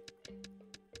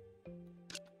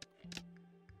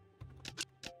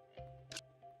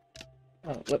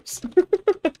 oh, whoops.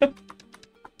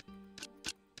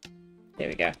 There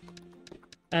we go.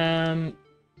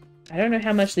 I don't know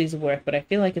how much these are worth, but I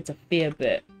feel like it's a fair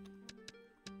bit.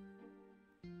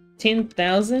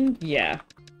 10,000? Yeah.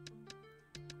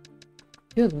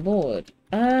 Good lord.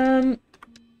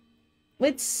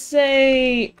 Let's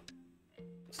say...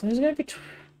 so there's gonna be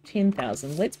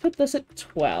 10,000. Let's put this at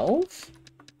 12.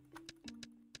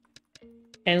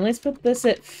 And let's put this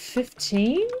at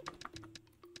 15.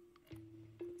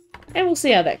 And we'll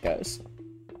see how that goes.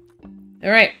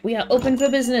 Alright, we are open for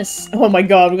business. Oh my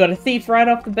god, we got a thief right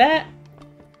off the bat.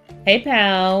 Hey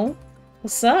pal.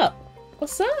 What's up?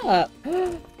 What's up?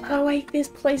 Oh wait, there's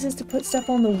places to put stuff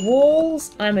on the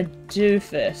walls? I'm a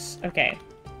doofus. Okay.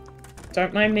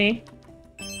 Don't mind me.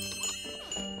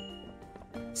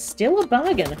 Still a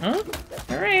bargain, huh?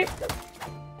 Alright.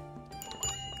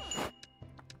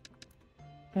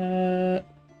 Boop.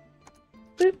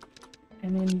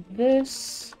 And then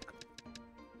this.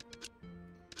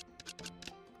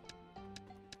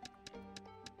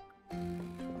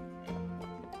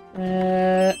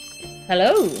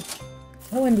 Hello.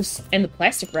 Oh, and the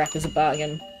plastic wrap is a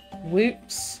bargain.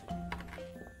 Whoops.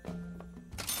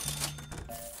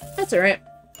 That's alright.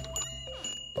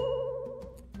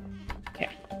 Okay.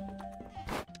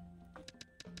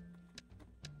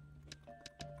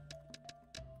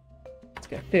 Let's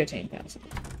go 13,000.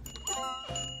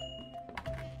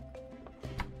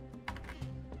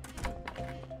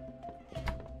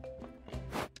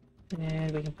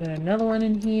 And we can put another one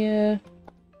in here.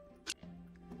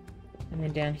 And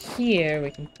then down here,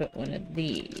 we can put one of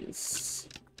these.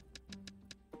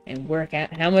 And work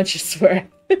out how much it's worth.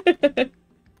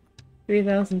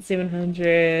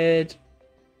 3,700.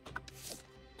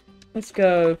 Let's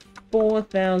go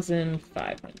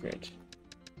 4,500.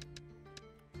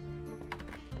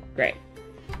 Great.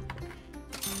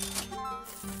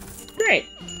 Great.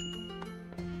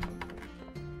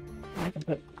 I can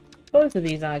put both of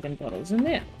these argon bottles in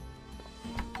there.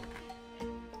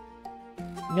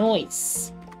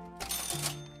 Nice.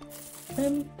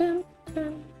 Bum, bum,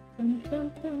 bum, bum,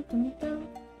 bum, bum, bum, bum.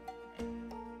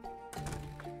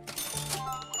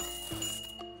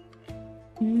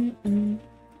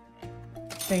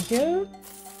 Thank you.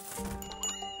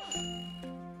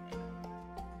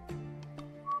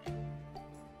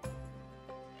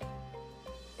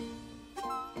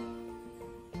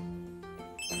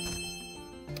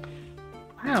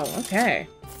 Wow, okay.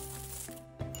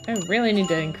 I really need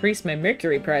to increase my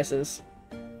mercury prices.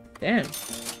 Damn.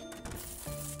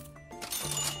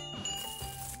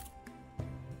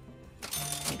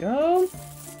 There you go.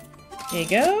 There you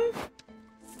go.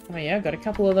 Oh yeah, I've got a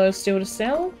couple of those still to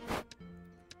sell.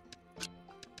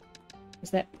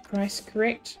 Was that price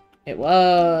correct? It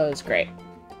was. Great.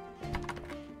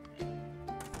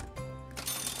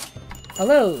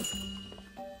 Hello.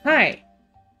 Hi.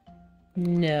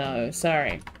 No,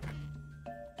 sorry.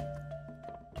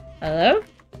 Hello?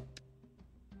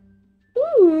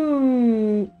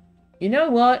 Ooh. You know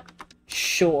what?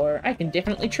 Sure, I can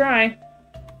definitely try.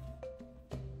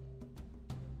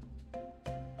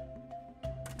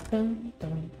 Dun,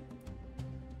 dun.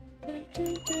 Dun,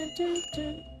 dun, dun, dun,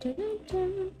 dun, dun,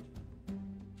 dun.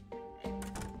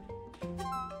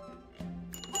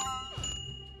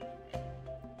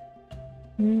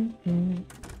 Mm-hmm.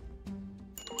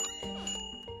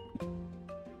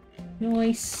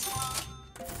 Nice.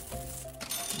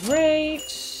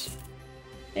 Great.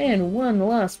 And one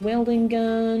last welding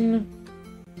gun.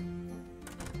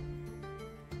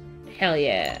 Hell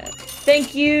yeah.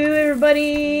 Thank you,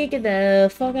 everybody. Get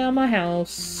the fuck out of my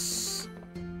house.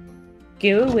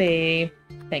 Go away.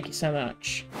 Thank you so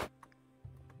much.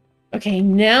 Okay,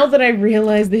 now that I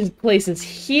realize there's places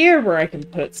here where I can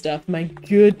put stuff, my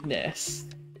goodness.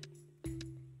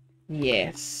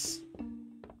 Yes.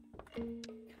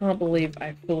 Can't believe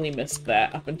I fully missed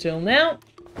that up until now.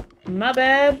 My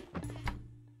bad.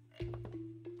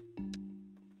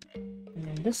 And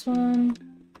then this one.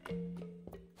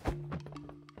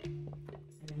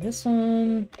 And this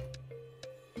one.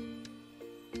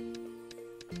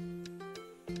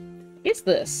 It's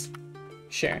this.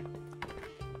 Sure.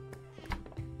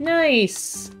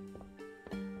 Nice!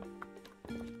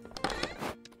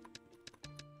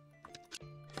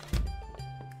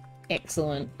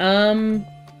 Excellent. So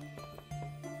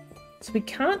we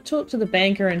can't talk to the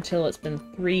banker until it's been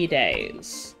 3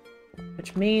 days.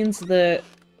 Which means that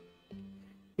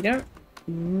we don't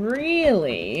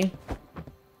really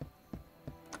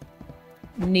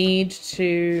need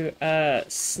to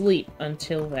sleep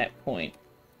until that point.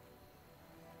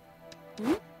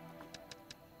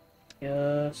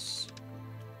 Yes.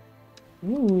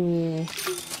 Ooh.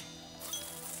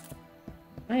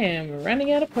 I am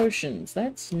running out of potions.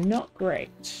 That's not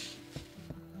great.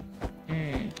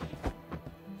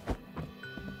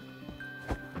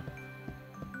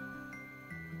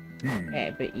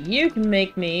 Okay, but you can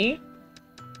make me...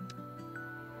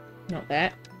 Not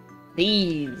that.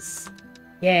 These.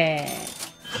 Yeah.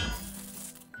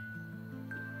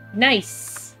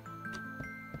 Nice!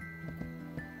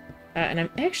 And I'm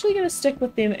actually going to stick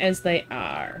with them as they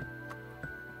are.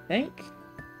 I think.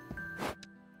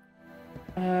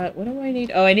 What do I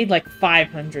need? Oh, I need like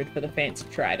 500 for the fancy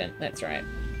trident. That's right.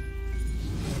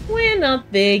 We're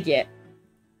not there yet.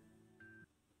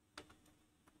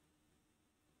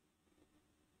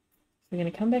 We're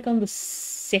going to come back on the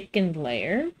second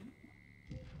layer.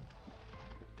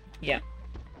 Yeah.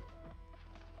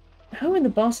 Oh, and the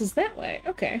boss is that way.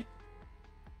 Okay.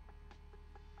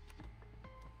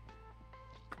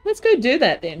 Let's go do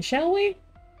that then, shall we?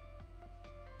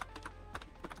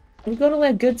 We've got all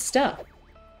that good stuff.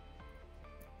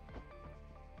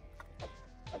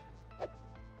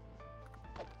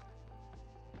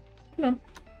 Come on.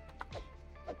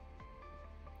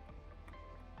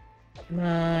 Come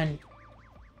on.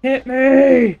 Hit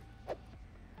me!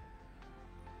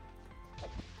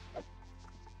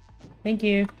 Thank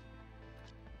you.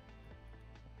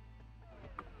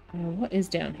 What is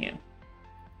down here?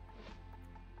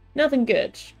 Nothing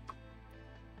good.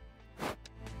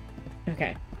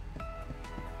 Okay.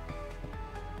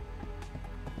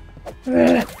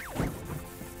 Ugh.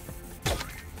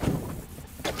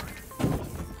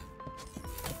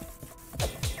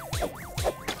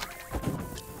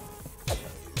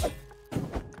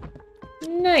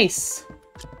 Nice.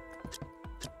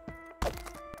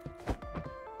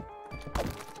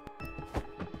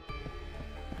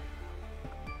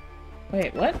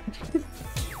 Wait, what?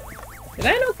 Did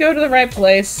I not go to the right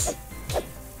place?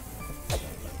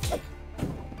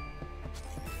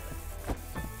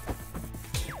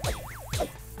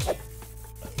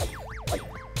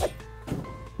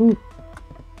 Ooh.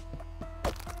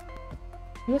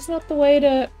 That's not the way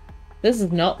to... This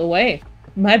is not the way.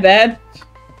 My bad.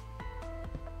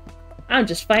 I'm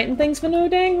just fighting things for no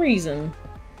dang reason.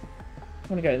 I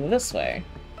want to go this way.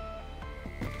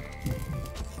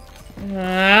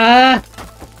 Ah!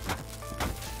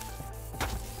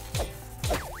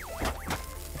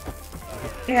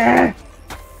 Yeah.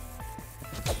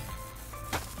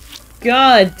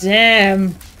 God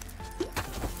damn.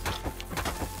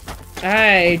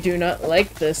 I do not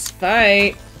like this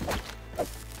fight.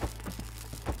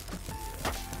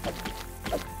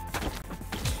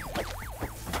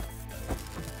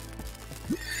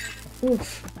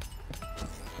 Oof.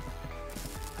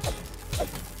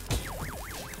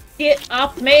 Get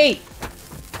off me!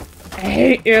 I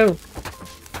hate you!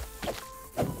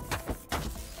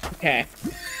 Okay.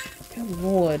 Good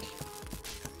lord.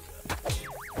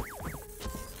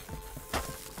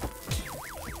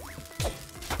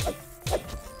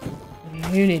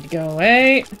 You need to go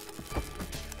away.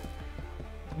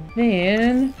 And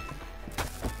then...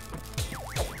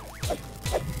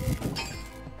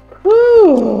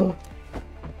 Whew!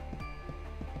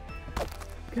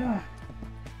 God.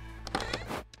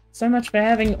 So much for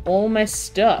having all my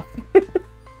stuff.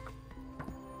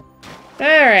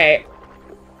 Alright.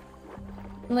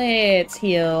 Let's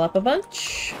heal up a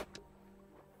bunch.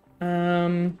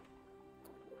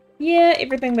 Yeah,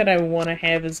 everything that I want to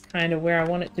have is kind of where I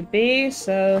want it to be,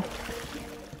 so...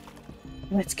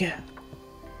 Let's go.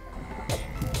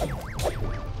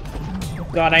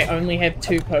 God, I only have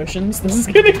 2 potions. This is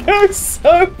gonna go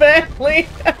so badly.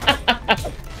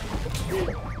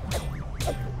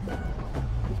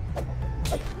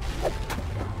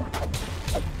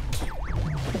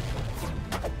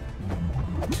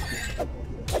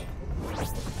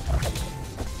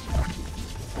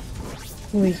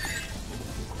 Oy.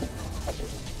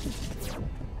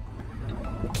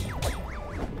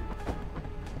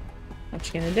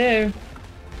 What you gonna do?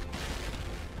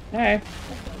 No.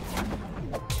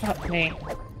 Fuck me.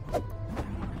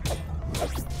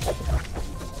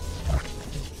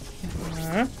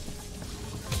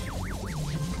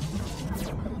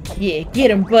 Yeah, get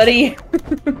him, buddy!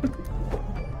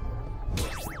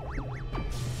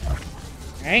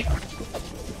 Alright.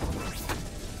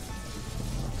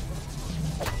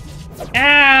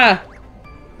 Ah!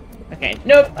 Okay,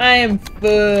 nope, I am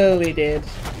fully dead.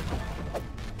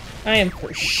 I am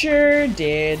for sure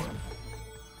dead.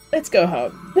 Let's go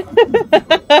home.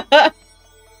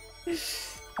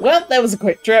 Well, that was a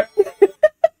quick trip.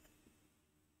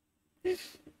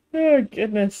 Oh,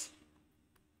 goodness.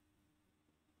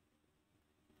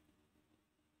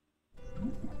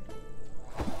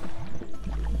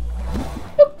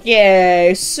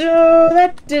 Okay, so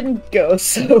that didn't go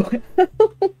so well.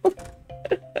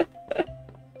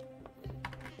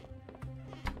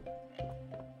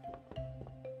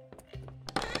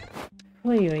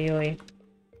 Oi, oi, oi.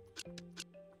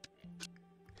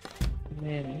 And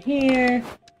then here.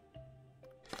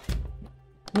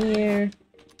 Here.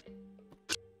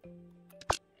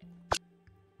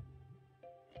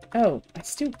 Oh, I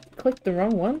still clicked the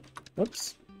wrong one.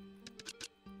 Whoops.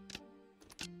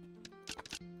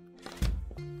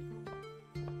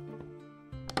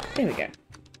 There we go.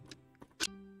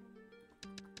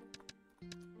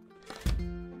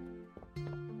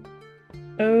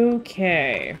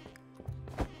 Okay.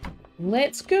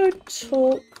 Let's go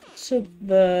talk to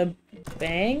the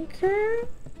banker?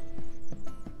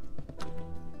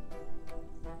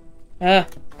 Ah,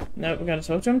 no, we gotta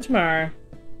talk to him tomorrow.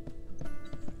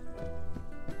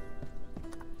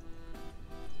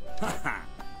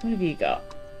 What have you got?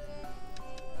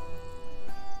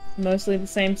 Mostly the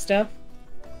same stuff?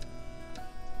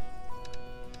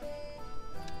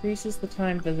 Increases the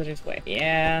time visitors wait.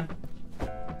 Yeah.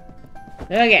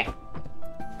 Okay.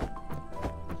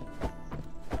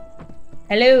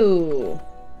 Hello.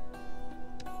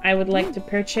 I would like to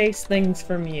purchase things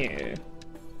from you.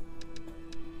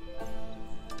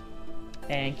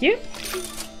 Thank you.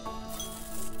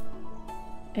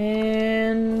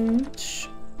 And...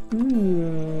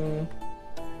 ooh.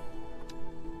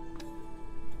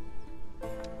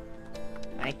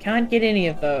 I can't get any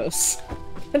of those.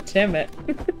 Damn it.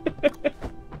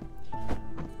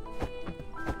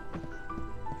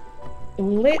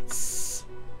 Let's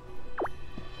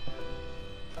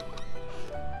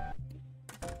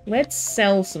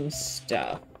sell some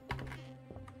stuff.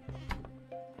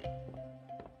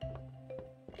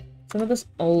 Some of this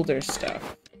older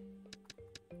stuff.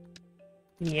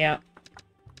 Yep.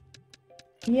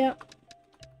 Yep.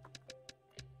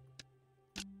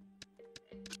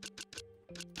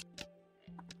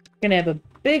 Gonna have a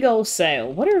big old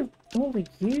sale. What are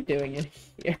you doing in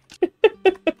here?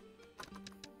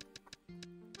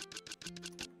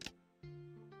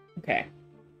 Okay.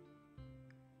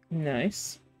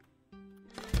 Nice.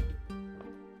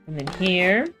 And then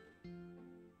here.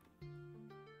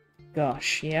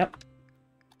 Gosh, yep.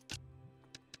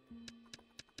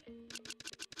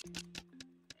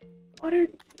 What are...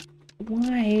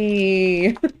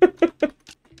 why?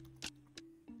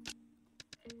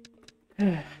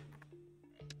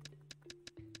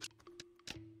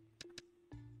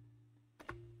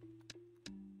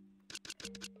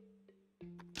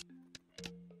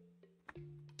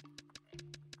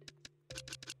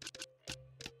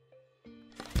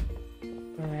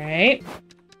 Alright.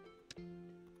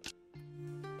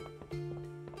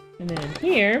 And then in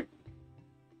here...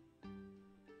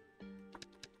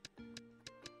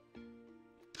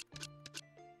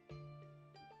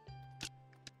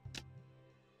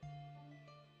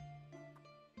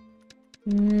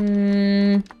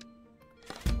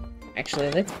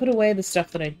 Actually, let's put away the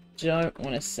stuff that I don't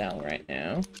want to sell right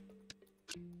now.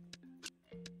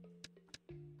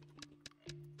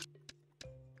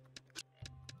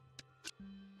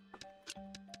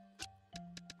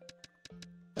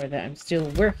 Or that I'm still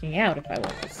working out if I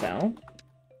want to sell.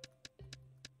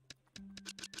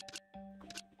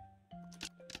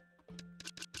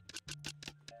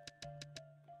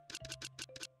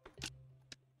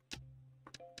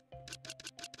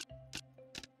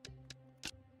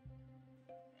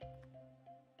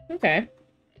 Okay.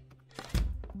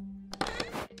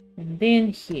 And then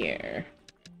here.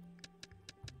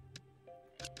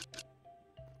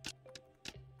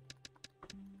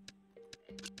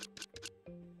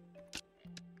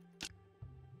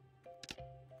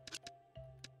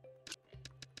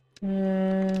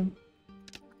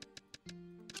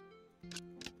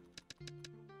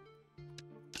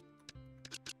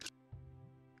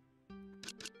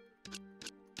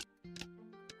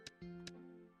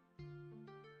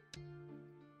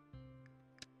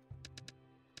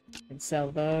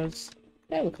 sell those.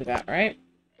 That looks about right.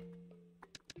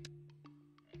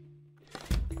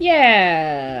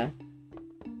 Yeah!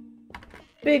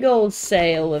 Big old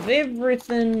sale of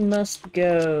everything must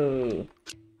go.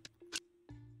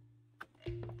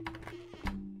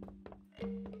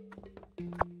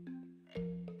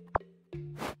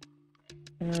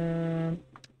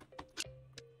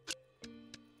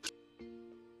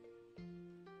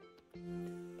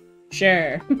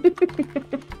 Sure.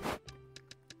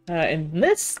 And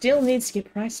this still needs to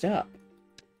get priced up.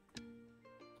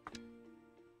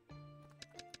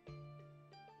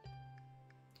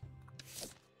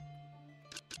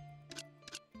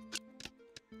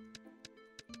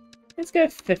 Let's go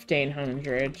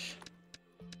 1,500.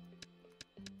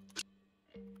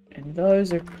 And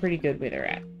those are pretty good where they're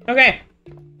at. Okay.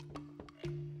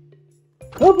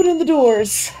 Opening the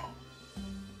doors.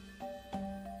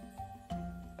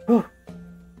 Whew.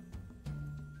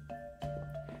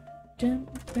 Dun,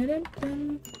 dun, dun,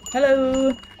 dun.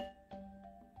 Hello.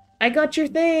 I got your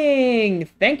thing.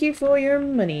 Thank you for your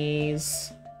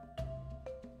monies.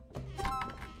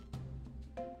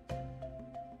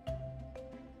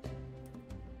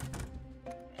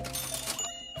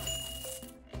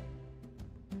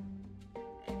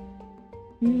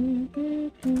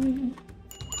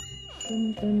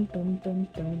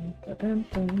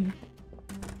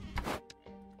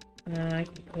 I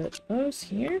can put those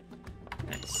here.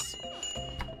 Nice.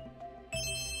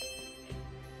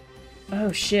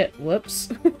 Oh shit, whoops.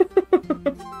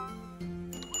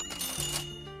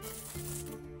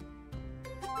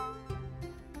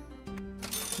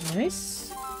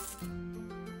 Nice.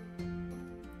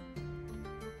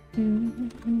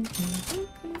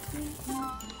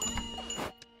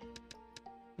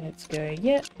 Let's go.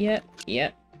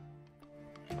 Yep.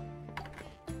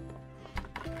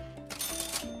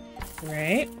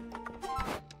 Right.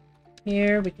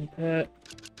 Here we can put a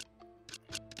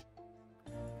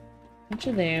bunch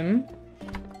of them.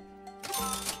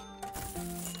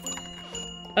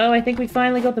 Oh, I think we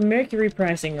finally got the mercury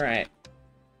pricing right.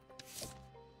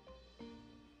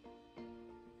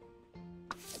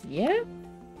 Yeah?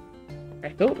 I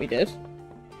thought we did.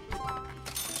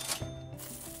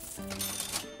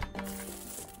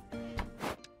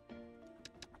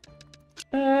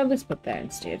 Let's put that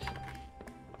instead.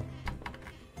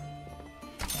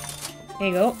 Here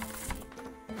you go.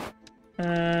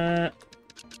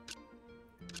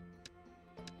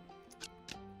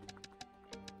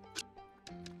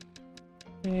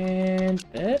 And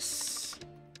this.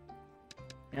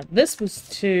 Now this was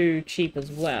too cheap as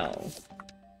well.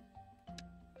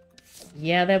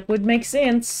 Yeah, that would make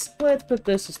sense. Let's put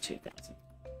this as 2,000.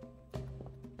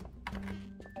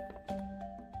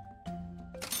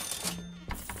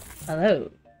 Hello.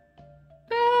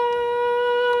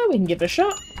 We can give it a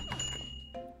shot.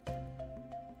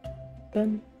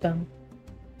 Bum bum.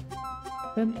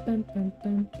 Bum bum bum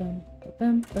bum bum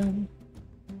bum bum.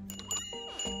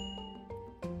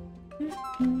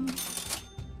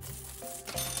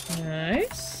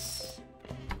 Nice.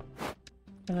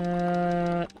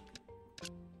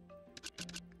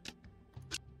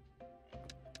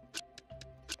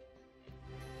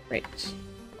 Great.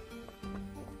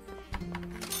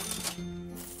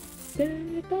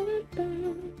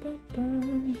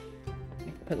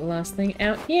 Put the last thing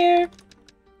out here.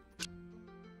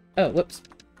 Oh, whoops.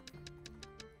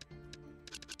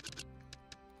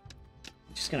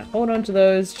 Just gonna hold on to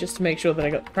those just to make sure that I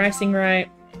got the pricing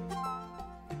right.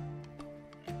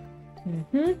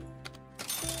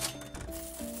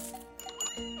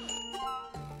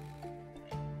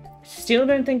 Still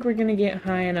don't think we're gonna get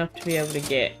high enough to be able to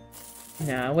get...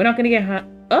 No, we're not gonna get high...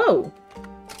 Oh!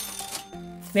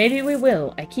 Maybe we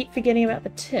will. I keep forgetting about the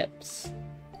tips.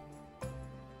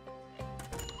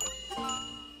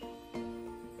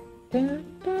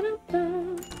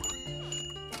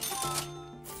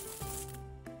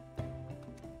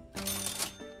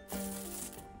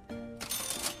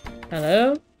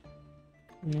 Hello?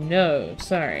 No,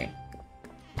 sorry.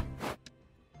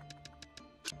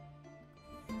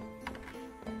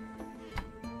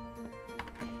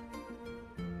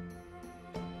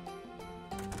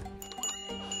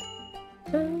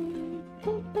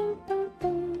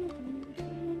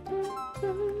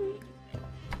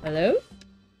 Hello?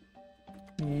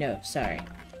 No, sorry.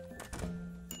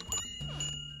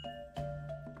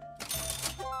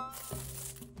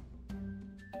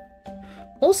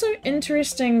 Also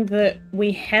interesting that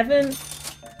we haven't,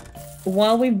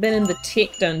 while we've been in the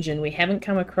tech dungeon, we haven't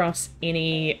come across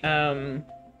any,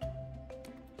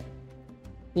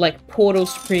 like,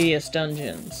 portals to previous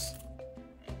dungeons.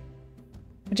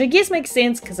 Which I guess makes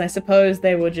sense, because I suppose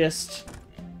they were just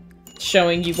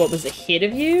showing you what was ahead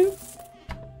of you,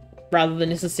 rather than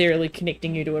necessarily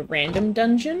connecting you to a random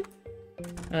dungeon.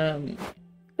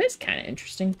 That's kind of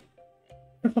interesting.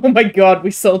 Oh my god,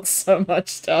 we sold so much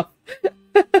stuff.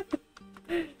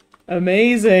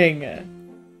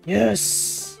 Amazing.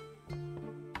 Yes.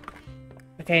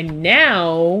 Okay,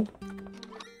 now...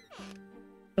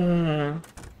 now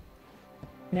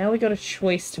we got a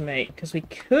choice to make, because we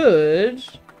could...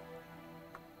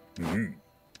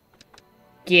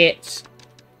 get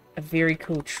a very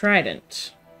cool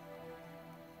trident.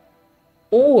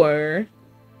 Or...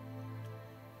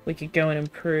 we could go and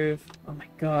improve... oh my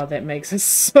god, that makes us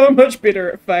so much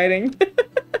better at fighting.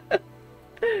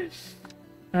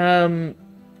 We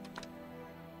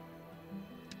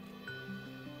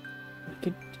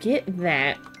could get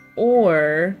that,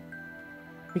 or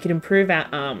we could improve our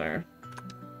armor.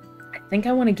 I think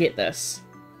I want to get this.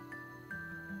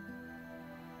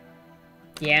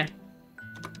 Yeah.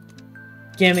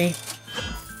 Gimme.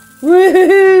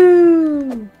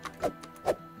 Woohoo!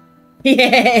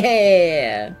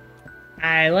 Yeah!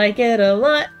 I like it a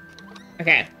lot.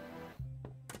 Okay.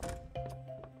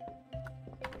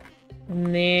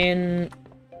 And then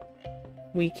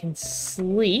we can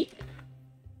sleep.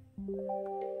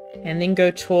 And then go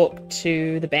talk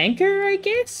to the banker, I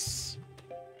guess?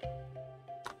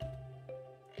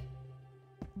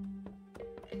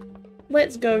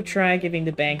 Let's go try giving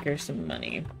the banker some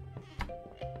money.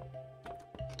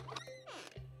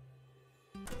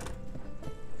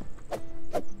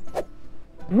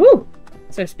 Woo!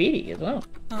 So speedy as well.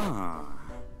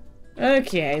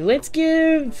 Okay, let's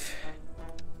give...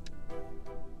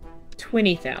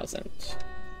 20,000.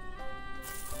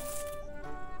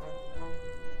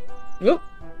 Whoop!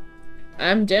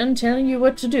 I'm done telling you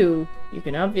what to do. You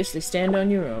can obviously stand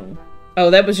on your own. Oh,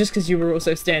 that was just because you were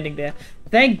also standing there.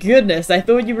 Thank goodness, I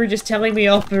thought you were just telling me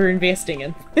off for investing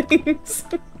in things.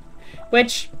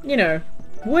 Which, you know,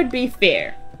 would be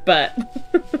fair, but...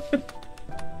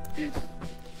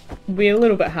 be a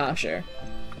little bit harsher.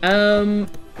 And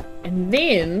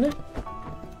then...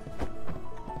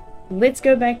 let's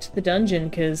go back to the dungeon,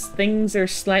 because things are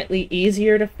slightly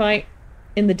easier to fight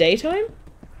in the daytime.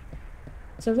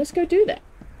 So let's go do that.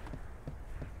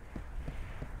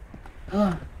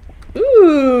 Oh.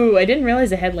 Ooh! I didn't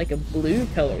realize it had like a blue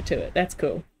color to it. That's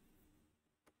cool.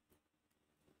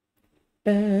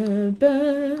 Ba,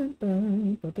 ba,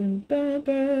 ba, ba, ba, ba,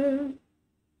 ba.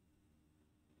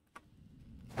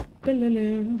 Ba, la,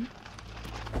 la.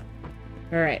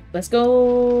 Alright, let's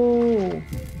go!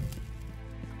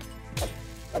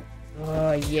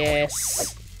 Oh,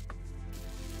 yes.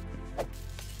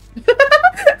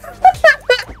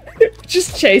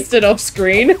 Just chased it off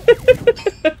screen.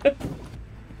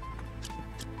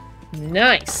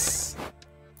 Nice.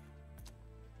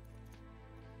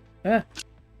 Ah.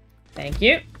 Thank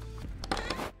you.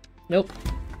 Nope.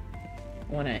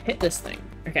 I want to hit this thing.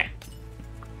 Okay.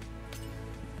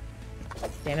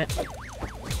 Damn it.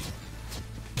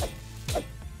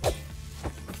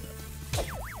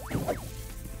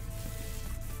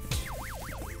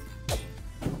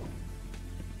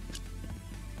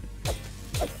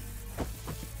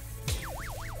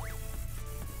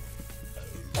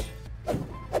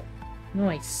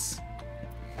 Nice.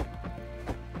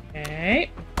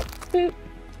 Okay. Boop.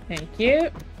 Thank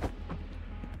you.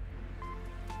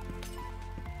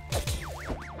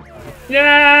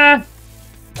 Yeah.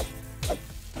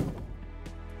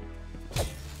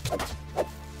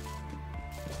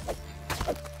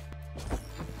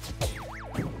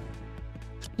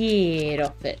 Get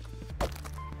off it.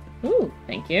 Ooh,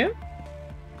 thank you.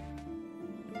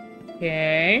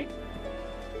 Okay.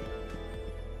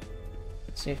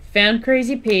 So, found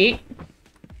Crazy Pete.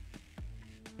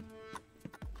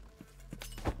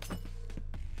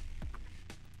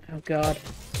 Oh god.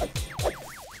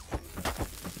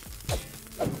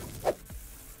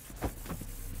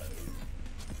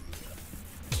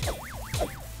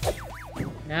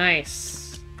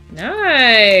 Nice.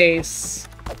 Nice!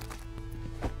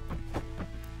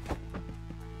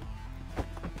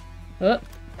 Oh.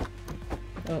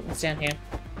 Oh, what's down here?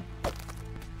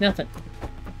 Nothing.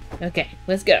 Okay,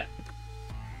 let's go.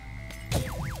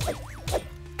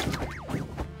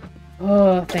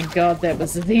 Oh, thank God that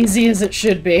was as easy as it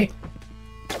should be.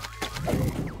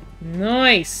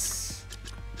 Nice.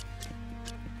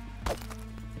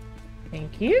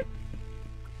 Thank you.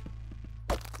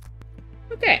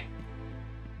 Okay.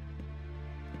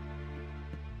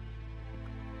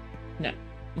 No.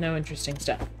 No interesting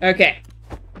stuff. Okay.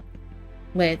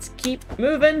 Let's keep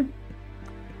moving.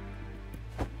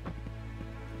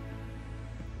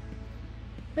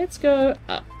 Let's go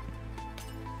up.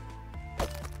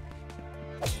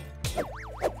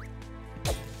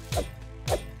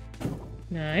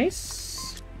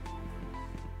 Nice.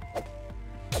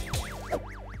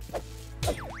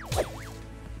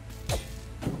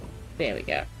 There we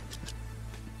go.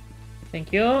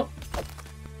 Thank you.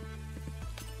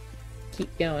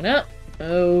 Keep going up.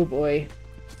 Oh boy.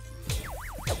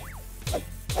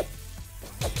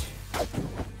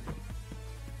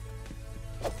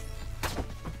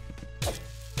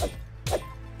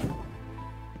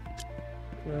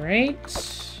 Great.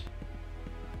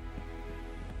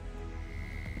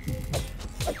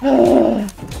 Whew.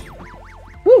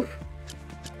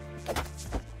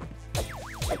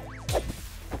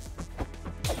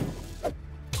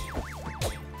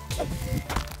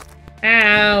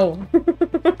 Ow!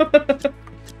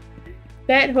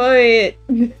 That hurt!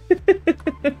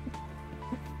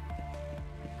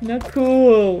 Not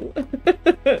cool.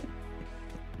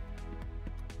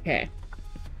 Okay.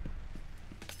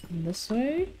 This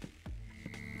way?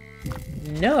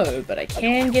 No, but I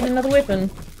can get another weapon,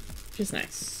 which is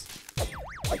nice.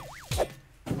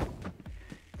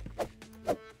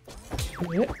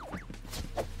 Yep.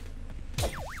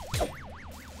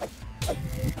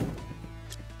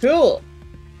 Cool!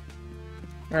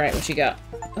 Alright, what you got?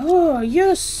 Oh,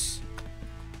 yes!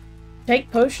 Take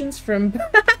potions from...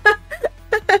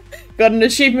 Got an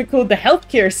achievement called the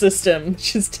healthcare system,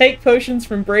 which is take potions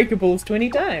from breakables 20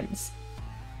 times.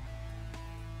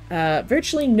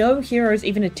 Virtually no heroes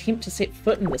even attempt to set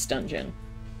foot in this dungeon.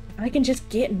 If I can just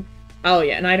get... Oh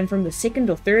yeah, an item from the 2nd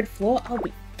or 3rd floor, I'll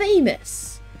be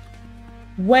famous!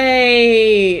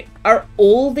 Wait, are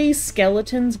all these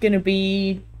skeletons gonna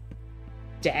be...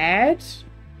 Dad?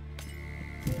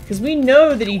 Because we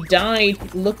know that he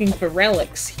died looking for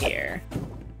relics here.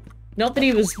 Not that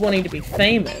he was wanting to be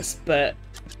famous, but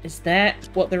is that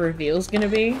what the reveal's gonna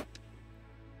be?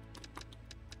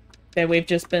 That we've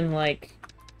just been, like,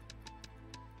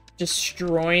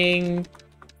 destroying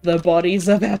the bodies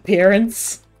of our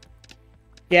parents?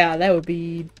 Yeah, that would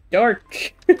be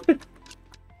dark.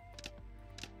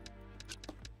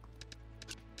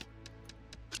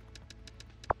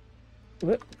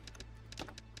 Whoop.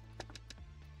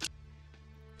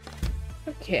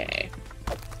 Okay.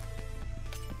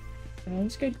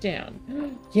 Let's go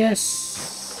down.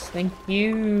 Yes! Thank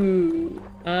you!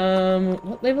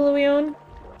 What level are we on?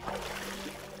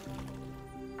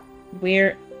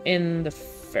 We're in the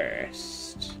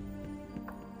 1st.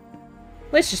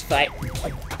 Let's just fight.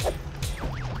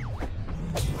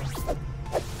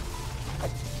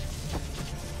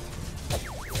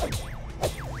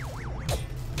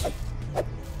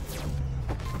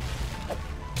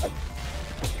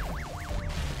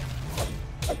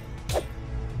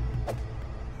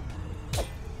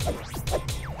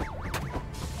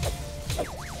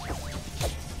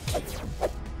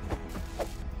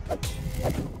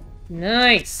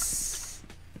 Nice!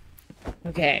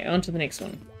 Okay, on to the next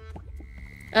one.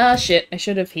 Ah, shit, I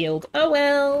should have healed. Oh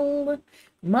well!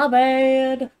 My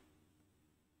bad!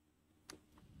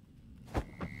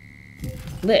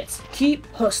 Let's keep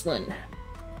hustling.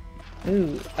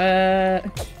 Ooh,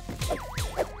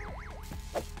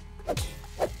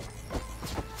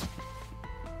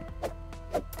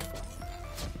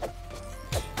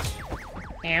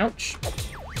 ouch.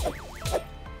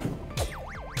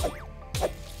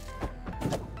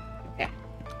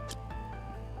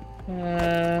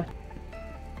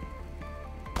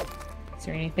 Is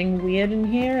there anything weird in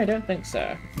here? I don't think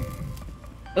so.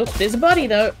 Oh, there's a body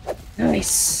though.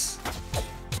 Nice.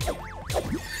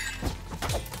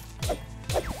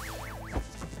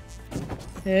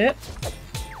 Yep.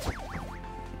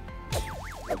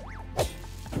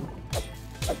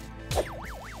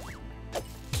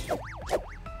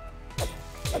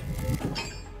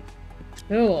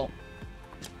 Cool.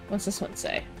 What's this one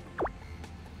say?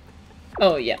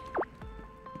 Oh, yeah.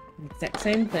 Exact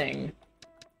same thing.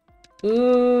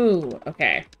 Ooh,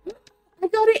 okay. I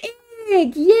got an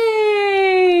egg!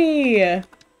 Yay!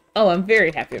 Oh, I'm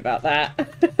very happy about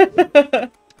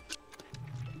that.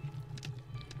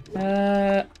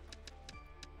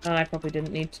 I probably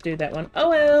didn't need to do that one. Oh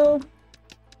well!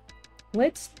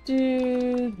 Let's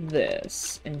do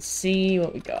this and see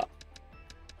what we got.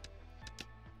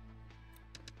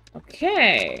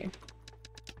 Okay.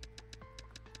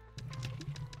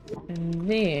 And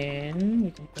then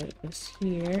we can put this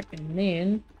here, and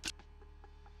then...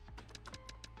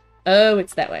 Oh,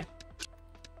 it's that way.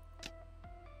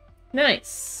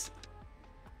 Nice.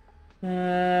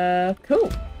 Cool.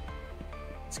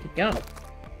 Let's keep going.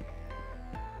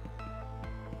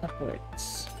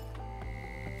 Upwards.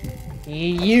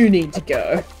 You need to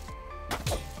go.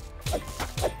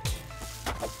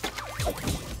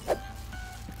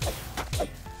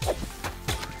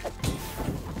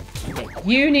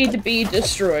 You need to be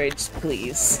destroyed,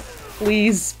 please.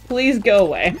 Please, please go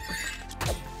away.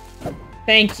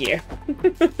 Thank you.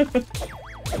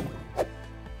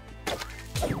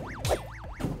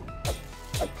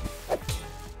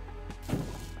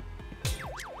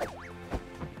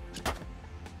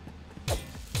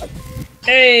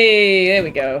 Hey, there we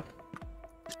go.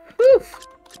 Whew.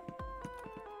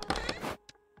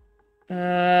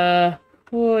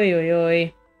 Oi, oi,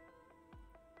 oi.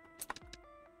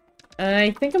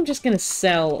 I think I'm just gonna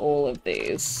sell all of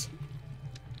these.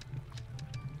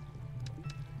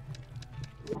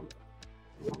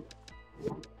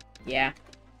 Yeah.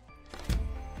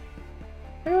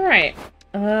 Alright.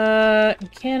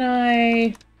 Can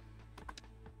I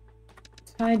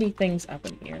tidy things up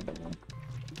in here a little?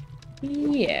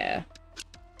 Yeah.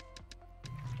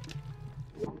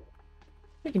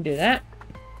 We can do that.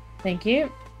 Thank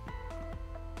you.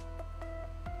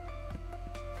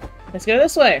 Let's go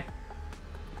this way.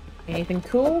 Anything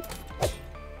cool?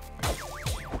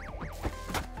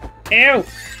 Ew!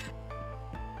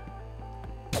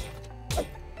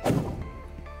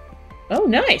 Oh,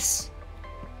 nice!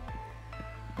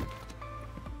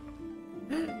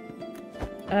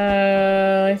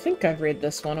 I think I've read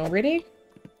this one already.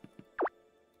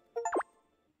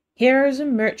 Heroes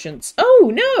and merchants.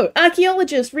 Oh, no!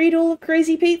 Archaeologists read all of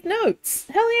Crazy Pete's notes!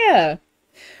 Hell yeah!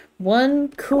 One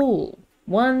cool.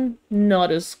 One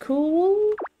not as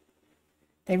cool.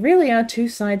 They really are two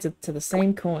sides to the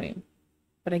same coin.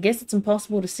 But I guess it's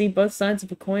impossible to see both sides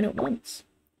of a coin at once.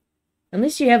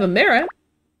 Unless you have a mirror.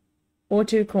 Or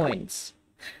two coins.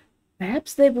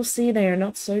 Perhaps they will see they are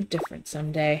not so different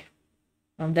someday.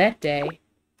 On that day,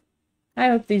 I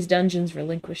hope these dungeons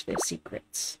relinquish their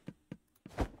secrets.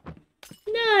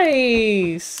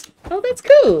 Nice! Oh, that's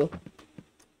cool!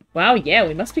 Wow, yeah,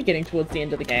 we must be getting towards the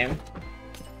end of the game.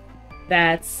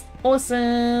 That's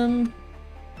awesome!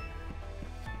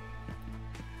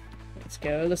 Let's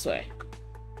go this way.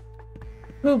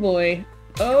 Oh boy.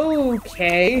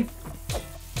 Okay.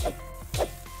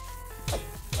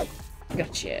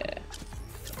 Gotcha.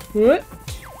 What?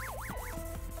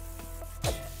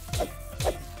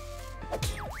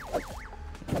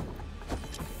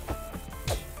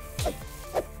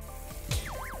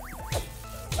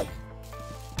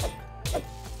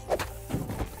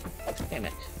 Damn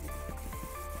it.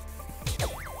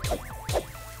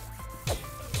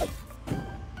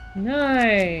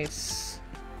 Nice.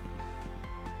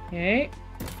 Okay.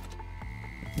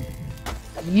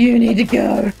 You need to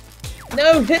go.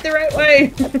 No, hit the right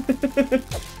way.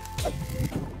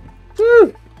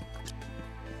 Woo.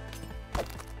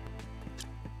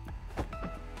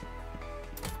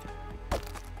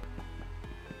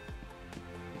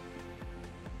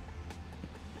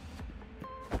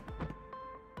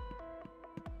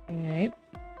 Alright.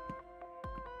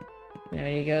 Now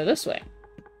you go this way.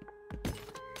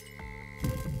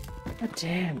 God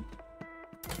damn.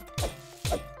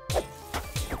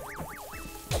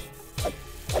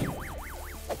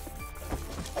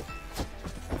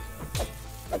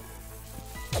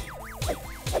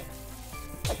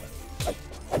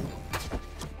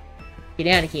 Get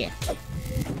out of here.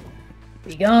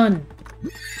 Be gone.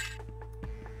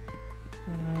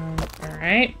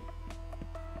 Alright.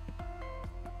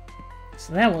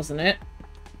 So that wasn't it.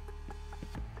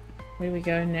 Where do we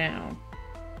go now?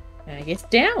 I guess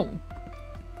down.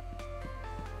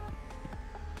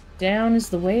 Down is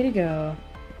the way to go.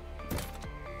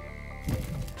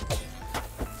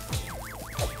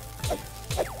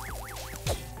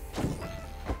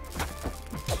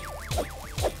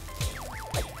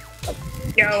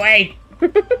 Go away!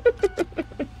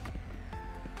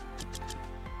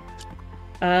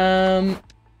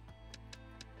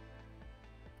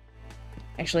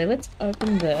 Actually, let's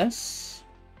open this.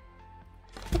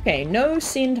 Okay, no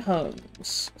send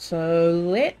homes. So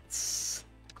let's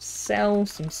sell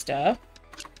some stuff.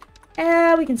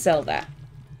 We can sell that.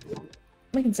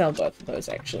 We can sell both of those,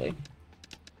 actually.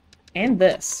 And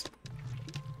this.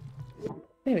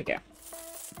 There we go.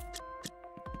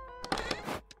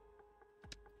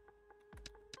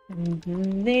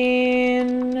 And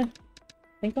then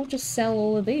I think I'll just sell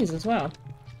all of these as well.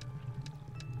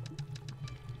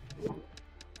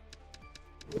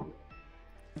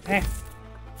 Okay.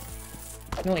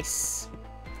 Nice.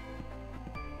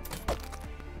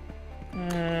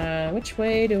 Which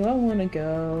way do I want to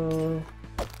go?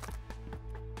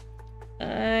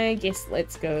 I guess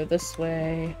let's go this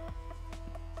way.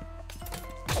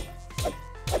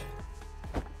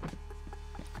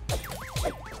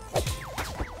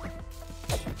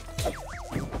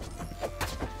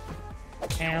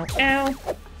 Ow, ow.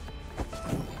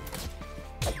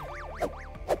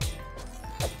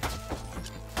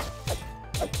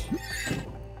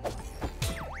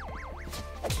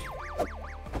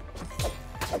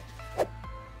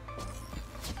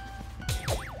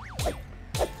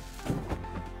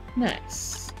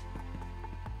 Nice.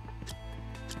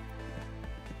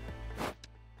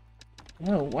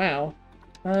 Oh, wow.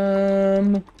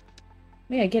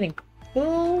 Yeah, getting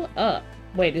full up.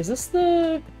 Wait, is this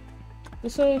a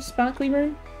sparkly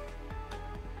room?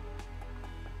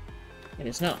 It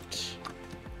is not.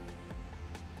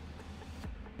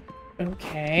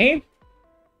 Okay.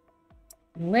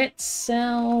 Let's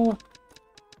sell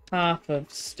half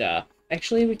of stuff.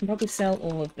 Actually, we can probably sell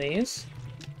all of these.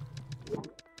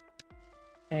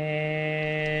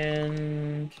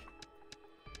 And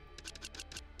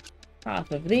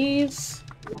half of these.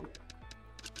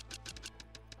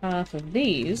 Half of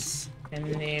these. And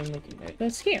then we can move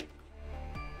this here.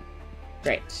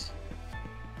 Great.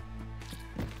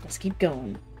 Let's keep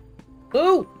going.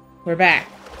 Ooh! We're back.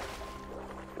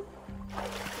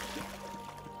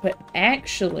 But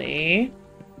actually,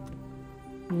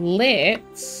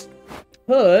 let's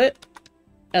put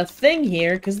a thing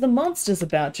here because the monster's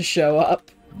about to show up.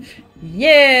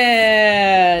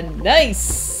 Yeah!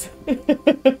 Nice!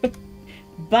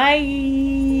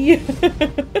 Bye!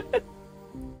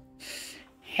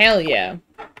 Hell yeah.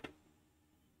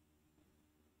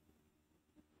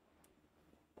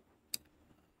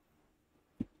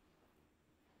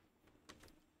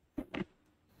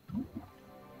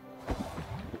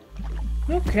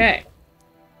 Okay.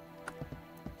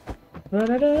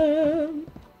 Ba-da-da.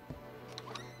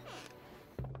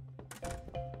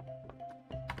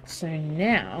 So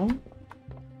now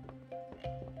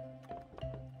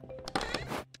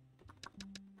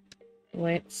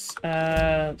let's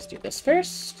do this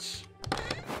first.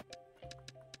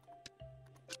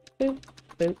 Boop,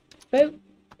 boop, boop.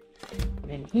 And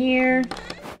then here.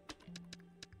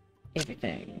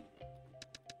 Everything.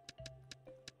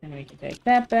 And we can take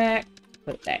that back.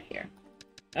 Put that here.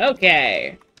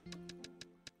 Okay.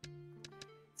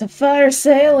 It's a fire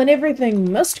sale and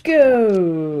everything must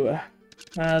go.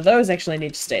 Those actually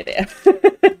need to stay there.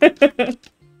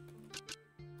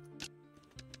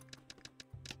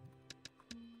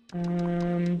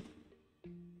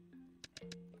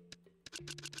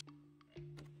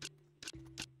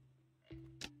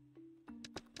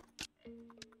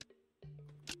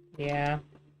 Yeah.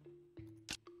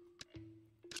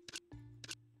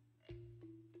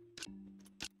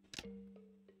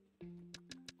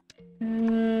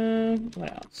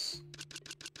 What else?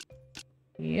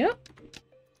 Yep.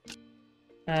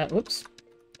 Whoops.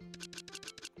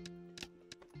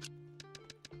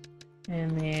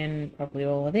 And then probably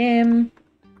all of them.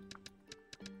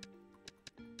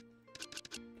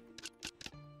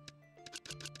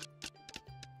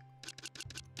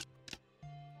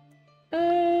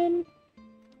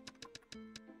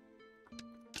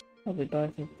 Probably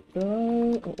both of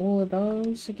those, or all of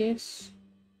those, I guess.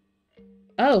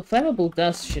 Oh, flammable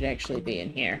dust should actually be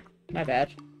in here. My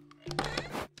bad.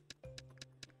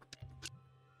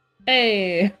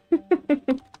 Hey!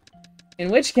 In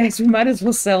which case, we might as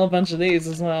well sell a bunch of these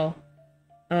as well.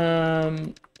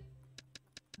 Cool.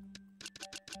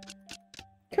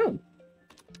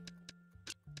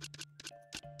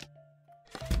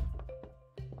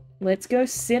 Let's go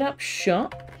set up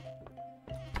shop.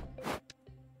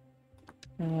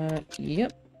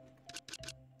 Yep.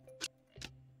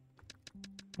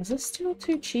 Is this still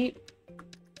too cheap?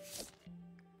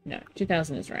 No,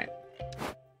 2,000 is right.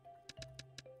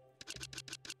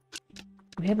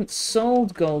 We haven't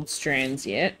sold gold strands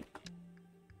yet.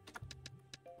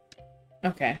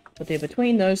 Okay, but they're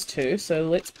between those two, so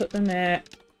let's put them at...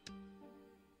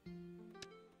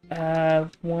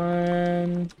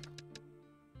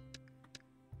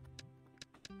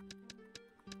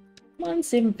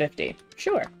 1,750.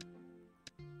 Sure.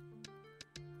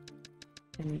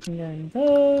 And we can go in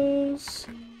those.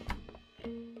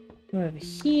 Go over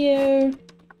here.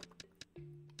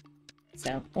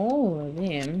 Sell all of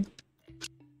them.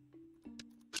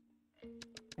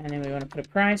 And then we want to put a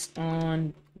price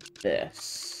on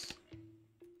this.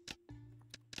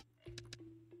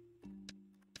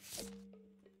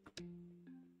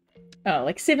 Oh,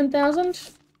 like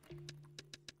 7,000?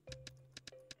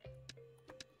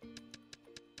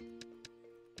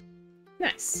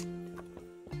 Nice.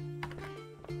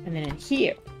 And then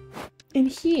in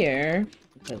here,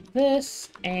 put this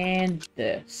and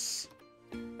this.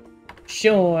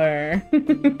 Sure.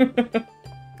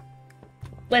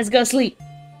 Let's go sleep.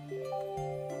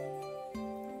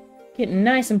 Getting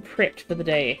nice and prepped for the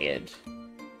day ahead.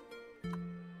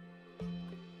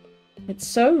 It's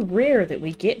so rare that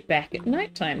we get back at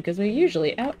nighttime because we're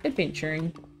usually out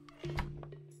adventuring.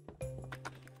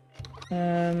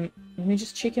 Let me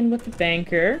just check in with the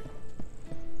banker.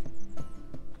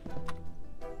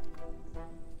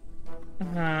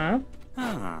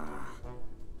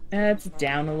 It's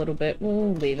down a little bit.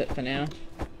 We'll leave it for now.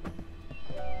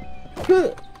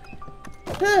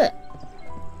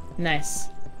 Nice.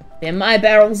 They're my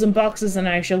barrels and boxes, and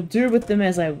I shall do with them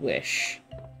as I wish.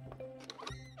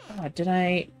 Oh, did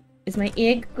I... Is my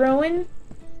egg growing?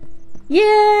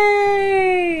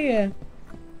 Yay!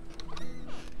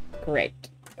 Great.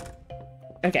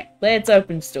 Okay, let's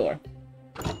open store.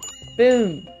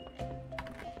 Boom.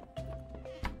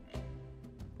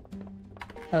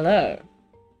 Hello.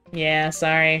 Yeah,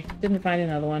 sorry. Didn't find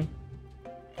another one.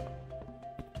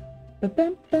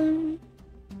 Ba-bum-bum.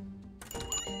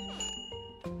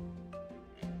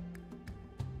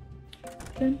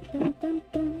 Bum, bum, bum,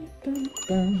 bum, bum,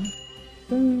 bum.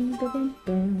 Bum, ba-dum,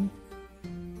 bum.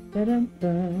 Ba-dum,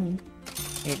 bum.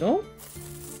 There you go.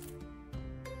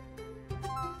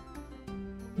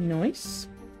 Nice.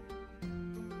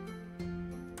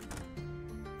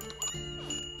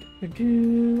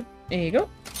 There you go.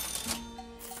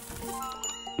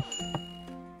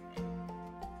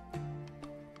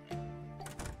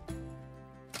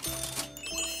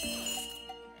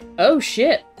 Oh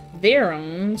shit, they're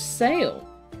on sale.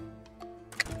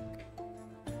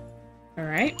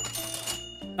 Alright.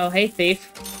 Oh hey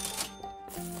thief.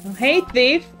 Oh hey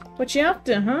thief. What you up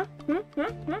to, huh?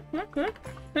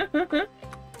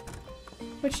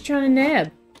 What you trying to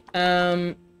nab?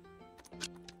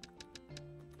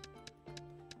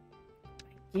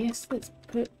 Yes, let's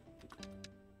put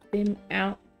them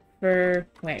out for...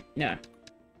 Wait, no.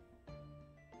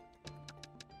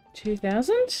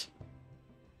 2,000?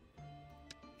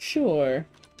 Sure.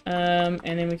 And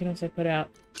then we can also put out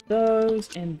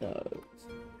those and those.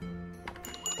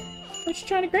 What you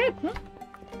trying to grab, huh?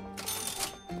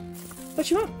 What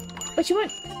you want? What you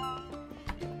want?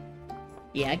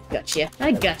 Yeah, I gotcha.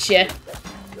 I gotcha.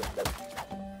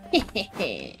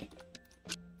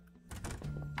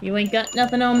 You ain't got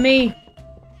nothing on me.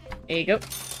 There you go.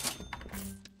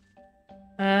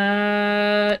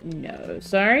 No,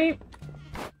 sorry.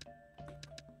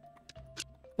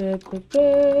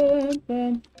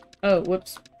 Oh,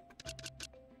 whoops.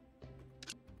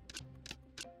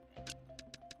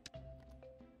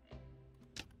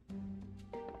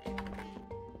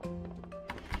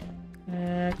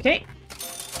 Okay.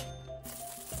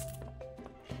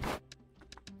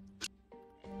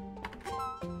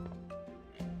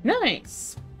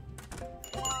 Nice.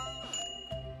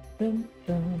 Bum,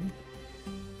 bum.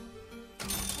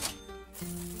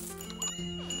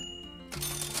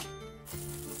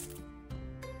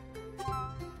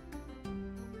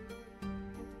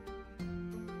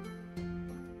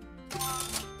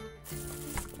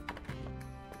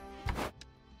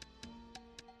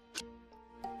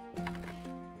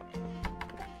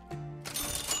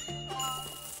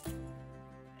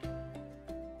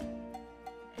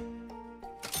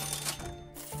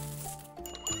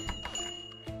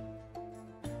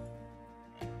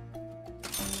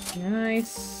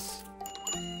 Nice.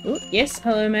 Oh, yes,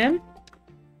 hello, ma'am.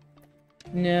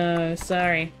 No,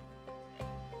 sorry.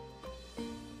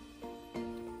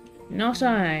 Not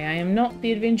I. I am not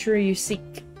the adventurer you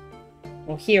seek.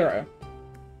 Or hero.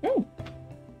 Oh.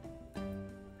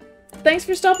 Thanks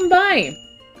for stopping by.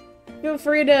 Feel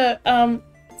free to,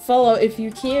 follow if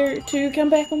you care to come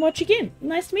back and watch again.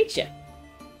 Nice to meet you.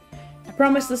 I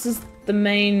promise this is the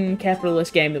main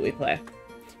capitalist game that we play.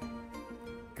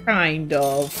 Kind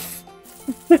of.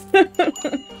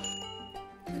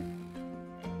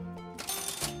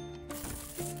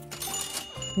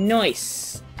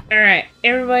 Nice. Alright,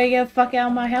 everybody get the fuck out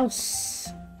of my house.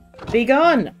 Be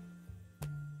gone.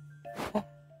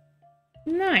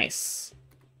 Nice.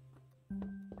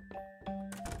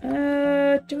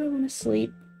 Do I want to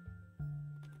sleep?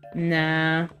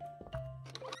 Nah.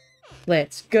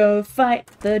 Let's go fight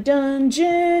the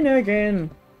dungeon again.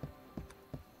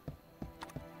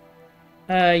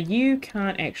 You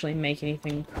can't actually make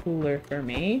anything cooler for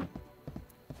me.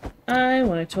 I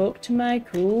want to talk to my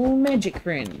cool magic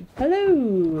friend.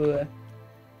 Hello!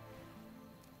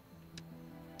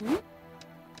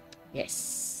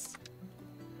 Yes.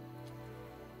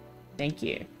 Thank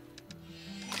you.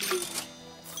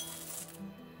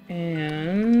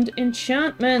 And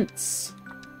enchantments!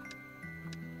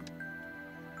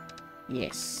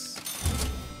 Yes.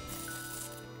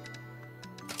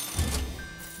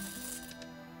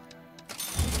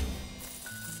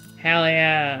 Hell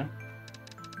yeah.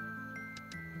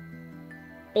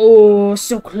 Oh,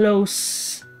 so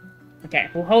close. Okay,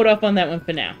 we'll hold off on that one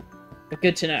for now. But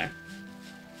good to know.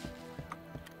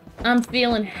 I'm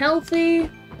feeling healthy.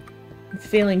 I'm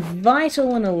feeling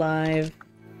vital and alive.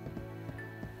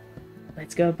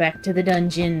 Let's go back to the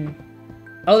dungeon.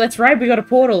 Oh, that's right, we got a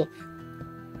portal.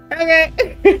 Okay.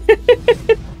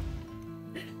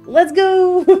 Let's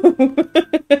go!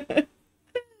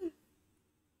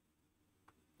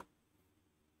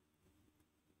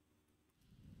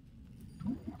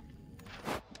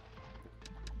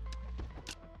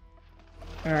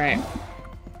 Alright.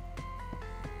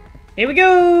 Here we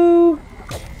go!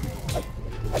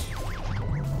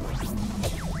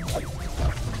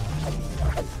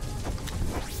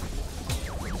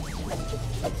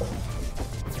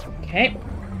 Okay.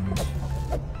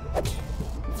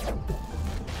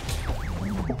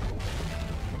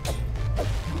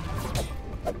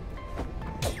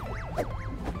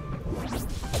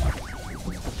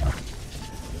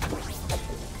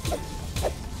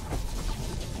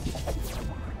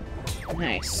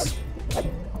 Nice.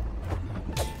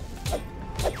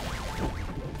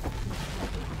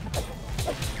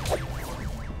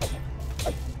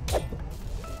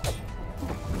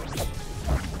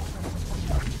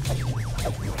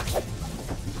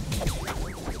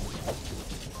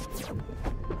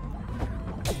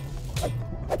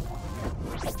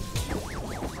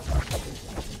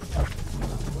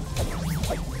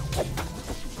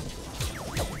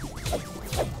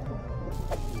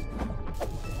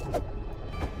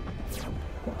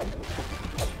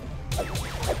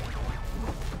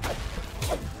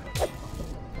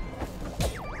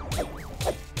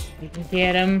 We can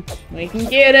get him. We can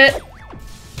get it.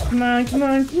 Come on, come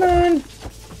on, come on.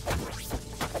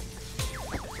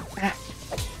 Ah.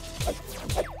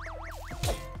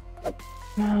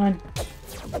 Come on.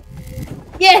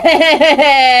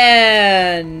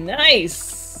 Yeah!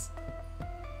 Nice!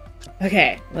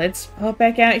 Okay, let's pop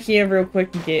back out here real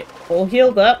quick and get all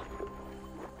healed up.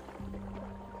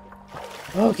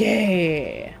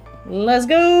 Okay. Let's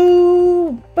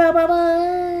go! Ba ba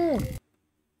ba!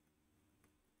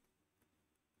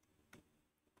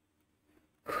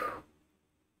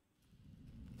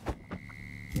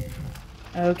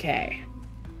 Okay.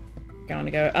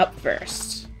 Gonna go up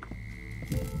first.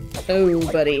 Oh,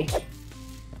 buddy.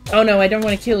 Oh no, I don't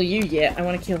want to kill you yet. I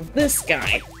want to kill this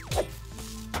guy.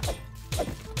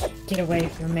 Get away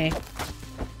from me.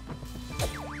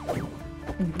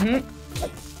 Mm-hmm.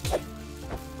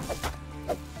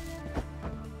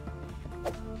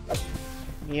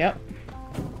 Yep.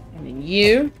 And then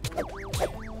you.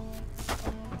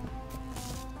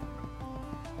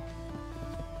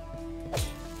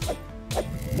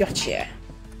 Gotcha.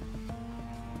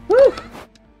 Woo!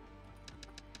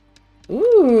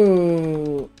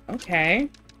 Ooh. Okay.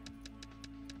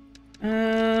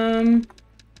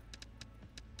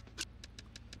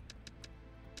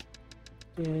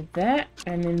 Do that,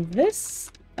 and then this.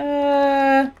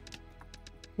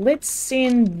 Let's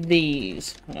send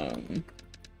these home.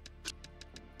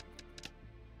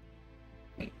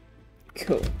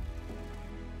 Cool.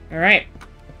 All right.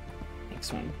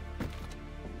 Next one.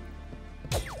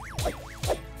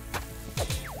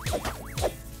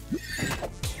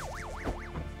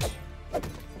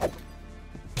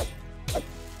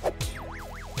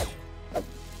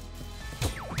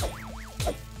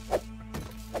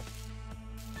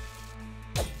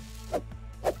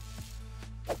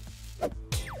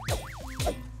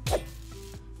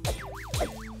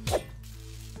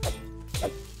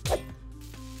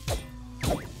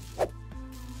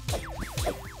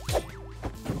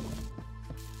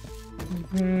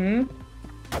 Hmm.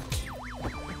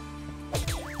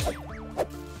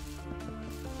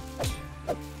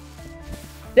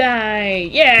 Die!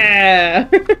 Yeah!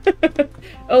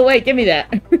 Oh wait, give me that.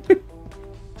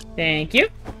 Thank you.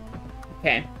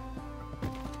 Okay.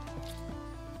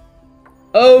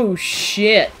 Oh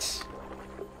shit.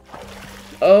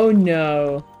 Oh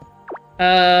no.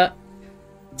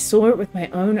 Saw it with my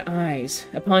own eyes.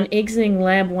 Upon exiting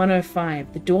Lab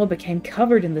 105, the door became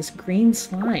covered in this green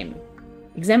slime.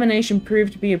 Examination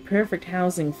proved to be a perfect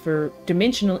housing for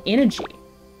dimensional energy.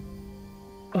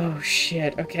 Oh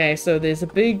shit, okay, so there's a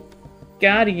big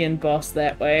guardian boss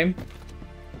that way.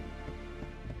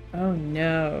 Oh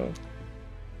no.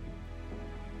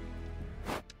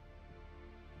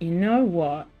 You know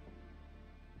what?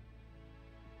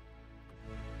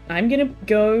 I'm gonna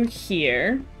go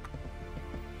here.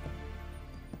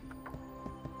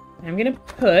 I'm gonna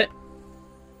put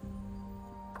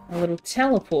a little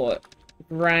teleport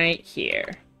right here.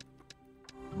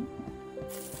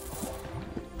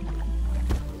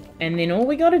 And then all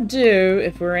we gotta do,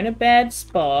 if we're in a bad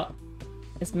spot,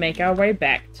 is make our way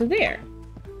back to there.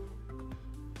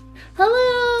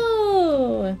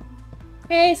 Hello!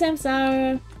 Hey,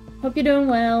 Samsara. Hope you're doing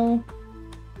well.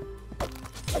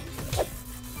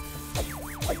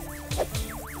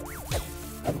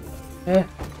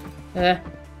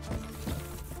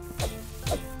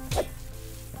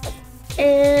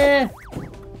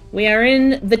 We are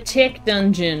in the tech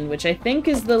dungeon, which I think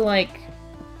is the, like,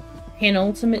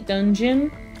 penultimate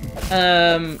dungeon.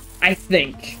 I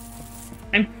think.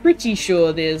 I'm pretty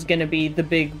sure there's gonna be the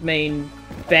big main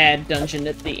bad dungeon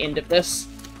at the end of this.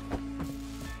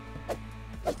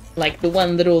 Like the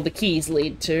one that all the keys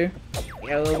lead to.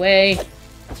 Go away.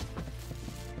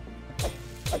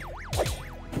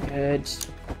 Good.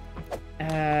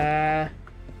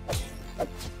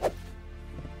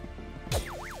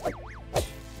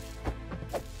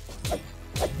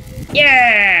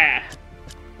 Yeah!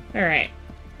 Alright.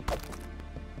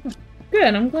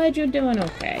 Good, I'm glad you're doing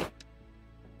okay.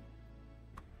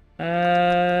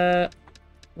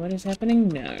 What is happening?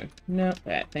 No. No,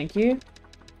 that, thank you.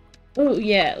 Oh,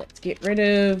 yeah, let's get rid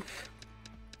of...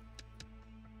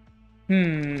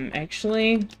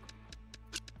 actually...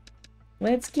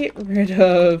 Let's get rid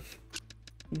of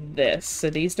this, so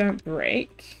these don't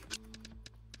break.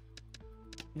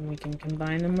 And we can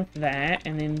combine them with that,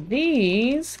 and then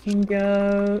these can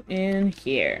go in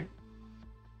here.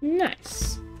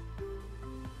 Nice.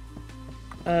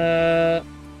 Up,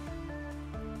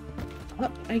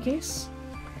 I guess.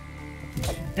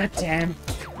 God damn.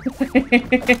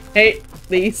 I hate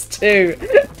these two.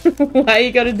 Why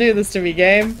you gotta do this to me,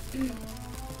 game?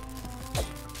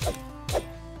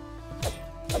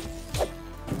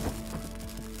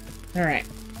 Alright.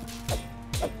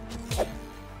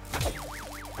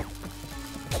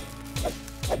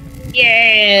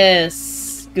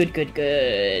 Yes! Good, good,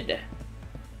 good.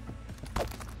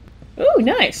 Ooh,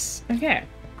 nice! Okay.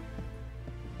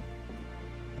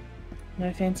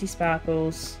 No fancy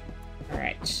sparkles.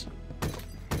 Alright.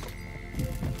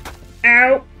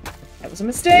 Ow! That was a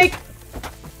mistake!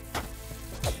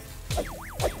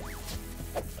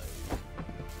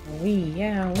 Wee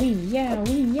yow, wee yow,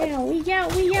 wee yow, wee yow,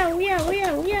 wee yow, wee yow, wee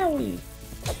yow, wee yow, wee.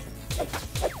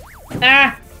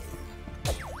 Ah!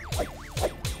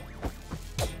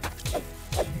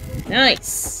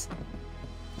 Nice!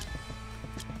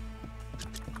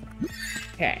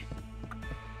 Okay.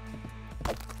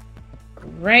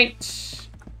 Great.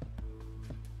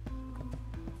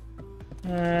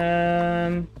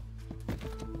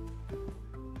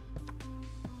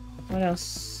 What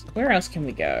else? Where else can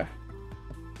we go?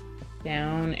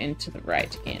 Down and to the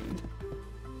right again.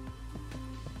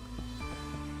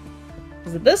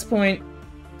 Because at this point,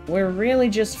 we're really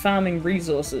just farming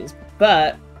resources,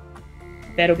 but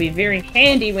that'll be very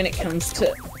handy when it comes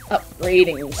to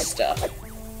upgrading stuff.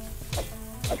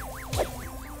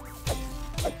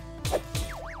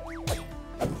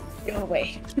 Go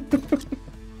away.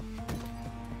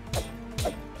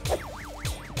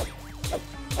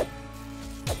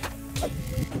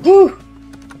 Whew!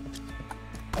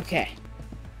 Okay.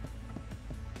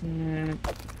 We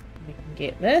can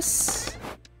get this.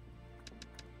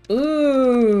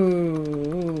 Ooh,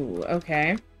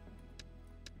 okay.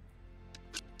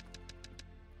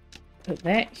 Put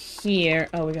that here.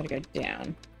 Oh, we gotta go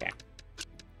down. Okay.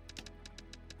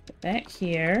 Put that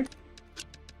here.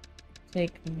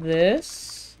 Take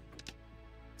this.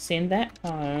 Send that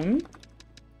home.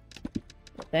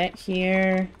 Put that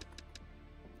here.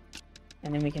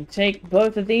 And then we can take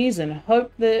both of these and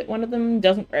hope that one of them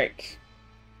doesn't break.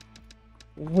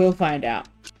 We'll find out.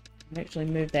 Actually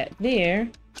move that there.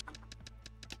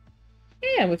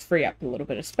 Yeah, we'll free up a little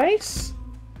bit of space.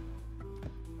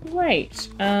 Great.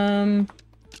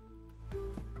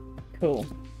 Cool.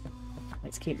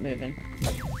 Let's keep moving.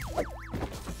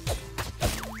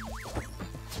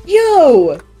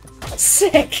 Yo!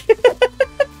 Sick!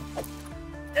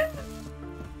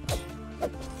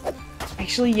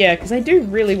 Actually, yeah, because I do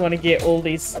really want to get all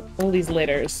these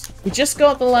letters. We just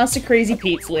got the last of Crazy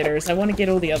Pete's letters. I want to get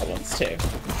all the other ones too.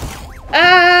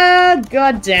 Ah,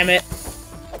 god damn it.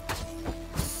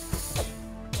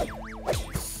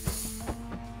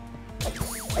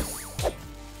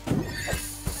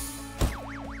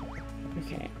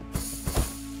 Okay.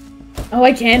 Oh,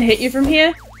 I can hit you from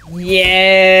here?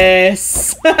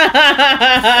 Yes!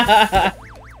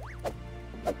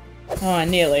 Oh,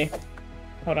 nearly.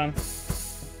 Hold on.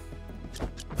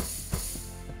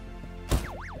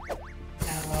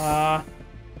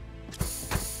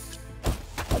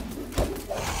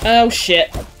 Oh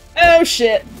shit. Oh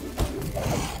shit.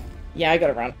 Yeah, I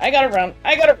gotta run. I gotta run.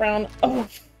 I gotta run. Oh,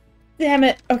 damn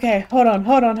it. Okay, hold on,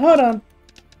 hold on, hold on.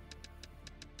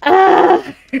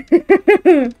 Ah!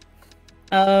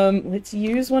 Let's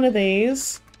use one of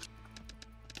these.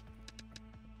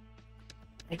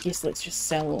 I guess let's just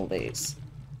sell all these.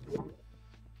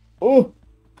 Oh!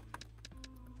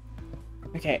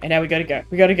 Okay, and now we gotta go.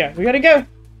 We gotta go. We gotta go!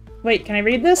 Wait, can I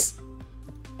read this?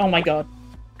 Oh my god.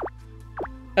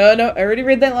 Oh no, I already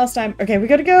read that last time. Okay, we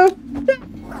gotta go!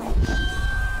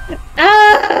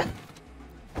 Ah!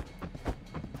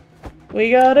 We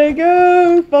gotta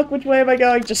go! Fuck, which way am I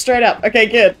going? Just straight up. Okay,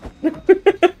 good.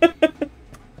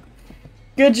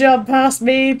 Good job past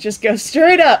me. Just go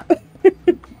straight up.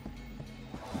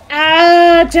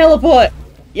 Ah! Teleport!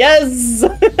 Yes!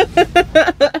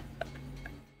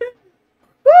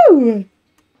 Woo!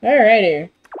 Alrighty.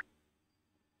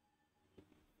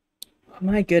 Oh,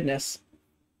 my goodness.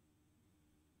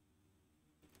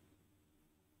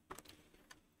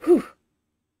 Whew.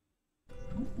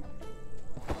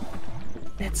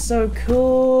 That's so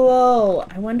cool.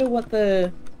 I wonder what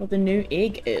the new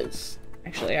egg is.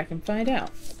 Actually, I can find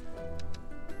out.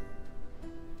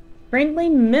 Friendly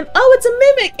mim- Oh, it's a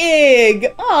mimic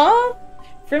egg! Aww!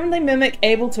 Friendly mimic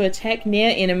able to attack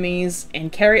near enemies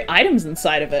and carry items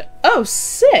inside of it. Oh,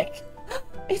 sick!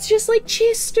 It's just like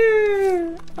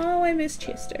Chester! Oh, I miss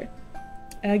Chester.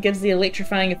 Gives the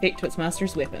electrifying effect to its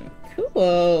master's weapon.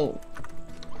 Cool.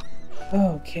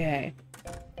 Okay.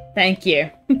 Thank you.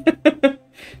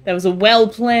 That was a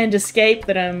well-planned escape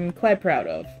that I'm quite proud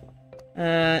of.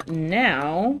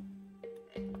 Now...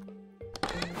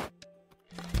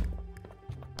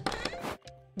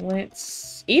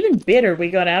 Let's... Even better, we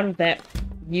got out of that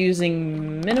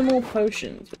using minimal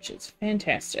potions, which is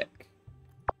fantastic.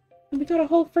 And we got a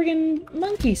whole friggin'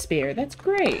 monkey spear. That's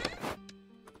great.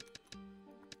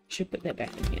 Should put that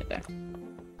back in here, though.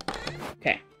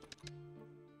 Okay.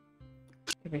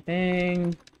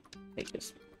 Everything. Take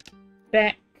this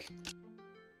back.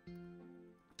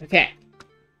 Okay.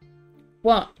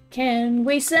 What can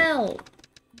we sell?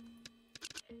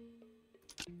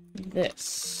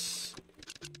 This.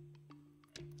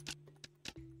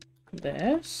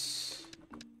 This.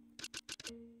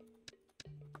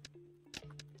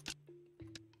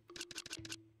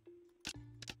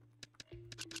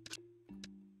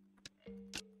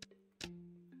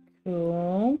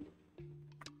 Cool.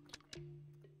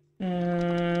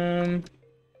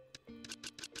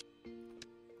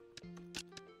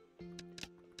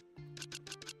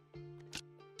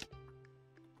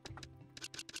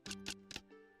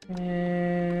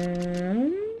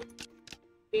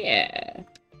 Yeah.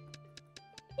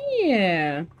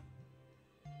 Yeah.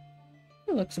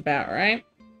 That looks about right.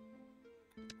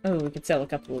 Oh, we could sell a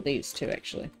couple of these too,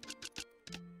 actually.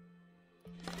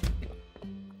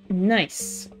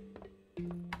 Nice.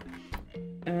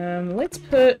 Let's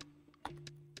put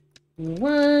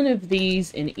one of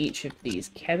these in each of these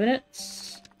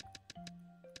cabinets.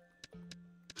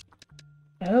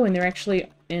 Oh, and they're actually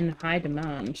in high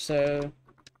demand, so...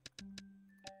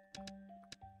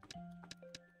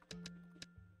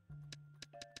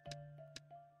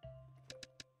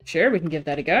 Sure, we can give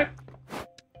that a go.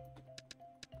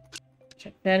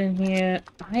 Check that in here.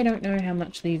 I don't know how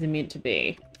much these are meant to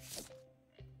be.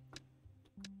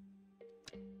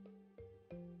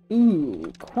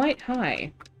 Ooh, quite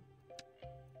high.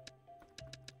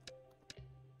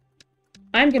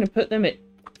 I'm gonna put them at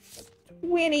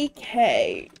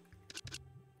 20k.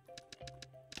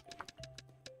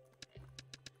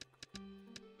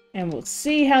 And we'll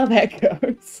see how that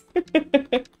goes.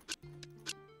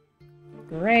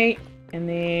 Great. And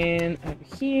then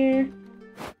over here.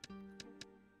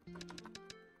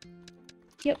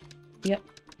 Yep. Yep.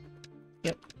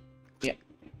 Yep. Yep.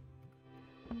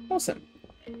 Awesome.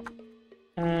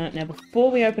 Now before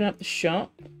we open up the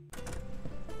shop,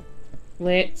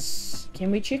 let's... Can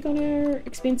we check on our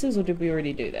expenses, or did we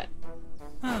already do that?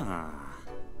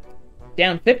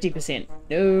 Down 50%.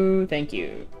 No, thank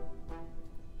you.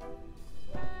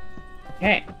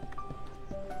 Okay.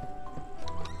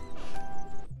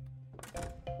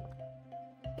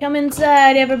 Come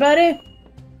inside, everybody.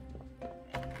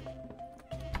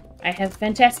 I have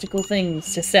fantastical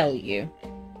things to sell you.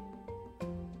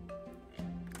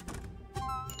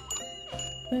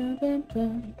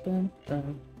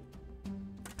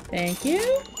 Thank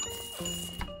you.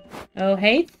 Oh,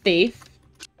 hey, thief.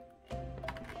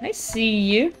 I see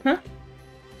you. Huh?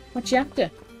 What you up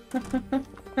to?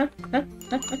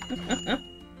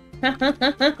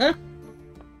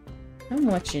 I'm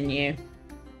watching you.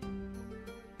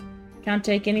 Can't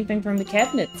take anything from the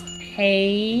cabinets.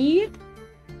 Hey.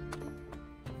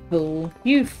 Fool.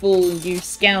 You fool, you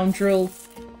scoundrel.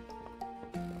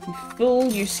 You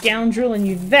fool, you scoundrel, and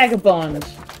you vagabond.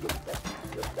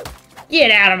 Get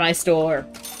out of my store.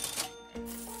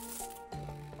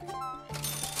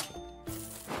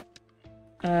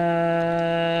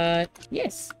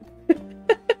 Yes.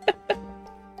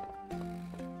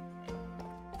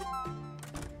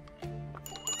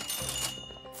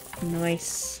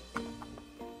 Nice.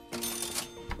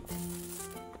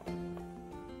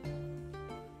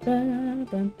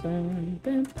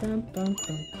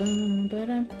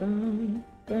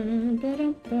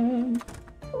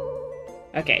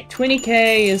 Okay,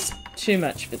 20k is too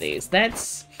much for these.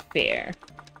 That's fair.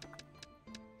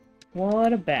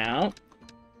 What about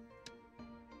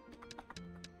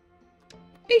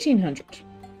 1800?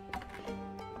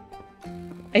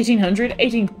 1800?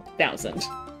 18,000.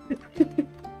 Would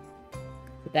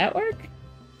that work?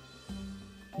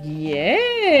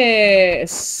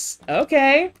 Yes!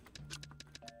 Okay.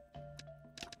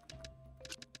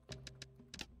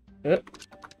 Oop.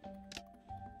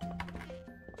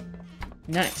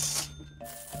 Nice.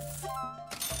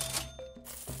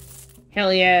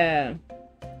 Hell yeah.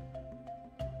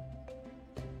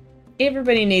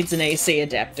 Everybody needs an AC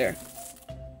adapter.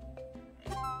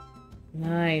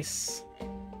 Nice.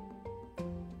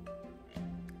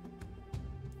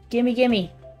 Gimme,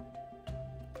 gimme.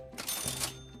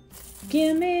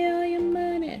 Gimme all your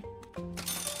money.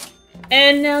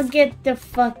 And now get the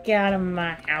fuck out of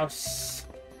my house.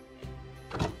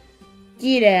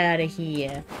 Get out of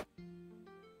here.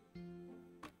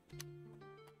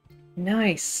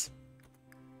 Nice.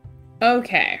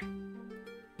 Okay.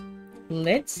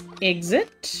 Let's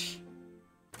exit.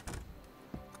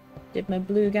 Did my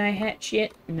blue guy hatch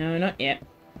yet? No, not yet.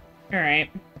 Alright.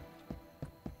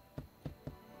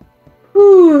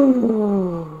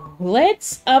 Whew.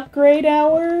 Let's upgrade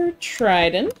our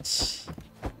trident.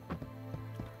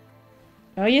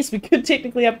 Oh yes, we could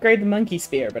technically upgrade the monkey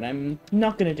spear, but I'm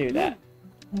not gonna do that.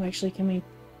 Oh, actually, can we...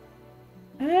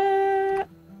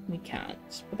 we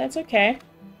can't, but that's okay.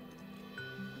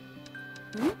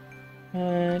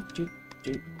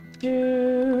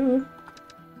 Do.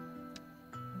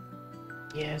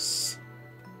 Yes.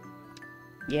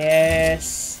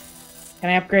 Yes. Can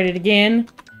I upgrade it again?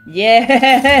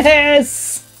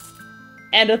 Yes!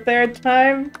 And a third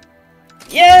time?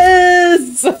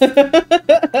 Yes!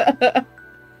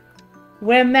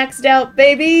 We're maxed out,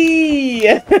 baby!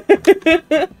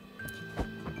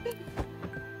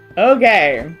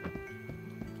 Okay.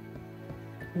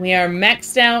 We are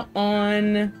maxed out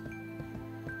on...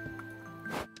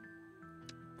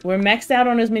 We're maxed out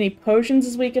on as many potions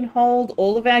as we can hold.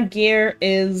 All of our gear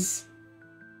is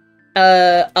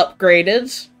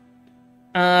upgraded.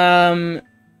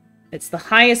 It's the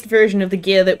highest version of the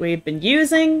gear that we've been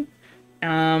using.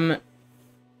 And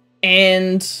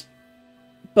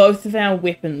both of our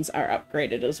weapons are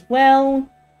upgraded as well.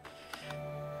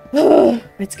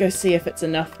 Let's go see if it's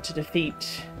enough to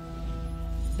defeat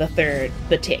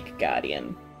the Tech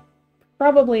Guardian.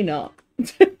 Probably not.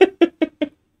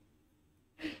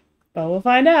 But we'll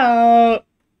find out.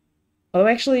 Oh,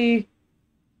 actually,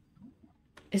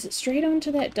 is it straight on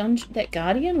to that that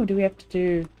Guardian, or do we have to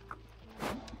do... I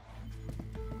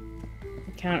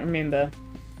can't remember.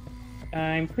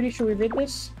 I'm pretty sure we read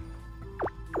this.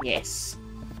 Yes.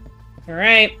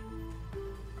 Alright.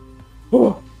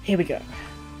 Oh, here we go.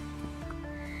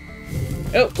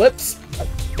 Oh, whoops.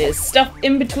 There's stuff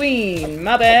in between.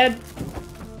 My bad.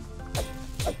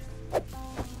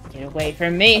 Get away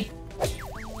from me.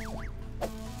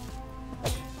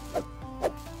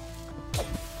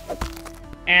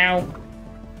 Ow.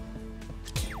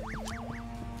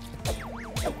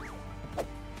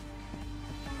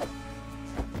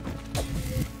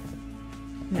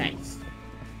 Nice.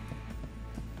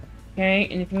 Okay,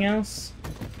 anything else?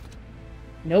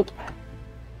 Nope.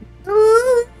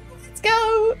 Ooh, let's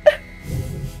go!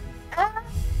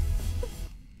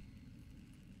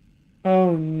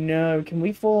 Oh no, can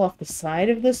we fall off the side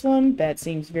of this one? That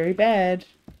seems very bad.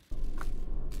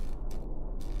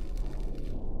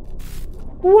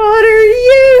 What are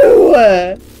you?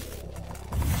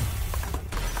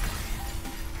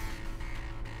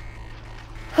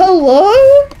 Hello?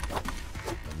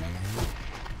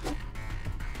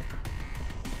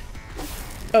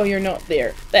 Oh, you're not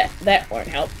there. That won't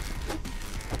help.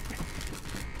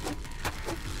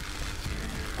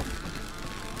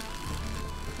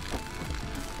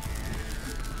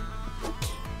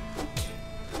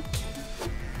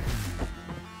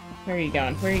 Where are you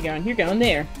going? Where are you going? You're going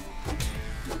there.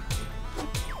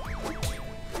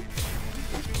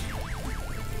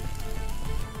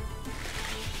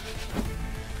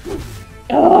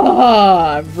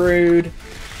 Ah, rude.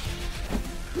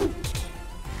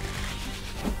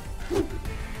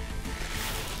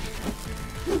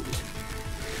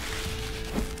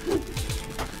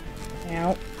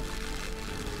 Ow.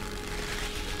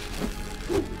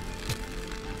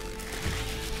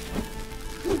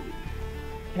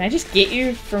 Can I just get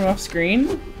you from off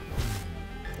screen?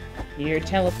 You're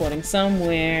teleporting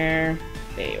somewhere.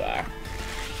 There you are.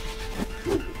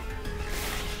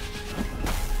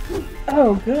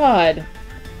 Oh, God.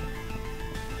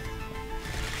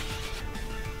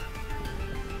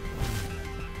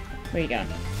 Where you going?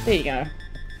 There you go.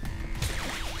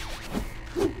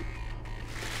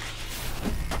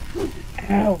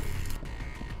 Ow.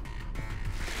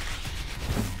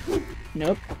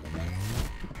 Nope.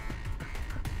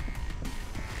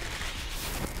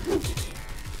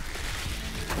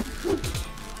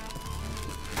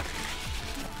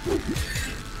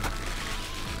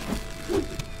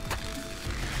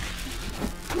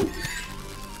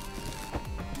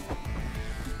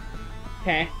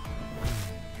 Okay.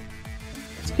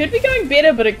 It could be going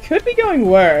better, but it could be going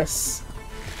worse.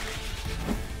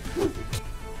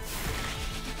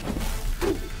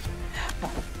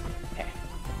 Okay.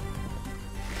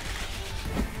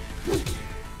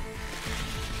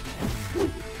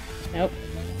 Nope.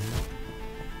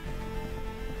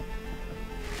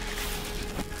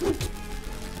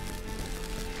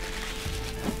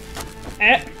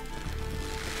 Ah.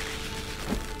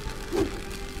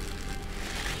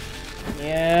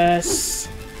 Yes.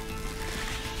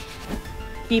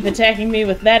 Keep attacking me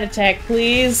with that attack,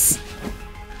 please.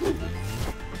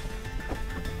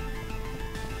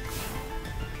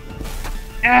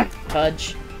 Ah,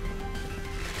 fudge.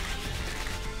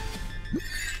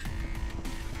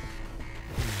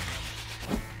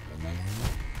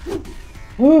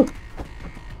 Woo.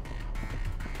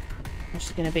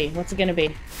 What's it gonna be? What's it gonna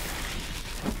be?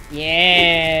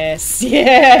 Yes!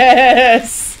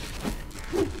 Yes!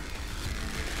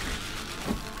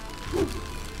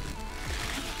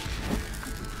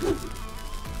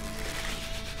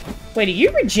 Wait, are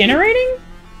you regenerating?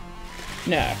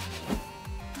 No.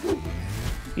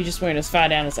 You just weren't as far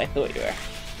down as I thought you were.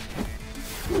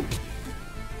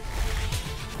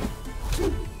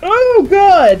 Oh,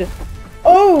 God!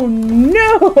 Oh,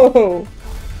 no!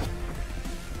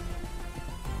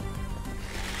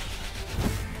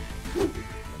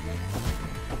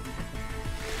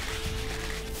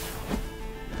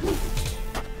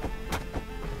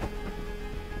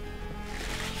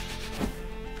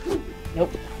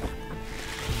 Nope.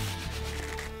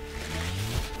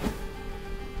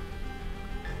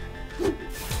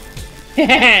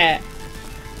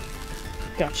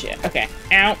 Gotcha. Okay.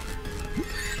 Ow.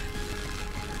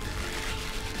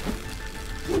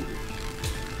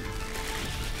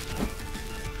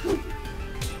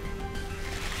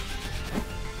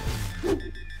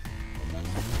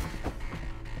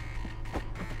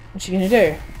 What's she gonna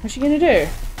do? What's she gonna do?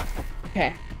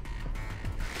 Okay.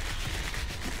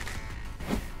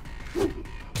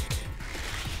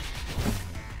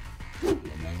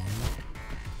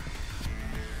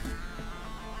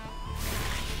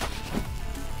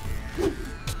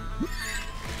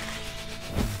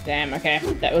 Damn, okay.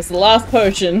 That was the last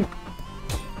potion.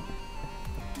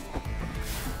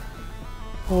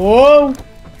 Whoa!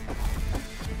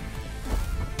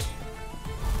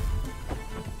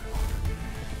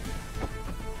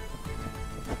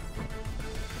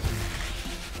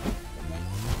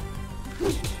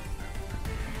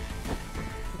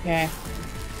 Okay.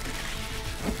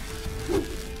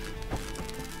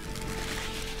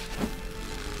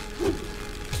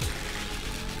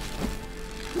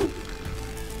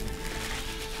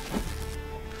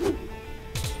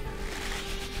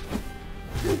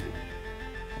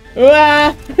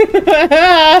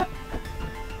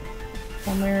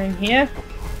 Somewhere in here.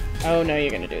 Oh no,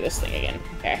 you're gonna do this thing again.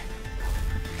 Okay.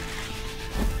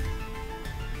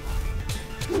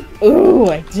 Ooh,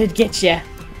 I did get you.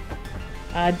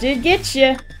 I did get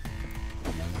you.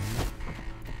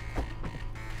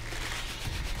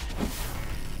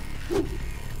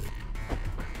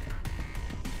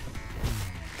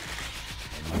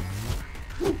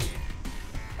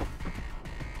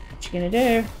 What you gonna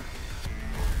do?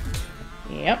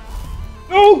 Yep.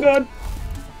 Oh god.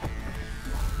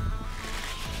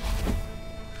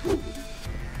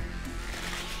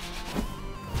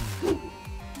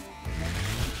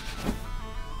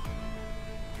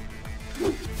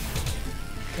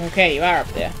 Okay, you are up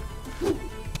there.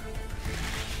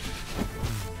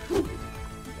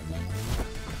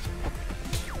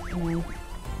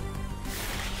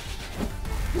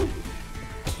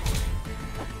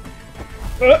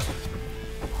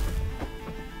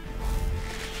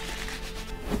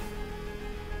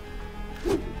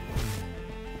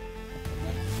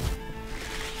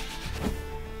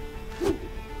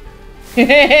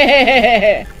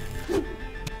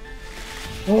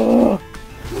 Oh.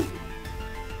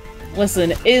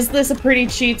 Listen, is this a pretty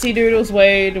cheatsy doodles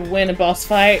way to win a boss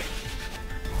fight?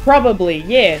 Probably,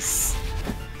 yes.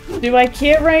 Do I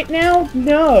care right now?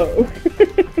 No.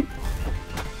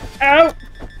 Ow!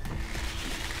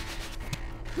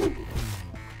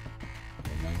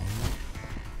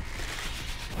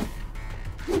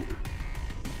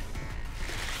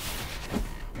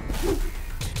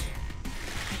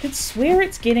 swear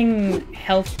it's getting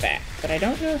health back, but I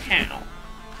don't know how.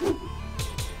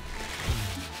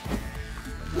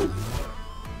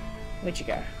 Where'd you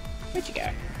go? Where'd you go?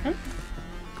 Huh?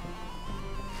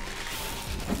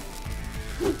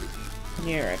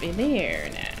 You're over there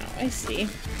now. I see.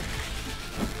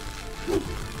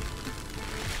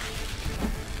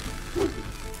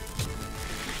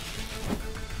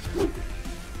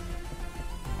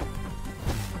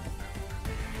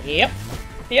 Yep.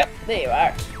 Yep, there you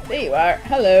are. There you are.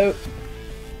 Hello.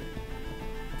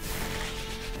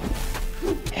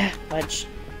 Fudge.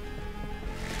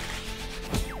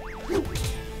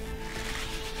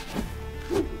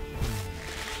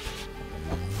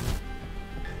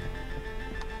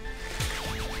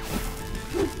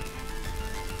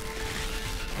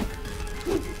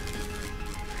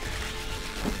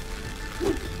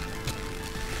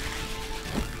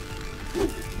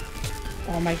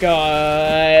 Oh my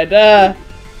god.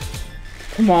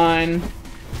 Come on.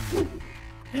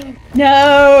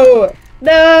 No!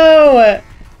 No!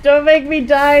 Don't make me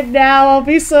die now. I'll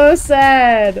be so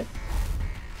sad.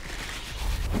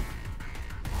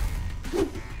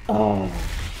 Oh.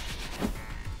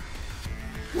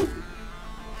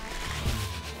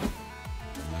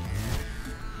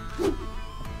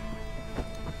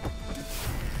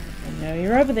 I know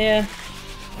you're over there.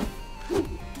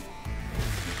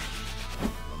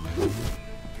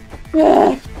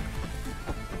 Ah.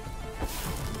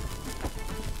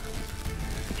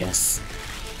 Yes.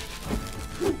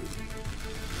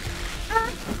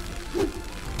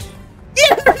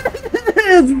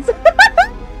 Yes!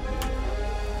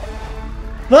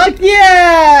 Fuck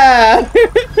yeah!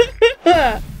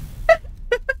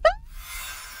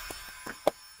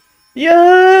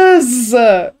 Yes!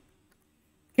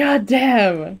 God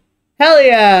damn. Hell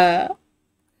yeah!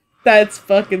 That's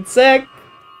fucking sick.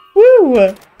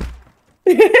 Woo!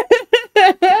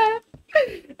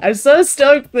 I'm so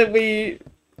stoked that we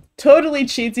totally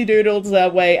cheatsy doodled our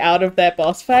way out of that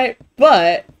boss fight,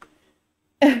 but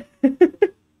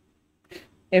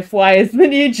if Y is the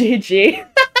new GG.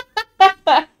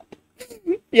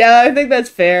 Yeah, I think that's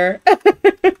fair.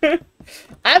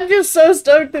 I'm just so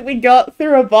stoked that we got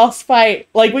through a boss fight.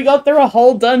 Like, we got through a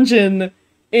whole dungeon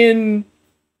in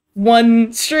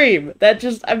one stream.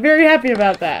 I'm very happy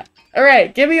about that.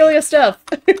 Alright, give me all your stuff.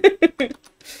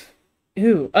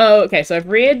 Ooh. Oh, okay, so I've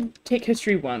read Tech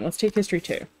History 1. Let's take History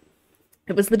 2.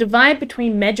 It was the divide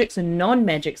between magics and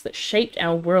non-magics that shaped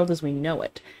our world as we know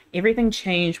it. Everything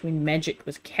changed when magic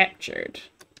was captured.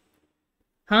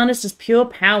 Harnessed as pure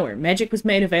power, magic was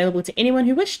made available to anyone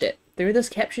who wished it. Through this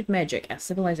captured magic, our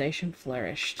civilization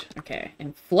flourished. Okay,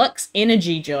 and flux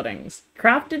energy jottings.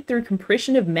 Crafted through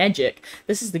compression of magic,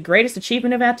 this is the greatest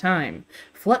achievement of our time.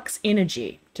 Flux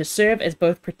energy, to serve as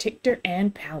both protector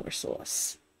and power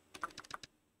source.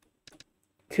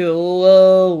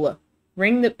 Cool.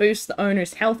 Ring that boosts the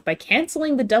owner's health by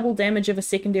cancelling the double damage of a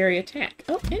secondary attack.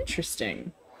 Oh,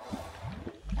 interesting.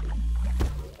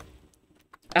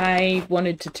 I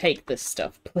wanted to take this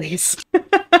stuff, please.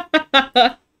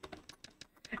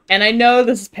 And I know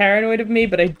this is paranoid of me,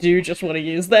 but I do just want to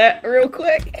use that real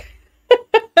quick.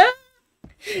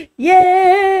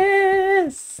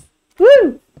 Yes!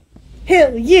 Woo!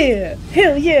 Hell yeah!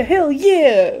 Hell yeah! Hell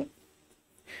yeah!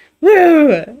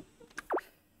 Woo!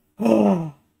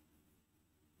 Oh.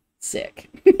 Sick.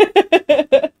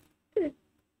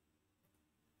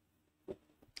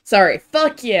 Sorry.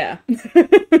 Fuck yeah.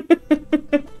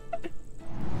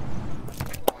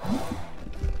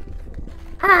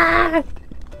 Ah!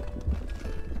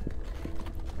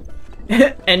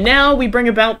 And now we bring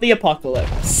about the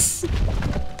apocalypse.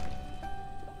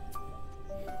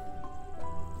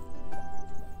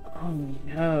 Oh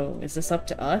no. Is this up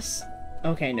to us?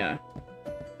 Okay, no.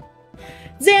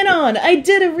 Xenon! I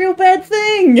did a real bad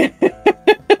thing!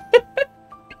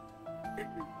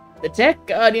 The Tech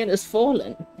Guardian has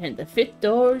fallen, and the fit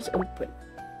door is open.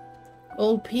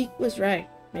 Old Peak was right.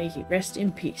 May he rest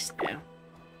in peace now.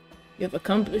 You have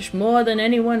accomplished more than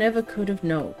anyone ever could have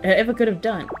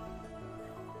done.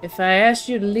 If I asked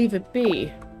you to leave it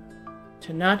be,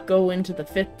 to not go into the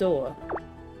fifth door,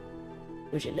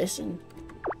 would you listen?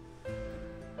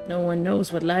 No one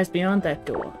knows what lies beyond that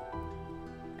door.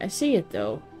 I see it,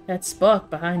 though. That spark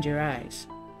behind your eyes.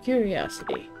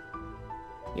 Curiosity.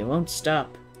 You won't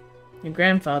stop. Your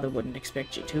grandfather wouldn't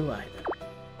expect you to, either.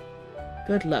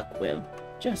 Good luck, Will.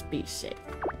 Just be safe.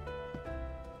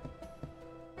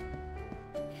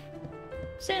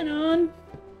 Xenon!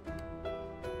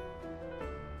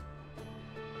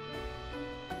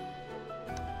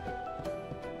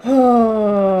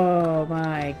 Oh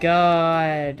my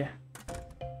god.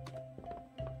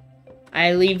 I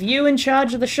I leave you in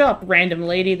charge of the shop, random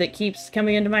lady that keeps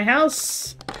coming into my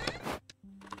house.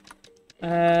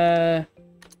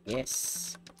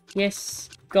 Yes. Yes.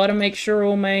 Gotta make sure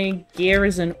all my gear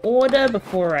is in order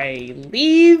before I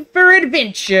leave for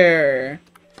adventure.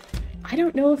 I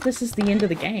don't know if this is the end of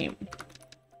the game.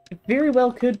 It very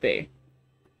well could be.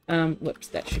 Whoops,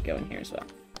 that should go in here as well.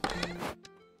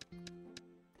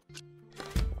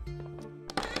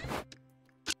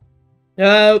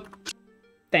 Oh,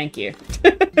 thank you.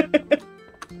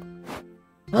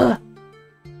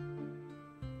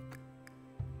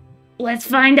 Let's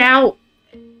find out.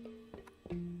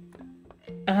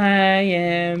 I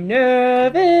am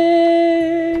nervous,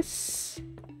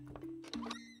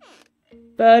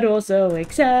 but also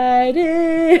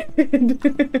excited.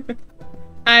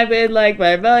 I would like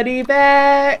my money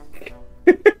back.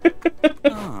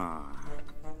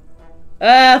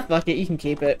 Fuck it, you can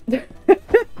keep it.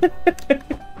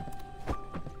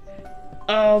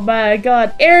 Oh my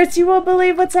god. Eris, you won't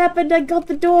believe what's happened. I got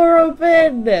the door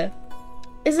open.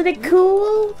 Isn't it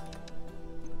cool?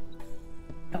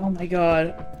 Oh my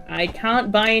god. I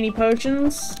can't buy any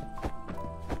potions.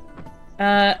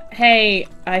 Hey,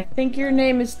 I think your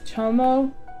name is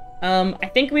Tomo. I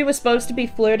think we were supposed to be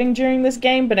flirting during this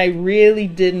game, but I really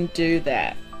didn't do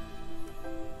that.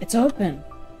 It's open.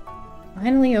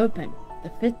 Finally open. The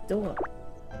 5th door.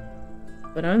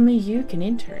 But only you can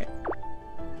enter it.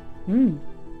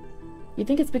 You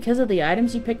think it's because of the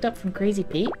items you picked up from Crazy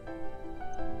Pete?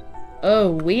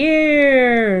 Oh,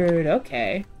 weird.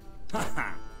 Okay.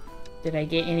 Did I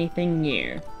get anything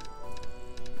new?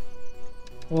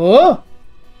 Whoa!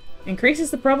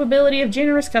 Increases the probability of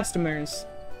generous customers.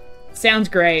 Sounds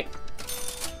great.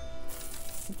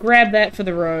 Grab that for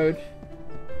the road.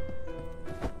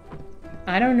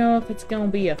 I don't know if it's gonna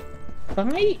be a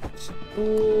fight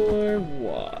or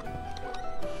what.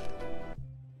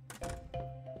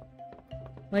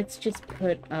 Let's just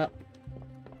put up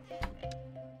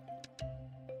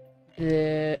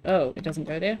the... Oh, it doesn't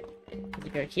go there? Does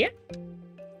it go here?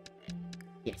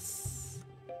 Yes.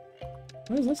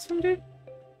 What does this one do?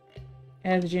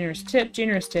 Add the generous tip,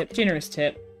 generous tip, generous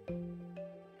tip.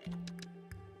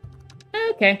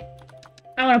 Okay.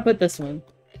 I want to put this one.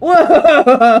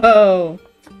 Whoa!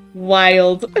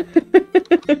 Wild.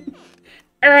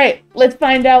 Alright, let's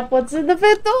find out what's in the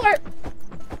 5th door!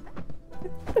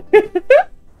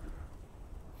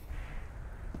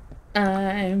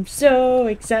 I'm so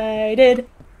excited.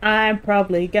 I'm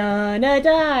probably gonna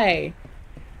die.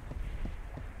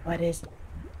 What is...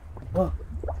 Whoa.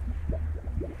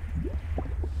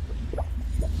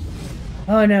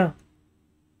 Oh no.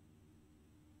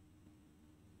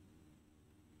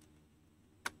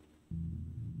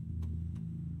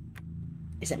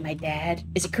 Is it my dad?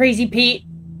 Is it Crazy Pete?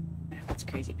 It's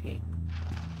Crazy Pete.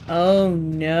 Oh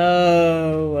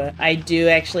no. I do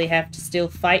actually have to still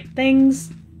fight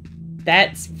things?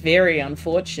 That's very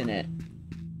unfortunate.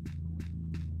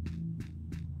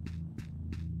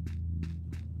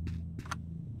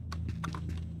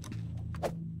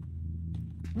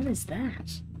 What is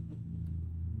that?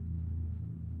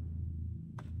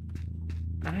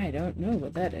 I don't know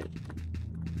what that is.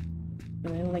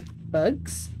 Are they like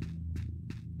bugs?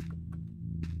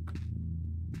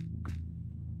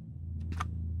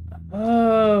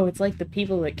 Oh, it's like the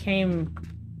people that came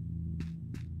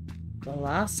the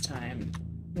last time.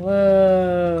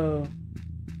 Whoa.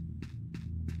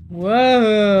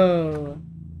 Whoa.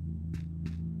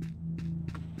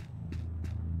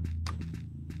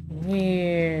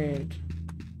 Weird.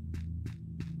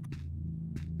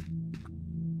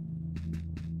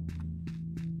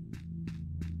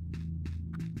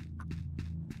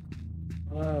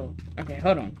 Whoa. Okay,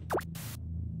 hold on.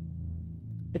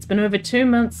 It's been over 2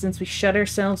 months since we shut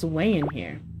ourselves away in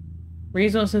here.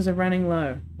 Resources are running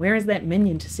low. Where is that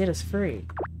minion to set us free?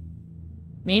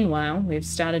 Meanwhile, we've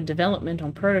started development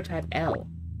on Prototype L.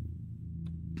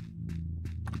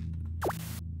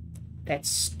 That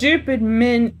stupid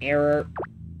min error.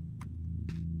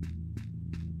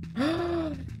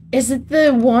 Is it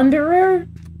the Wanderer?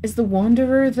 Is the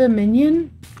Wanderer the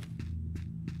minion?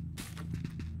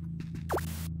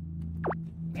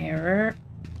 Error.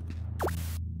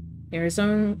 There is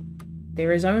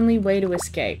only way to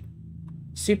escape.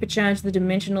 Supercharge the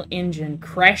dimensional engine,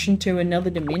 crash into another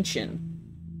dimension,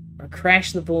 or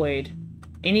crash the void.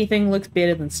 Anything looks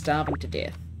better than starving to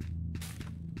death.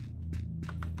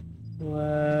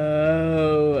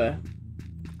 Whoa.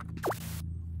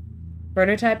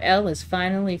 Prototype L is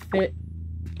finally fit.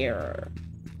 Error.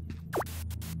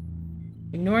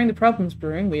 Ignoring the problems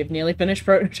brewing, we have nearly finished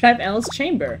Prototype L's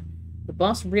chamber. The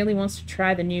boss really wants to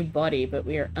try the new body, but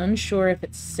we are unsure if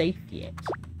it's safe yet.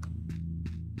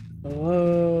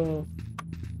 Whoa.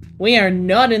 We are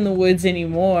not in the woods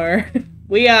anymore.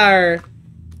 We are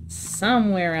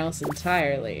somewhere else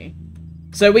entirely.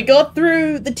 So we got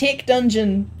through the tech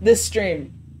dungeon this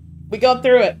stream. We got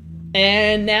through it.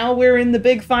 And now we're in the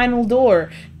big final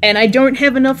door. And I don't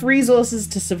have enough resources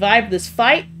to survive this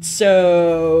fight,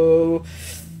 so...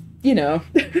 You know.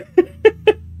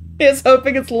 Here's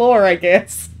hoping it's lore, I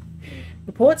guess.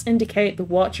 Reports indicate the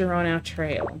Watcher on our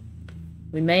trail.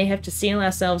 We may have to seal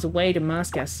ourselves away to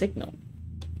mask our signal.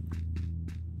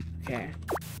 Okay.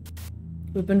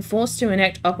 We've been forced to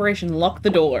enact Operation Lock the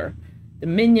Door. The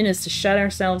minion is to shut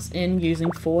ourselves in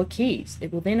using 4 keys.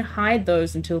 It will then hide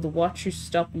those until the Watchers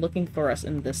stop looking for us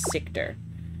in this sector.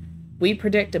 We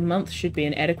predict a month should be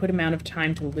an adequate amount of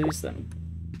time to lose them.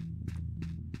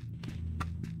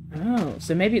 Oh,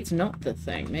 so maybe it's not the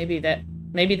thing. Maybe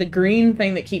the green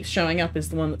thing that keeps showing up is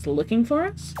the one that's looking for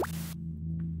us?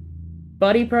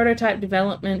 Body prototype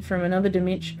development from other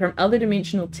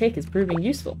dimensional tech is proving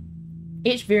useful.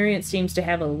 Each variant seems to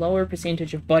have a lower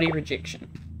percentage of body rejection.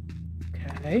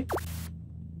 Okay.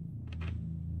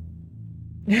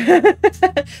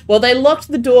 Well, they locked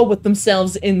the door with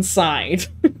themselves inside,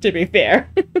 to be fair.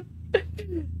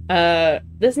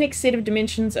 This next set of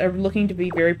dimensions are looking to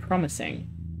be very promising.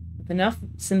 With enough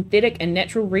synthetic and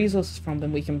natural resources from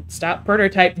them, we can start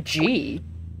Prototype G.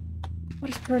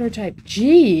 What is Prototype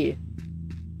G?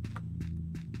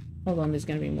 Hold on, there's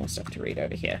going to be more stuff to read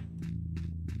over here.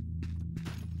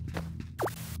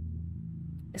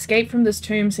 Escape from this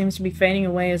tomb seems to be fading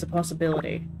away as a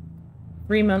possibility.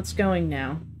 3 months going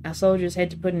now. Our soldiers had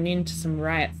to put an end to some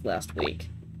riots last week.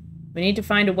 We need to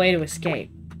find a way to escape.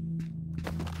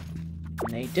 And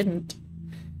they didn't.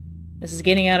 This is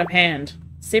getting out of hand.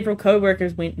 Several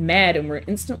co-workers went mad and were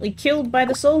instantly killed by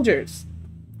the soldiers.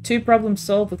 2 problems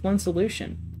solved with 1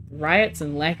 solution. Riots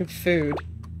and lack of food.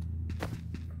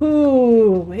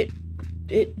 Ooh,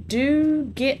 it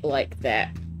do get like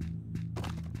that.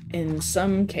 In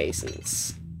some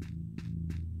cases.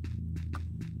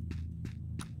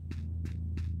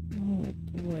 Oh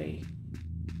boy.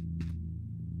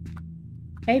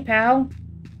 Hey, pal.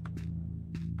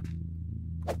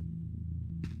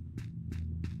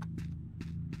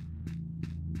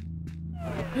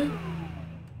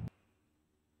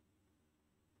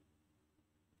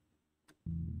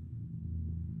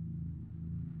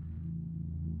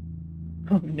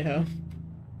 Oh no.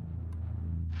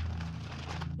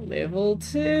 Level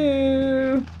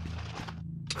 2.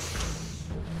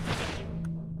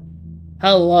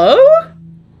 Hello?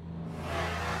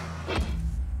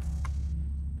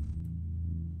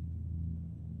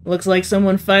 Looks like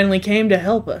someone finally came to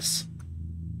help us.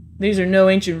 These are no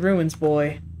ancient ruins,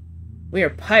 boy. We are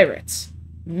pirates.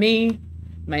 Me,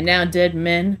 my now dead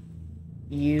men,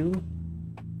 you.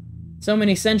 So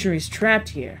many centuries trapped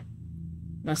here.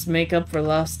 Must make up for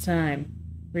lost time.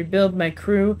 Rebuild my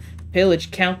crew,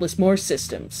 pillage countless more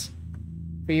systems.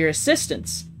 For your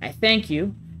assistance, I thank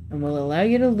you, and will allow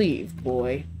you to leave,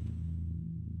 boy.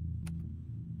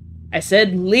 I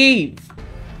said leave!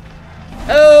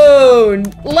 Oh,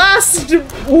 last...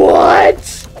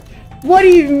 What? What do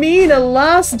you mean, a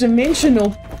last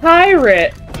dimensional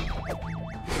pirate?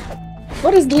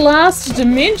 What does last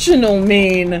dimensional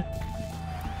mean?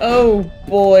 Oh,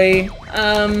 boy.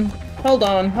 Hold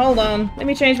on. Let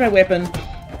me change my weapon.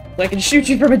 So I can shoot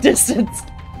you from a distance.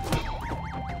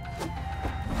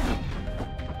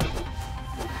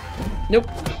 Nope.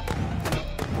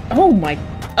 Oh my...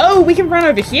 Oh, we can run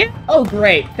over here? Oh,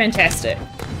 great. Fantastic.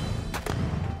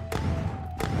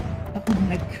 Oh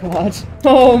my god.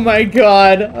 Oh my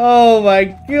god. Oh my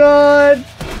god.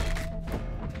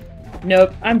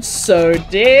 Nope. I'm so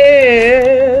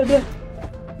dead.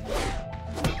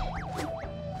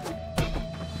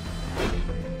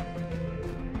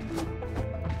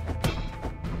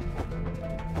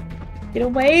 Get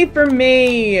away from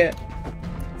me!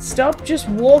 Stop just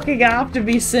walking after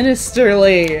me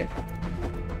sinisterly!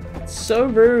 It's so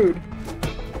rude.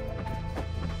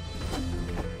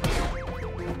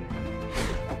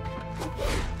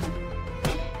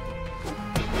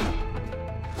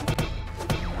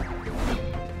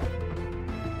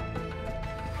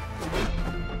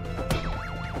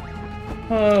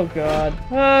 Oh god.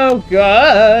 Oh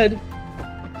god!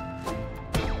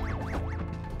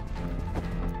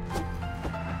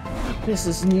 This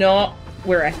is not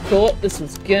where I thought this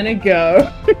was gonna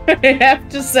go, I have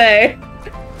to say.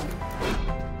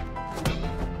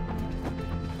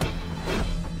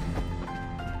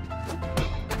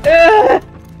 Ugh!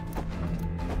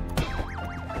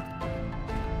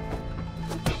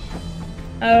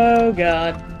 Oh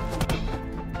god.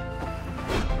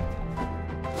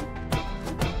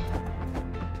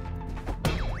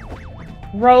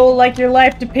 Roll like your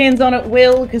life depends on it,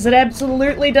 Will, because it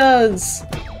absolutely does.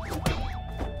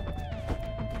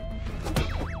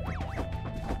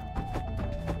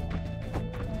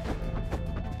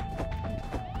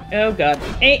 Oh god.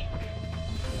 Eh.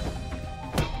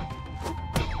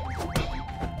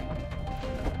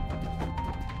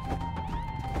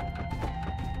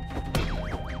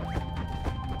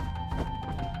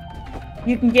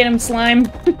 You can get him, Slime.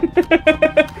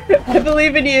 I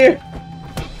believe in you.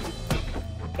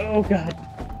 Oh god.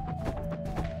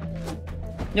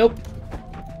 Nope.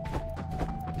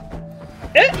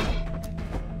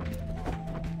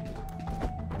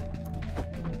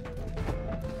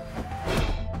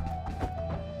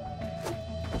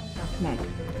 Come on.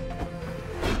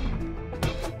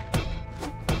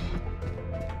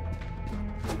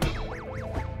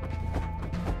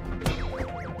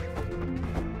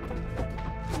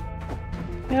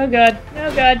 Oh god.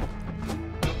 Oh god.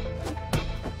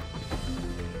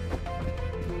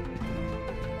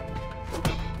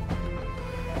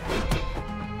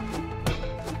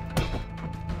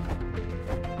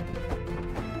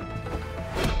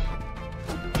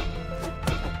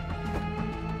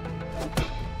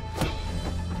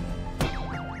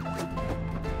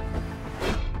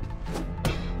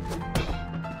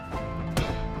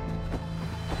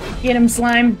 Get him,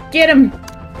 Slime! Get him!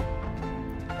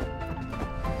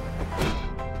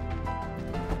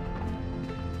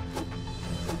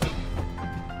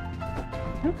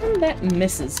 How come that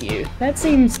misses you? That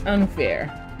seems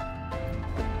unfair.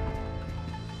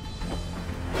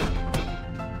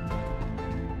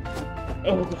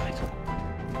 Oh god.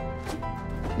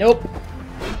 Nope.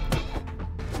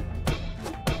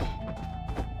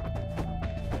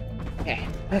 Okay,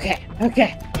 okay,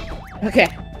 okay, okay.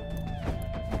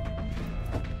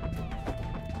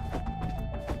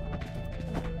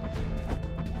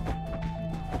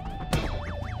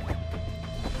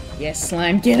 Yes,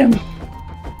 Slime, get him!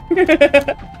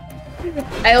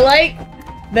 I like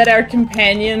that our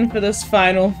companion for this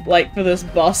final, for this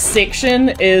boss section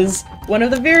is one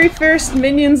of the very first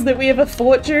minions that we ever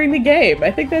fought during the game. I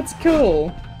think that's cool.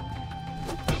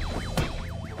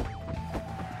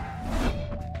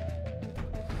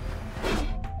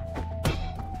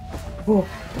 Whoa.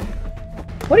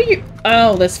 What are you-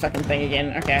 Oh, this fucking thing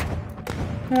again. Okay.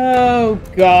 Oh,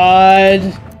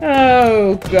 God.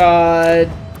 Oh, God.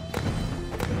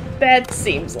 That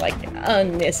seems like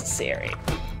unnecessary.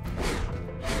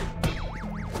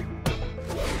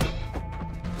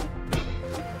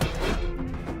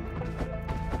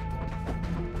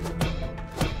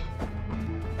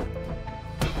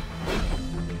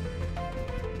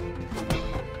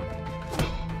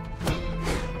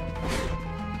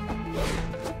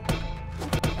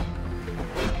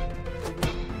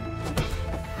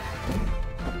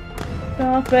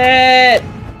 Stop it!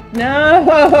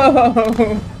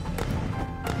 No!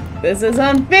 This is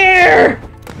unfair!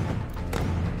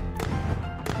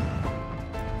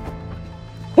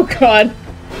 Oh god.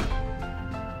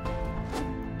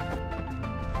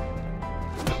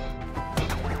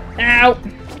 Ow!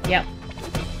 Yep.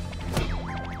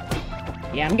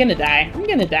 Yeah, I'm gonna die. I'm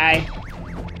gonna die.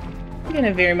 I'm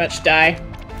gonna very much die.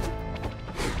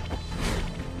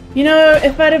 You know,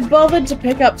 if I'd have bothered to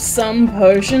pick up some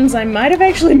potions, I might have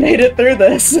actually made it through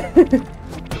this.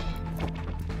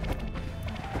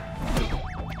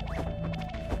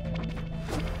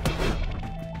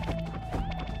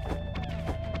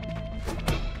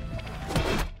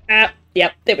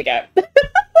 Yep, there we go.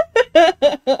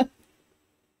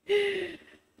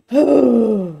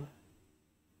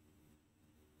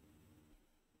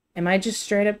 Am I just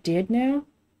straight up dead now?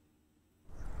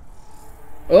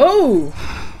 Oh!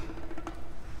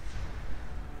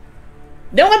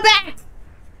 No, I'm back!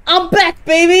 I'm back,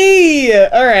 baby!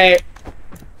 Alright.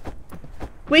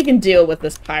 We can deal with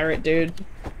this pirate dude.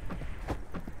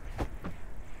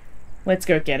 Let's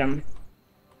go get him.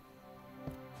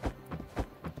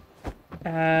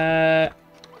 I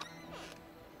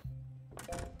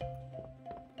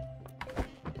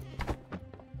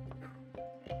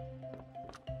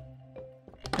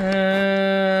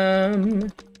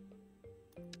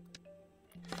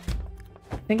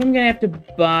think I'm gonna have to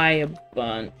buy a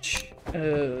bunch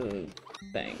of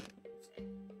things.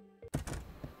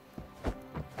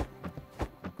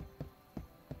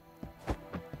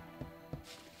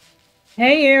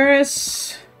 Hey,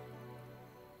 Eris!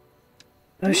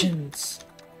 Potions.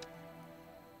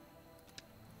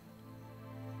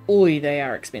 Oi, they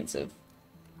are expensive.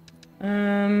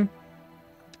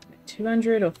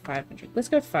 200 or 500? Let's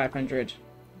go 500.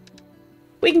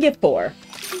 We can get 4.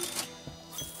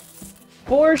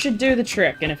 4 should do the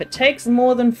trick, and if it takes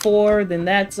more than 4, then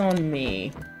that's on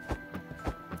me.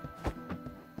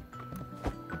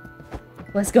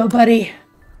 Let's go, buddy.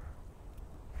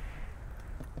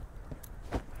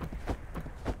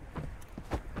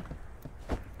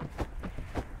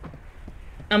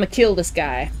 I'ma kill this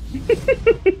guy.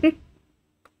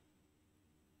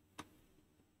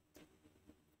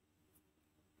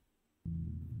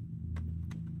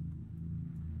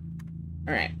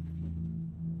 Alright.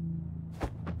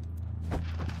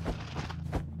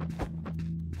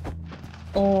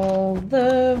 All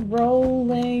the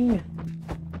rolling.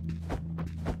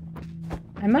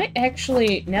 I might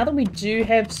actually, now that we do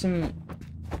have some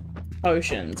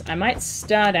potions, I might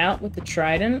start out with the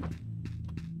trident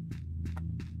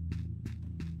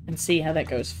and see how that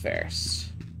goes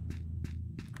first.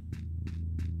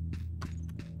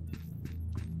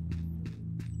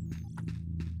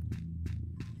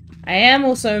 I am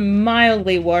also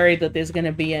mildly worried that there's going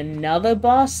to be another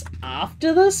boss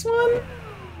after this one.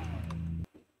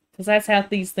 Because that's how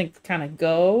these things kind of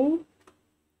go.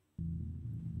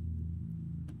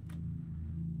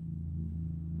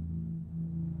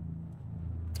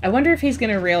 I wonder if he's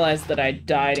going to realize that I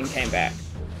died and came back.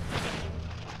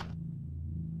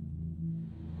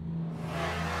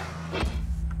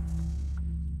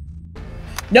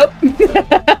 Nope.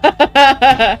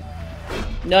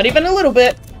 Not even a little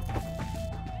bit.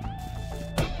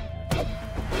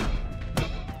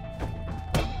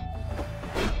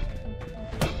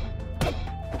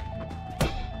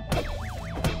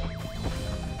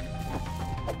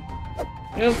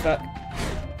 Oh, fuck.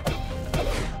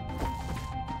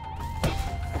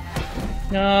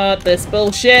 Not this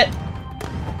bullshit.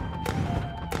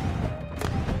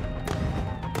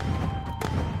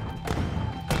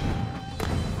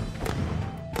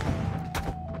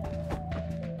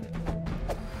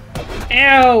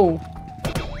 Ow!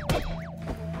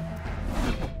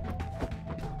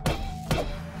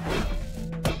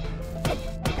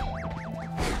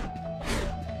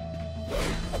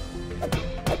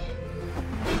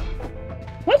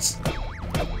 What?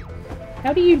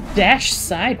 How do you dash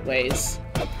sideways?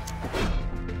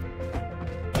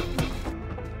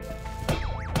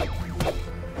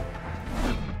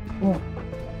 Whoa.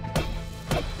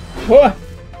 Whoa.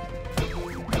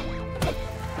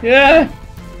 Yeah.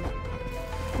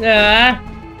 Yeah.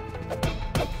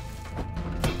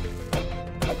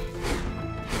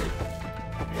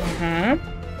 Uh-huh.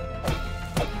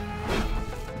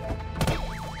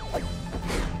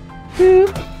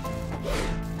 Boop.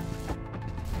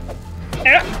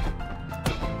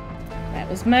 That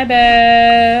was my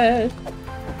bad.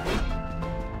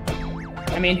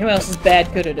 I mean, who else's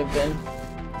bad could it have been?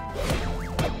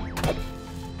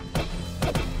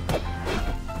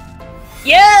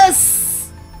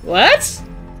 Yes! What?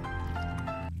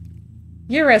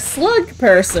 You're a slug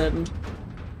person.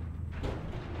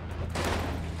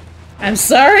 I'm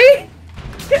sorry?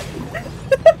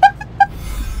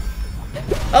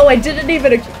 Oh, I didn't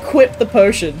even equip the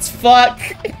potions. Fuck.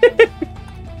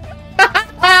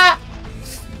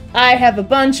 I have a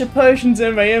bunch of potions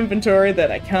in my inventory that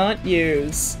I can't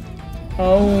use.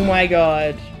 Oh my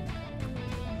god.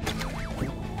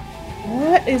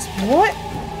 What is what?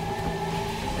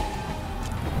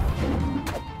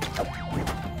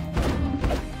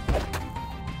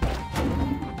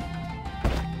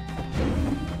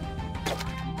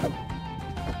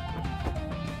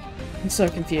 I'm so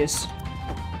confused.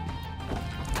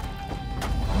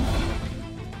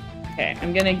 Okay,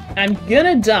 I'm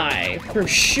gonna die. For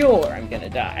sure I'm gonna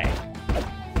die.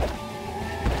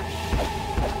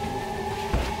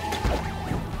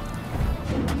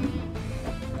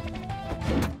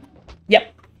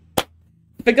 Yep.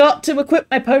 Forgot to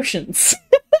equip my potions.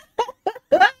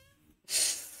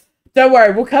 Don't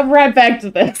worry, we'll come right back to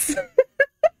this.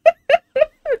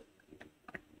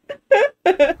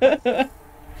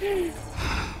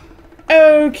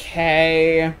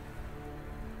 Okay.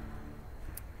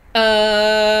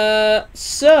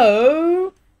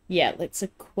 So yeah, let's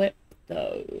equip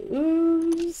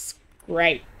those.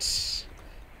 Great.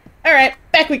 Alright,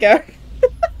 back we go.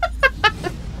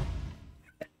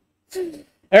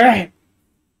 Alright.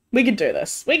 We can do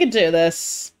this. We can do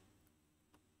this.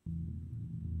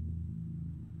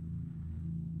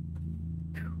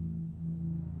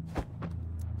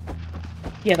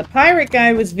 Yeah, the pirate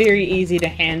guy was very easy to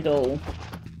handle.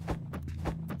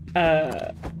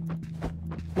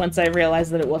 Once I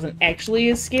realized that it wasn't actually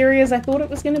as scary as I thought it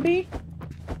was going to be.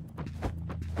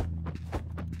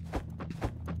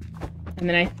 And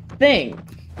then I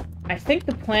think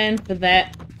the plan for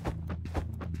that...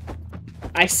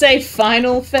 I say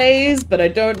final phase, but I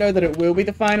don't know that it will be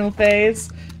the final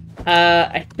phase.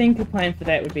 I think the plan for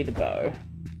that would be the bow.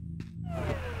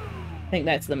 I think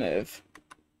that's the move.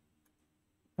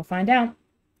 We'll find out.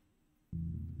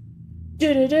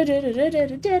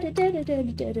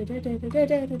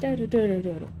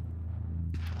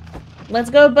 Let's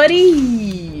go,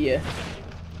 buddy! I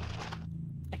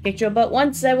kicked your butt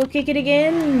once, I will kick it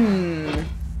again.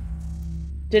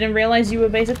 Didn't realize you were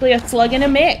basically a slug in a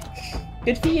mech.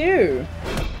 Good for you.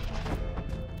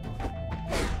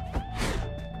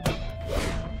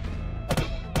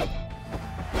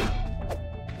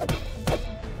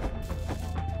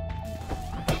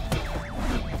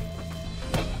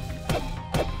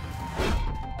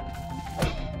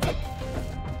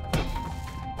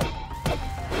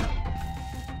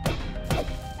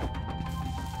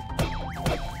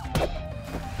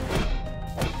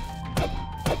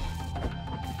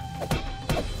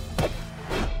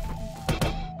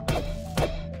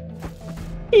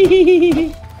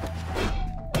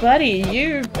 Buddy,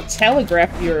 you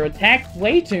telegraph your attack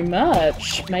way too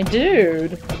much, my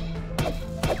dude.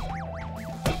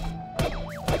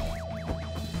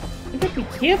 You gotta be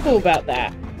careful about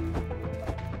that.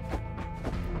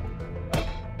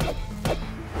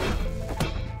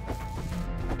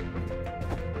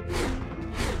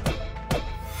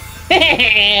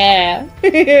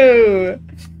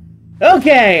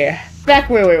 Okay, back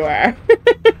where we were.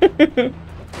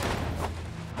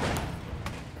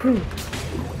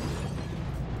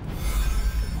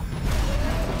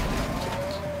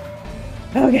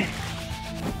 Okay.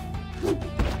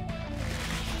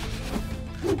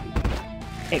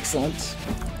 Excellent.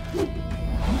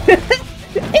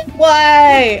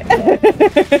 Why?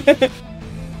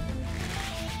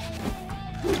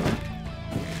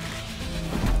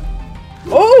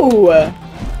 Oh!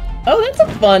 Oh, that's a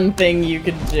fun thing you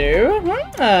could do.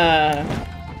 Huh.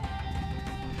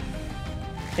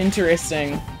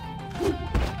 Interesting.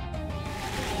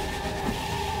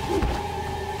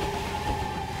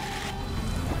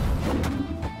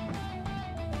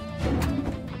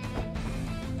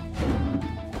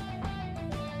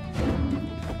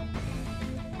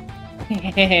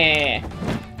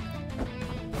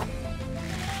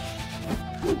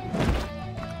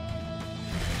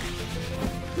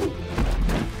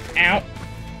 Ow.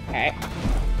 Okay.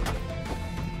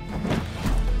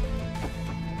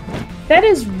 That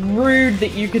is rude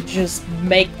that you could just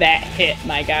make that hit,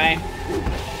 my guy.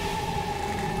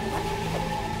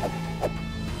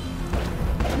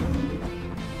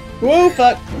 Whoa,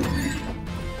 fuck.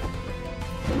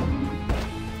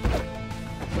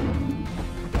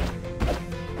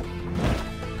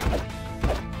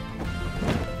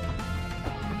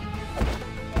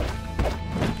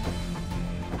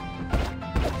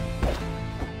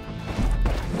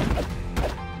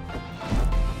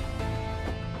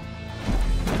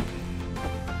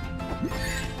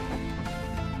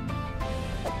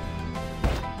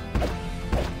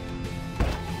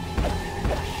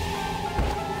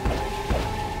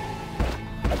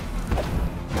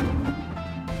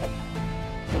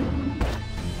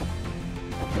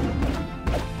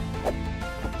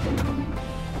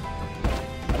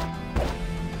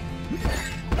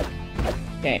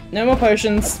 Okay, no more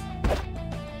potions.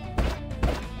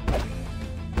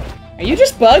 Are you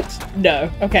just bugged?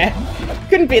 No. Okay.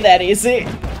 Couldn't be that easy.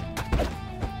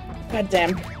 God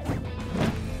damn.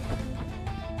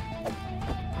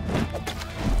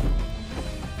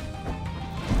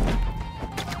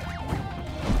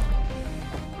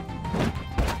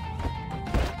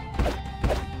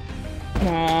 Come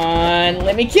on,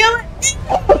 let me kill it!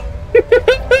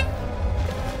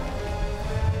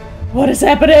 What is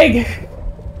happening?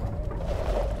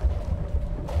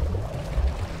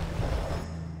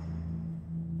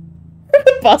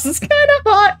 The boss is kind of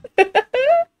hot.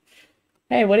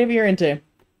 Hey, whatever you're into.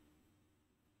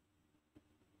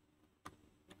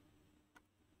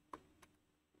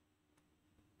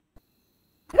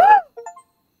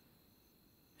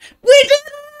 We did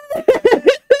it!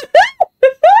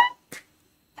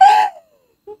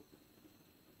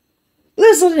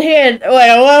 Listen here. Wait,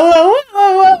 whoa.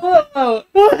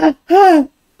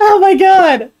 Oh my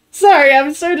god. Sorry,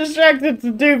 I'm so distracted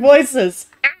to do voices.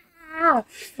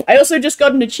 I also just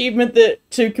got an achievement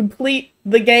to complete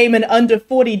the game in under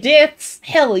 40 deaths.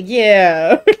 Hell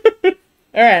yeah.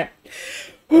 Alright.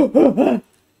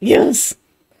 Yes.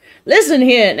 Listen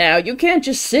here now, you can't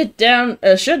just shut down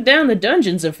the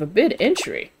dungeons and forbid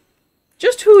entry.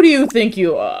 Just who do you think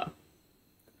you are?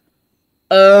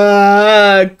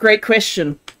 Great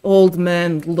question. Old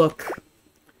man, look.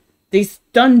 These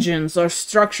dungeons are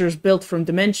structures built from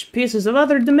pieces of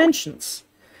other dimensions,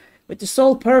 with the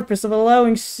sole purpose of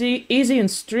allowing easy and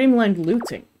streamlined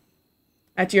looting.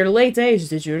 At your late age,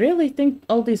 did you really think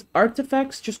all these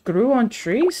artifacts just grew on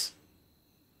trees?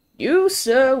 You,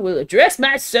 sir, will address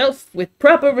myself with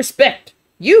proper respect.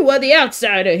 You are the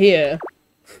outsider here.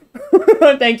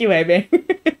 Thank you, Amy.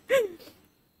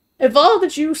 If all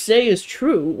that you say is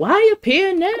true, why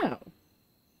appear now?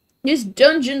 These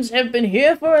dungeons have been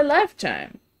here for a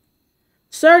lifetime.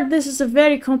 Sir, this is a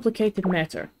very complicated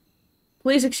matter.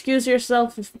 Please excuse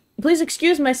myself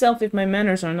if my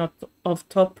manners are not of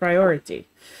top priority.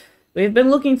 We have been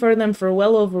looking for them for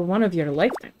well over one of your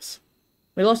lifetimes.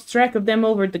 We lost track of them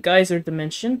over the geyser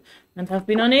dimension, and have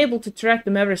been unable to track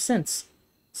them ever since.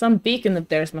 Some beacon of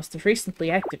theirs must have recently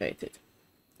activated,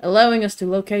 allowing us to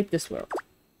locate this world.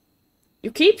 You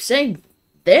keep saying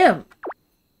them.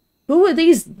 Who are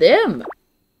these them?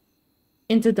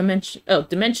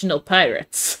 Dimensional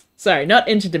pirates. Sorry, not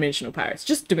interdimensional pirates,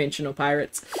 just dimensional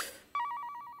pirates.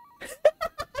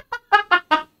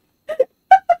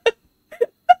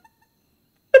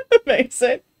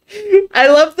 Amazing. I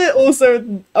love that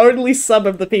also only some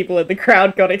of the people in the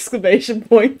crowd got exclamation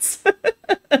points.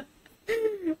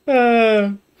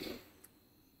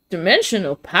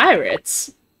 Dimensional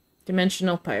pirates?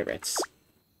 Dimensional pirates.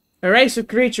 A race of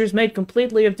creatures made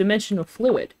completely of dimensional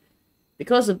fluid.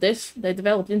 Because of this, they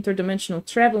developed interdimensional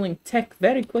traveling tech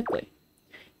very quickly.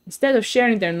 Instead of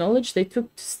sharing their knowledge, they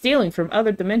took to stealing from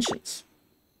other dimensions.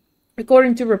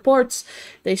 According to reports,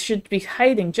 they should be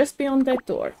hiding just beyond that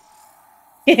door.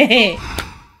 It's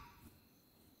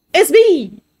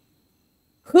me!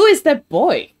 Who is that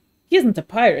boy? He isn't a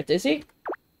pirate, is he?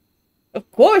 Of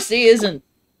course he isn't.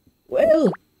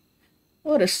 Well,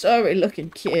 what a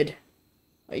sorry-looking kid.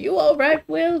 Are you alright,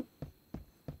 Will?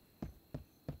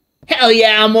 Hell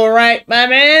yeah, I'm alright, my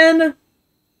man!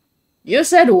 You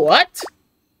said what?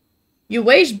 You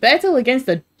waged battle against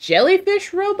a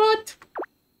jellyfish robot?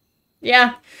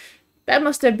 Yeah, that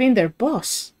must have been their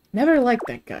boss. Never liked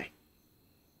that guy.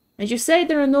 And you say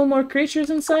there are no more creatures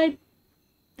inside?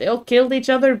 They all killed each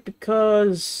other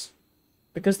because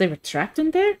they were trapped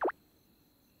in there?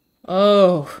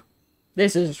 Oh,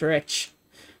 this is rich.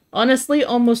 Honestly,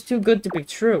 almost too good to be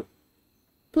true.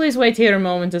 Please wait here a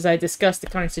moment as I discuss the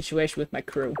current situation with my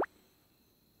crew.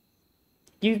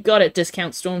 You got it,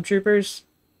 discount stormtroopers.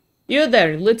 You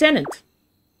there, Lieutenant.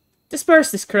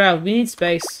 Disperse this crowd, we need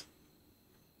space.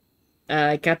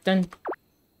 Captain.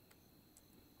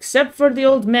 Except for the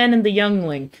old man and the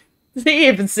youngling. They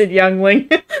even said youngling.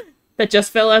 That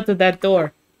just fell out of that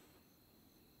door.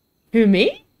 Who,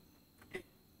 me?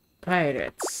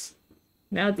 Pirates.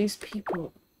 Now these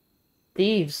people.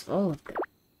 Thieves, all of them.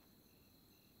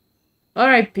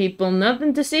 Alright, people,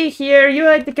 nothing to see here. You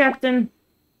heard the captain.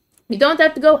 You don't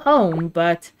have to go home,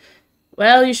 but...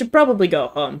 well, you should probably go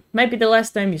home. Might be the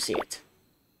last time you see it.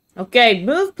 Okay,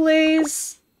 move,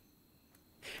 please.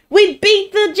 We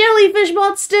beat the jellyfish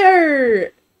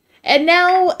monster! And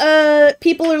now,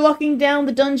 people are locking down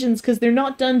the dungeons because they're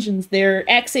not dungeons. They're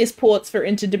access ports for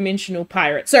interdimensional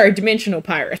pirates. Sorry, dimensional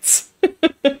pirates.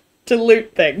 To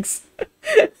loot things.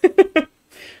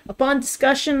 Upon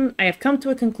discussion, I have come to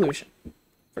a conclusion.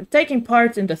 For taking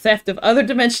part in the theft of other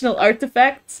dimensional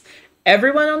artifacts,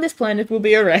 everyone on this planet will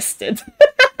be arrested.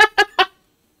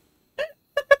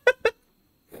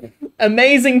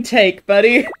 Amazing take,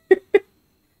 buddy.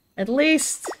 At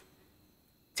least,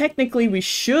 technically we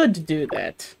should do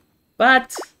that.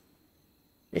 But,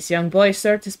 this young boy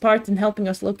served his part in helping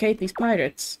us locate these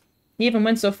pirates. He even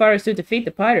went so far as to defeat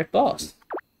the pirate boss.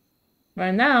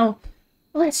 Right now,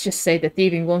 let's just say that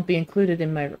thieving won't be included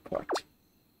in my report.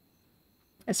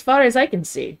 As far as I can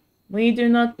see, we do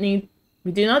not need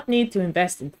to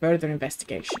invest in further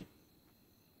investigation.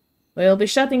 We'll be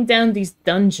shutting down these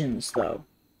dungeons, though.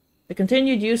 The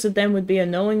continued use of them would be a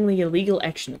knowingly illegal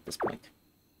action at this point.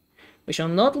 We shall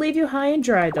not leave you high and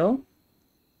dry, though.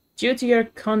 Due to your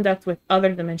conduct with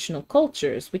other dimensional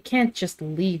cultures, we can't just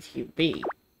leave you be.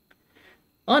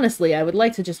 Honestly, I would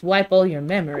like to just wipe all your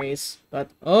memories, but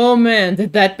oh man,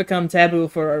 did that become taboo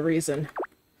for a reason.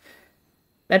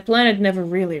 That planet never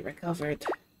really recovered.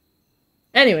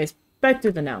 Anyways, back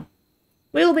to the now.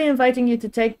 We'll be inviting you to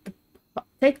take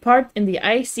part in the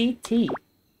ICT.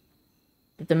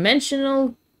 The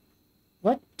dimensional...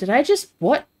 What? Did I just...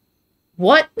 What?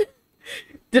 What?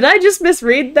 Did I just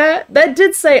misread that? That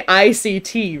did say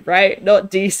ICT, right?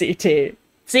 Not DCT.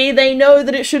 See, they know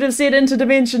that it should have said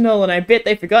interdimensional, and I bet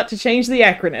they forgot to change the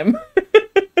acronym.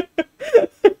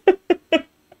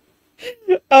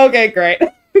 Okay, great.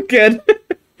 Good.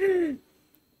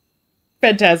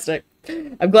 Fantastic.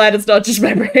 I'm glad it's not just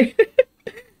my brain.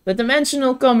 The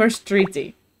Dimensional Commerce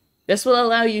Treaty. This will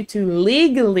allow you to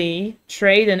legally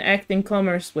trade and act in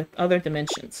commerce with other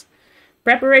dimensions.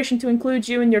 Preparation to include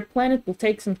you and your planet will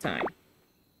take some time.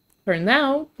 For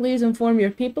now, please inform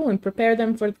your people and prepare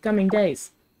them for the coming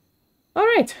days.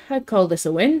 Alright, I'd call this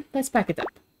a win. Let's pack it up.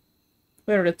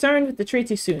 We'll return with the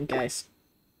treaty soon, guys.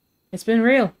 It's been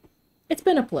real. It's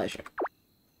been a pleasure.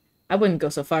 I wouldn't go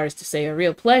so far as to say a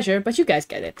real pleasure, but you guys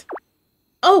get it.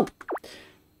 Oh!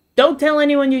 Don't tell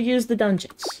anyone you use the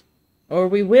dungeons, or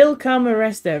we will come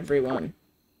arrest everyone.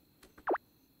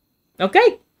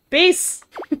 Okay, peace!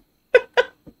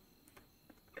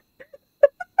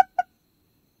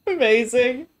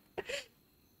 Amazing.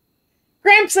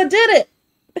 Gramps, I did it!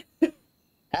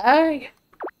 I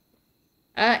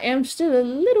am still a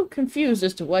little confused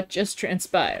as to what just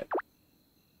transpired.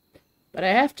 But I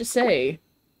have to say,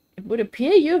 it would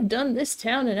appear you have done this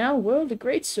town and our world a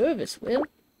great service, Will.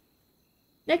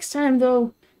 Next time,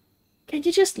 though, can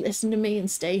you just listen to me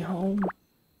and stay home?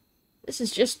 This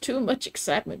is just too much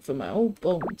excitement for my old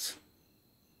bones.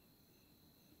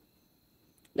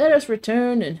 Let us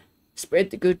return and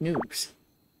spread the good news.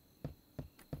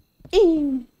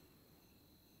 Yay!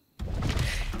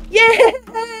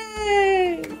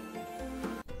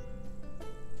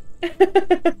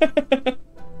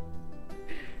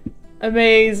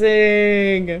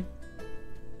 Amazing!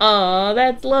 Aw,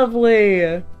 that's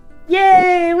lovely!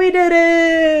 Yay! We did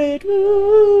it!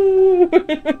 Woo!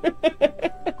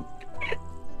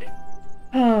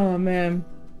 Oh, man.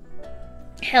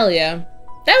 Hell yeah.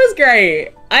 That was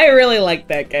great! I really liked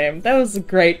that game. That was a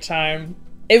great time.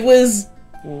 It was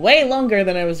way longer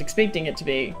than I was expecting it to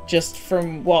be, just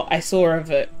from what I saw of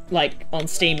it, like, on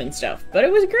Steam and stuff. But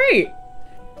it was great!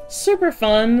 Super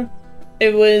fun.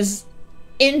 It was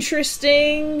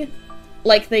interesting.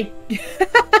 Like, they...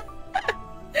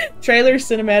 Trailers,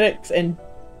 cinematics, and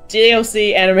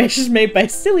DLC animations made by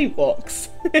Silly Fox.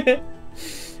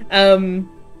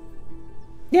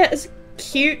 Yeah, it's a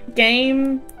cute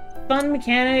game, fun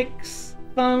mechanics,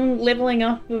 fun leveling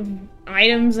up of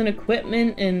items and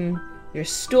equipment in your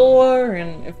store,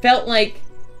 and it felt like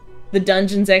the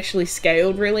dungeons actually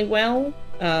scaled really well,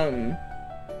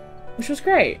 which was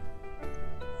great.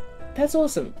 That's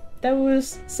awesome. That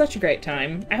was such a great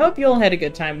time. I hope you all had a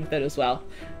good time with it as well.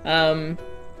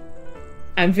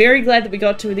 I'm very glad that we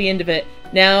got to the end of it.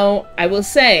 Now, I will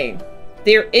say,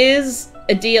 there is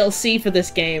a DLC for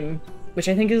this game, which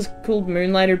I think is called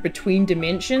Moonlighter Between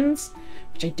Dimensions,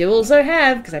 which I do also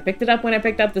have, because I picked it up when I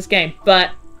picked up this game,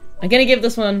 but I'm gonna give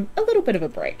this one a little bit of a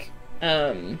break.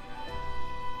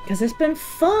 Because it's been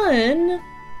fun,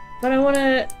 but I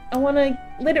wanna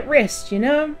let it rest, you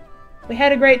know? We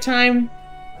had a great time,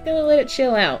 gonna let it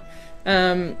chill out.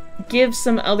 Give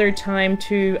some other time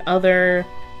to other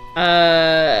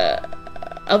games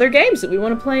that we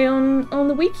want to play on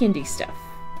the weekendy stuff.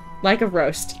 Like a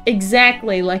roast.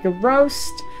 Exactly, like a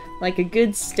roast, like a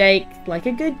good steak, like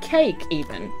a good cake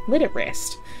even. Let it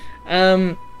rest.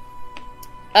 Yeah,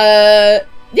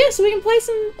 so we can play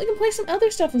some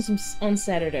other stuff on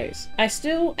Saturdays. I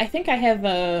think I have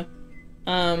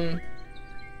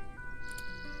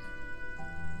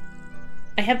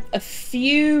I have a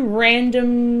few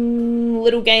random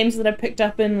little games that I picked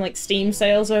up in like Steam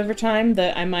sales over time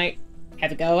that I might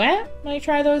have a go at. Might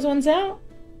try those ones out.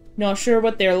 Not sure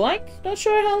what they're like. Not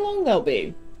sure how long they'll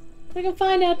be. We can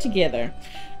find out together.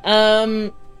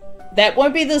 That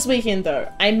won't be this weekend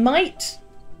though. I might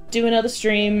do another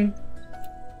stream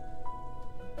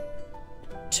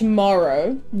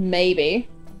tomorrow, maybe.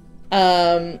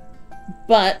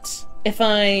 But if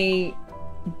I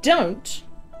don't,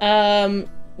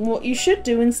 what you should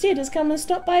do instead is come and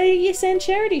stop by the Yes and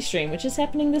Charity stream, which is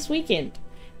happening this weekend.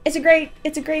 It's a great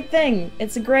thing.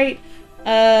 It's a great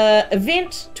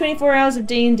event, 24 hours of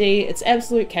D&D. It's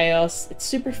absolute chaos. It's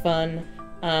super fun.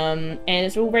 And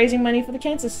it's all raising money for the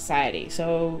Cancer Society.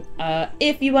 So,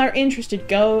 if you are interested,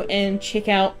 go and check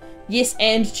out Yes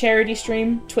and Charity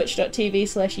stream,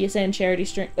 twitch.tv/Yes and Charity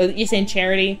stream, Yes and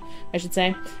Charity, I should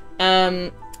say.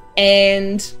 And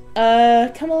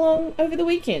come along over the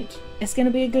weekend. It's gonna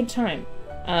be a good time.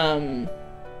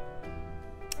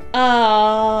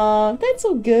 That's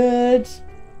all good.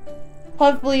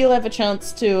 Hopefully you'll have a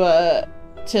chance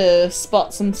to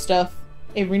spot some stuff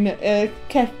every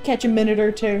catch a minute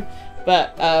or two.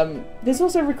 But there's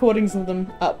also recordings of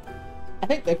them up. I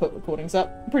think they put recordings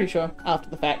up, I'm pretty sure, after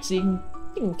the fact, so you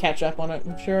can catch up on it,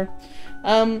 I'm sure.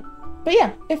 But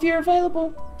yeah, if you're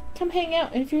available, come hang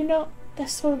out, and if you're not,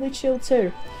 that's totally chill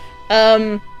too.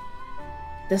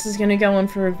 This is gonna go on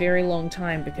for a very long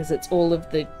time because it's all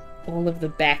of the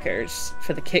backers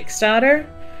for the Kickstarter,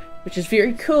 which is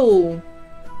very cool.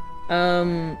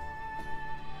 But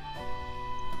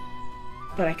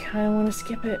I kind of want to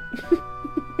skip it.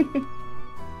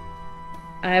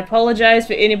 I apologize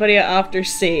for anybody after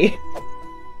C.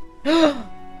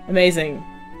 Amazing.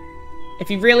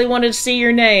 If you really wanted to see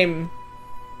your name,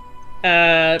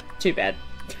 too bad.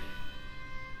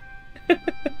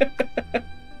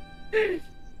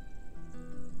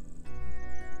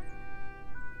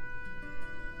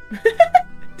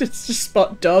 Just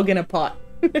spot dog in a pot.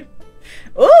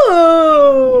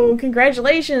 Ooh!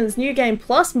 Congratulations! New Game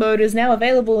Plus mode is now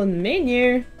available in the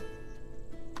menu.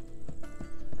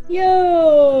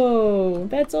 Yo!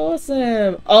 That's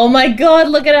awesome! Oh my god,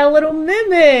 look at our little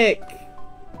mimic!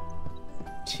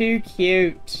 Too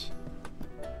cute.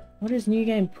 What is New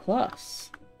Game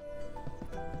Plus?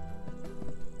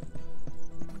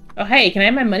 Oh hey, can I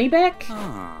have my money back?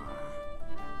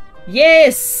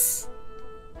 Yes!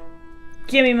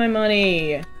 Give me my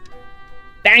money!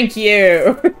 Thank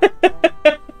you!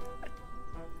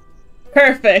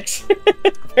 Perfect!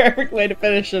 Perfect way to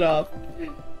finish it off.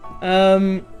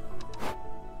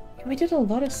 We did a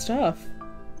lot of stuff.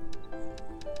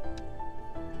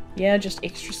 Yeah, just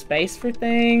extra space for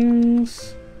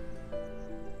things.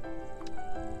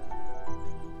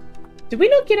 Did we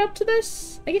not get up to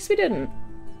this? I guess we didn't.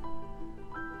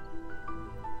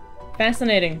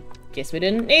 Fascinating. Guess we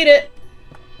didn't need it.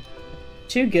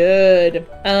 Too good.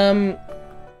 I'm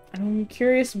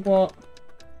curious what...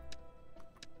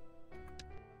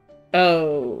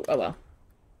 Oh well.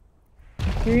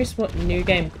 I'm curious what New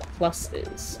Game Plus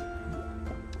is.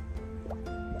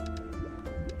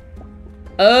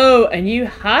 Oh, a new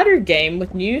harder game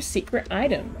with new secret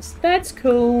items. That's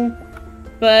cool.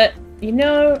 But, you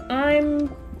know, I'm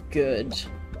good.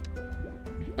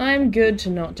 I'm good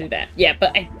to not do that. Yeah,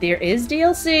 but there is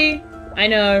DLC. I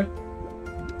know.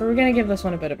 But we're gonna give this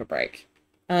one a bit of a break.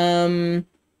 Hell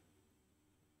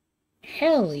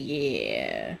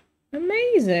yeah.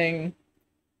 Amazing.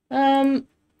 And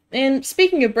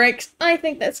speaking of breaks, I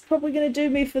think that's probably gonna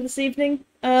do me for this evening.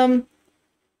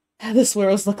 The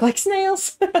swirls look like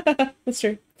snails. That's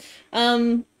true.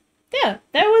 Yeah,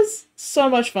 that was so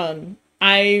much fun.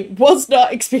 I was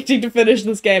not expecting to finish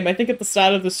this game. I think at the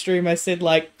start of the stream I said,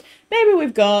 like, maybe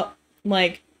we've got,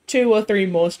 like, 2 or 3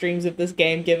 more streams of this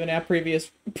game given our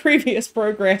previous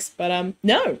progress, but,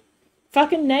 no.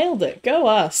 Fucking nailed it. Go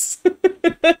us.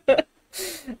 But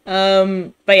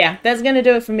yeah, that's gonna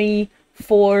do it for me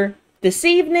for this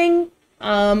evening.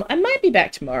 I might be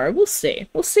back tomorrow. We'll see.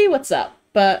 We'll see what's up.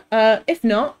 But, if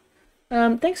not,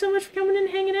 thanks so much for coming and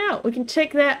hanging out. We can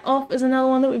check that off as another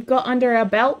one that we've got under our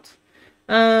belt.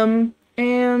 Yeah.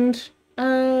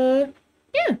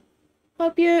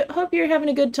 Hope you're having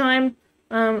a good time.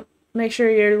 Make sure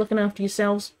you're looking after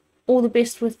yourselves. All the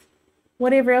best with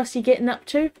whatever else you're getting up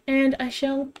to, and I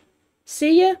shall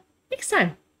see you next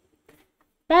time.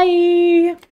 Bye!